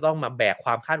จำเป็นจะต้องมาแบกคว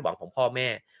ามคาดหวังของพ่อแม่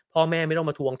ไม่ต้อง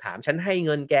มาทวงถามฉันให้เ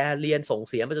งินแกเรียนส่ง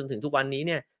เสียมาจนถึงทุกวันนี้เ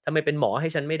นี่ยทำไมเป็นหมอให้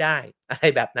ฉันไม่ได้อะไร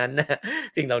แบบนั้นนะ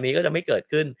สิ่งเหล่านี้ก็จะไม่เกิด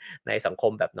ขึ้นในสังค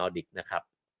มแบบนอร์ดิกนะครับ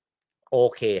โอ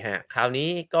เคฮะคราวนี้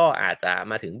ก็อาจจะ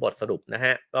มาถึงบทสรุปนะฮ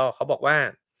ะก็เขาบอกว่า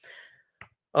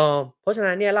เพราะฉะ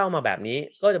นั้นเนี่ยเล่ามาแบบนี้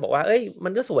ก็จะบอกว่าเอ้ยมั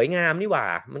นก็สวยงามนี่หว่า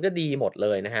มันก็ดีหมดเล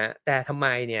ยนะครับแต่ทำไม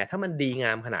เนี่ยถ้ามันดีง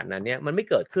ามขนาดนั้นเนี่ยมันไม่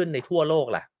เกิดขึ้นในทั่วโลก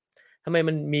ล่ะทำไม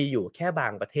มันมีอยู่แค่บา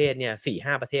งประเทศเนี่ย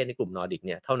4-5ประเทศในกลุ่ม Nordic เ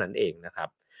นี่ยเท่านั้นเองนะครับ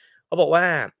เขาบอกว่า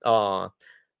เอ่อ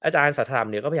อาจารย์สัทธรรม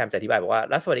เนี่ยก็พยายามจะอธิบายบอกว่า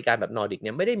รัฐสวัสดิการแบบ Nordic เ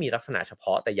นี่ยไม่ได้มีลักษณะเฉพ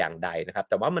าะแต่อย่างใดนะครับ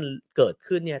แต่ว่ามันเกิด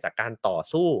ขึ้นเนี่ยจากการต่อ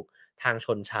สู้ทางช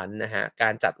นชั้นนะฮะกา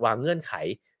รจัดวางเงื่อนไข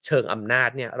เชิงอำนาจ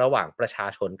เนี่ยระหว่างประชา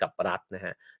ชนกับรัฐนะฮ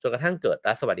ะ จนกระทั่งเกิด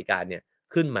รัฐสวัสดิการเนี่ย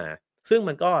ขึ้นมาซึ่ง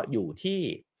มันก็อยู่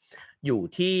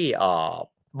ที่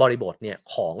บริบทเนี่ย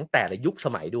ของแต่ละยุคส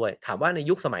มัยด้วยถามว่าใน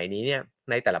ยุคสมัยนี้เนี่ย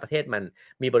ในแต่ละประเทศมัน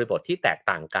มีบริบทที่แตก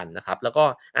ต่างกันนะครับแล้วก็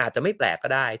อาจจะไม่แปลกก็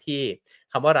ได้ที่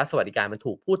คำว่ารัฐสวัสดิการมัน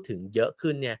ถูกพูดถึงเยอะ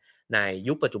ขึ้นเนี่ยใน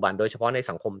ยุคปัจจุบันโดยเฉพาะใน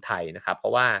สังคมไทยนะครับเพรา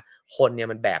ะว่าคนเนี่ย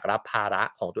มันแบกรับภาระ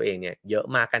ของตัวเองเนี่ยเยอะ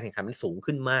มากการแข่งขันมันสูง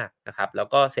ขึ้นมากนะครับแล้ว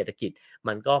ก็เศรษฐกิจ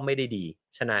มันก็ไม่ได้ดี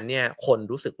ฉะนั้นเนี่ยคน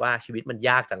รู้สึกว่าชีวิตมันย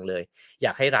ากจังเลยอย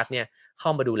ากให้รัฐเนี่ยเข้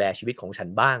ามาดูแลชีวิตของฉัน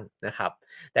บ้างนะครับ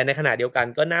แต่ในขณะเดียวกัน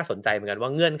ก็น่าสนใจเหมือนกันว่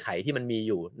าเงื่อนไขที่มันมีอ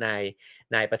ยู่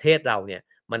ในประเทศเราเนี่ย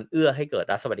มันเอื้อให้เกิด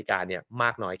รัฐสวัสดิการเนี่ยม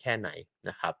ากน้อยแค่ไหน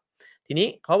นะครับทีนี้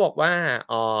เขาบอกว่า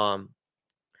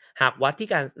หากวัดที่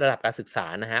การระดับการศึกษา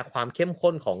นะฮะความเข้ม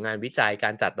ข้นของงานวิจัยกา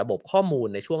รจัดระบบข้อมูล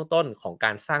ในช่วงต้นของก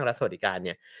ารสร้างรัฐสวัสดิการเ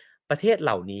นี่ยประเทศเห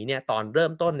ล่านี้เนี่ยตอนเริ่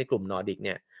มต้นในกลุ่มนอร์ดิกเ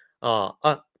นี่ย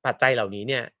ปัจจัยเหล่านี้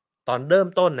เนี่ยตอนเริ่ม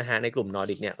ต้นนะฮะในกลุ่มนอร์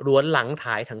ดิกเนี่ยล้วนหลัง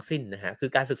ท้ายทั้งสิ้นนะฮะคือ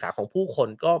การศึกษาของผู้คน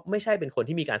ก็ไม่ใช่เป็นคน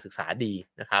ที่มีการศึกษาดี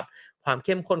นะครับความเ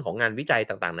ข้มข้นของงานวิจัย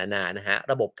ต่างๆนานานะฮะ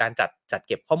ระบบการจัดเ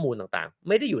ก็บข้อมูลต่างๆไ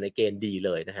ม่ได้อยู่ในเกณฑ์ดีเ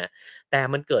ลยนะฮะ แต่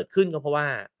มันเกิดขึ้นก็เพราะว่า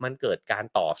มันเกิดการ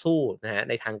ต่อสู้นะฮะ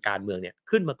ในทางการเมืองเนี่ย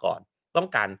ขึ้นมาก่อนต้อง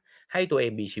การให้ตัวเอ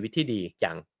งมีชีวิตที่ดีอ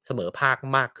ย่างเสมอภาค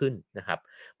มากขึ้นนะครับ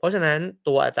เพราะฉะนั้น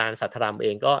ตัวอาจารย์สัทธรรมเอ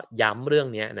งก็ย้ำเรื่อง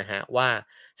นี้นะฮะว่า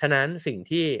ฉะนั้นสิ่ง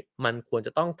ที่มันควรจ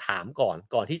ะต้องถาม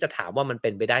ก่อนที่จะถามว่ามันเป็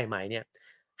นไปได้ไหมเนี่ย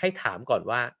ให้ถามก่อน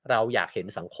ว่าเราอยากเห็น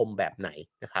สังคมแบบไหน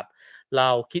นะครับเรา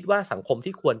คิดว่าสังคม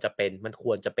ที่ควรจะเป็นมันค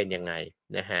วรจะเป็นยังไง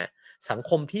นะฮะสัง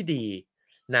คมที่ดี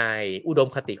ในอุดม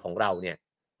คติของเราเนี่ย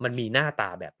มันมีหน้าตา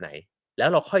แบบไหน แล้ว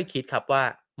เราค่อยคิดครับว่า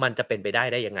มันจะเป็นไปได้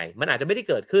ยังไง มันอาจจะไม่ได้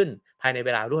เกิดขึ้นภายในเว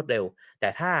ลารวดเร็ว แต่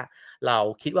ถ้าเรา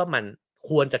คิดว่ามัน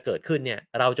ควรจะเกิดขึ้นเนี่ย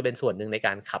เราจะเป็นส่วนหนึ่งในก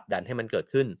ารขับดันให้มันเกิด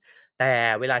ขึ้น แต่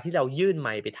เวลาที่เรายื่นไม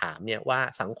ค์ไปถามเนี่ยว่า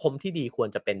สังคมที่ดีควร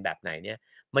จะเป็นแบบไหนเนี่ย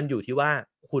มันอยู่ที่ว่า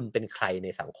คุณเป็นใครใน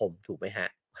สังคมถูกไหมฮะ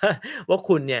ว่า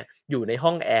คุณเนี่ยอยู่ในห้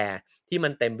องแอร์ที่มั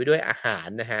นเต็มไปด้วยอาหาร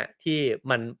นะฮะที่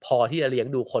มันพอที่จะเลี้ยง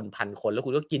ดูคนพันคนแล้วคุ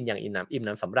ณก็กินอย่างอิ่มหน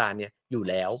ำสำราญเนี่ยอยู่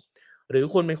แล้วหรือ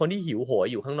คุณเป็นคนที่หิวโหย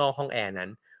อยู่ข้างนอกห้องแอร์นั้น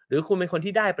หรือคุณเป็นคน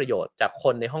ที่ได้ประโยชน์จากค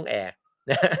นในห้องแอร์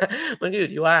มันก็อ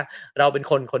ยู่ที่ว่าเราเป็น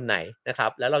คนคนไหนนะครั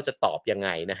บแล้วเราจะตอบยังไง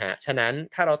นะฮะฉะนั้น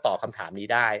ถ้าเราตอบคำถามนี้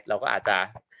ได้เราก็อาจจะ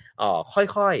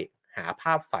ค่อยๆหาภ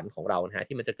าพฝันของเรานะฮะ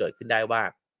ที่มันจะเกิดขึ้นได้ว่า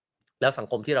แล้วสัง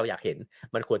คมที่เราอยากเห็น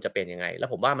มันควรจะเป็นยังไงแล้ว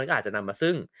ผมว่ามันก็อาจจะนำมา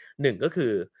ซึ่ง1ก็คื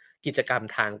อกิจกรรม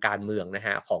ทางการเมืองนะฮ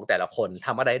ะของแต่ละคนท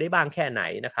ำอะไรได้บ้างแค่ไหน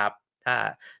นะครับ ถ้า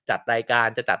จัดรายการ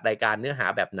จะจัดรายการเนื้อหา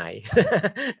แบบไหน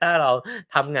ถ้าเรา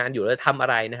ทำงานอยู่แล้วทำอะ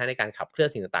ไรนะฮะในการขับเคลื่อน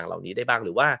สิ่งต่างๆเหล่านี้ได้บ้างห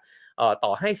รือว่าต่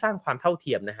อให้สร้างความเท่าเ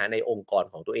ทียมนะฮะในองค์กร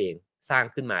ของตัวเองสร้าง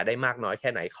ขึ้นมาได้มากน้อยแค่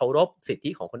ไหนเคารพสิทธิ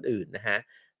ของคนอื่นนะฮะ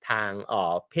ทาง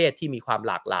เพศที่มีความ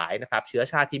หลากหลายนะครับเชื้อ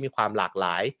ชาติที่มีความหลากหล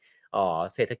าย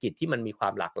เศรษฐกิจที่มันมีควา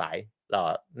มหลากหลาย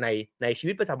ในชี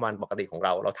วิตประจำวันปกติของเร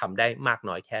าทำได้มาก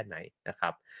น้อยแค่ไหนนะครั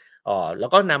บแล้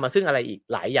วก็นำมาซึ่งอะไรอีก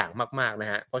หลายอย่างมากๆนะ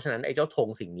ฮะเพราะฉะนั้นไอ้เจ้าธง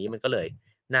สิ่งนี้มันก็เลย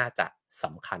น่าจะส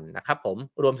ำคัญนะครับผม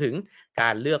รวมถึงกา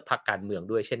รเลือกพรรคการเมือง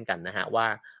ด้วยเช่นกันนะฮะว่า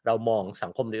เรามองสั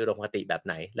งคมในอุดมคติแบบไ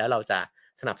หนแล้วเราจะ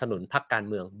สนับสนุนพรรคการ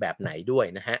เมืองแบบไหนด้วย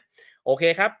นะฮะโอเค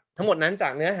ครับทั้งหมดนั้นจา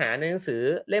กเนื้อหาในหนังสือ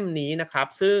เล่มนี้นะครับ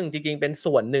ซึ่งจริงๆเป็น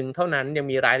ส่วนหนึ่งเท่านั้นยัง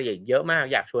มีรายละเอียดเยอะมาก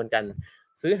อยากชวนกัน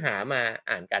ซื้อหามา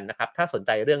อ่านกันนะครับถ้าสนใ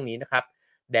จเรื่องนี้นะครับ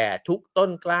แด่ทุกต้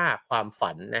นกล้าความ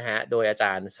ฝันนะฮะโดยอาจ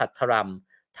ารย์สัทธรัม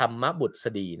ธรรมบุษ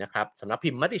ดีนะครับสำนักพิ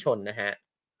มพ์มติชนนะฮะ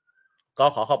ก็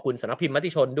ขอขอบคุณสำนักพิมพ์มติ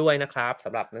ชนด้วยนะครับส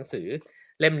ำหรับหนังสือ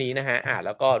เล่มนี้นะฮะแ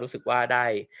ล้วก็รู้สึกว่าได้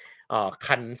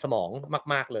คันสมอง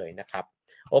มากๆเลยนะครับ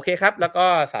โอเคครับแล้วก็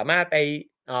สามารถไป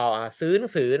ซื้อหนั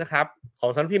งสือนะครับขอ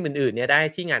งสำนักพิมพ์อื่นๆเนี่ยได้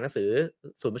ที่งานหนังสือ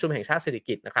ศูนย์ประชุมแห่งชาติเศรษฐ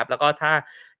กิจนะครับแล้วก็ถ้า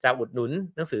จะอุดหนุน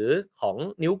หนังสือของ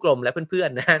นิ้วกลมและเพื่อน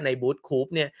ๆนะในบูธคูป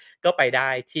เนี่ยก็ไปได้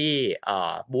ที่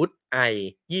บูธ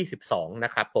I22 น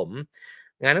ะครับผม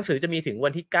งานหนังสือจะมีถึงวั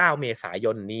นที่9เมษาย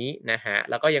นนี้นะฮะ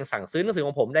แล้วก็ยังสั่งซื้อหนังสือข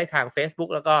องผมได้ทาง Facebook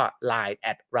แล้วก็ Line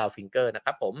 @roundfinger นะค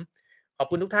รับผมขอบ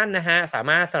คุณทุกท่านนะฮะสา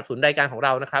มารถสนับสนุนรายการของเร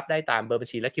านะครับได้ตามเบอร์บัญ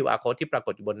ชีและ QR Code ที่ปราก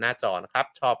ฏอยู่บนหน้าจอนะครับ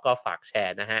ชอบก็ฝากแช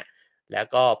ร์นะฮะแล้ว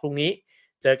ก็พรุ่งนี้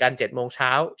เจอกัน 7:00 น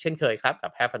เช่นเคยครับกั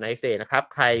บ Have a nice day นะครับ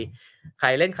ใคร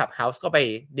เล่น Clubhouse ก็ไป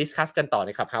ดิสคัสกันต่อใน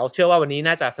Clubhouse เชื่อว่าวันนี้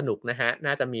น่าจะสนุกนะฮะ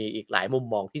น่าจะมีอีกหลายมุม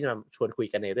มองที่จะมาชวนคุย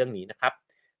กันในเรื่องนี้นะครับ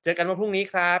เจอกันวันพรุ่งนี้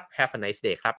ครับ Have a nice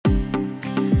day ครับ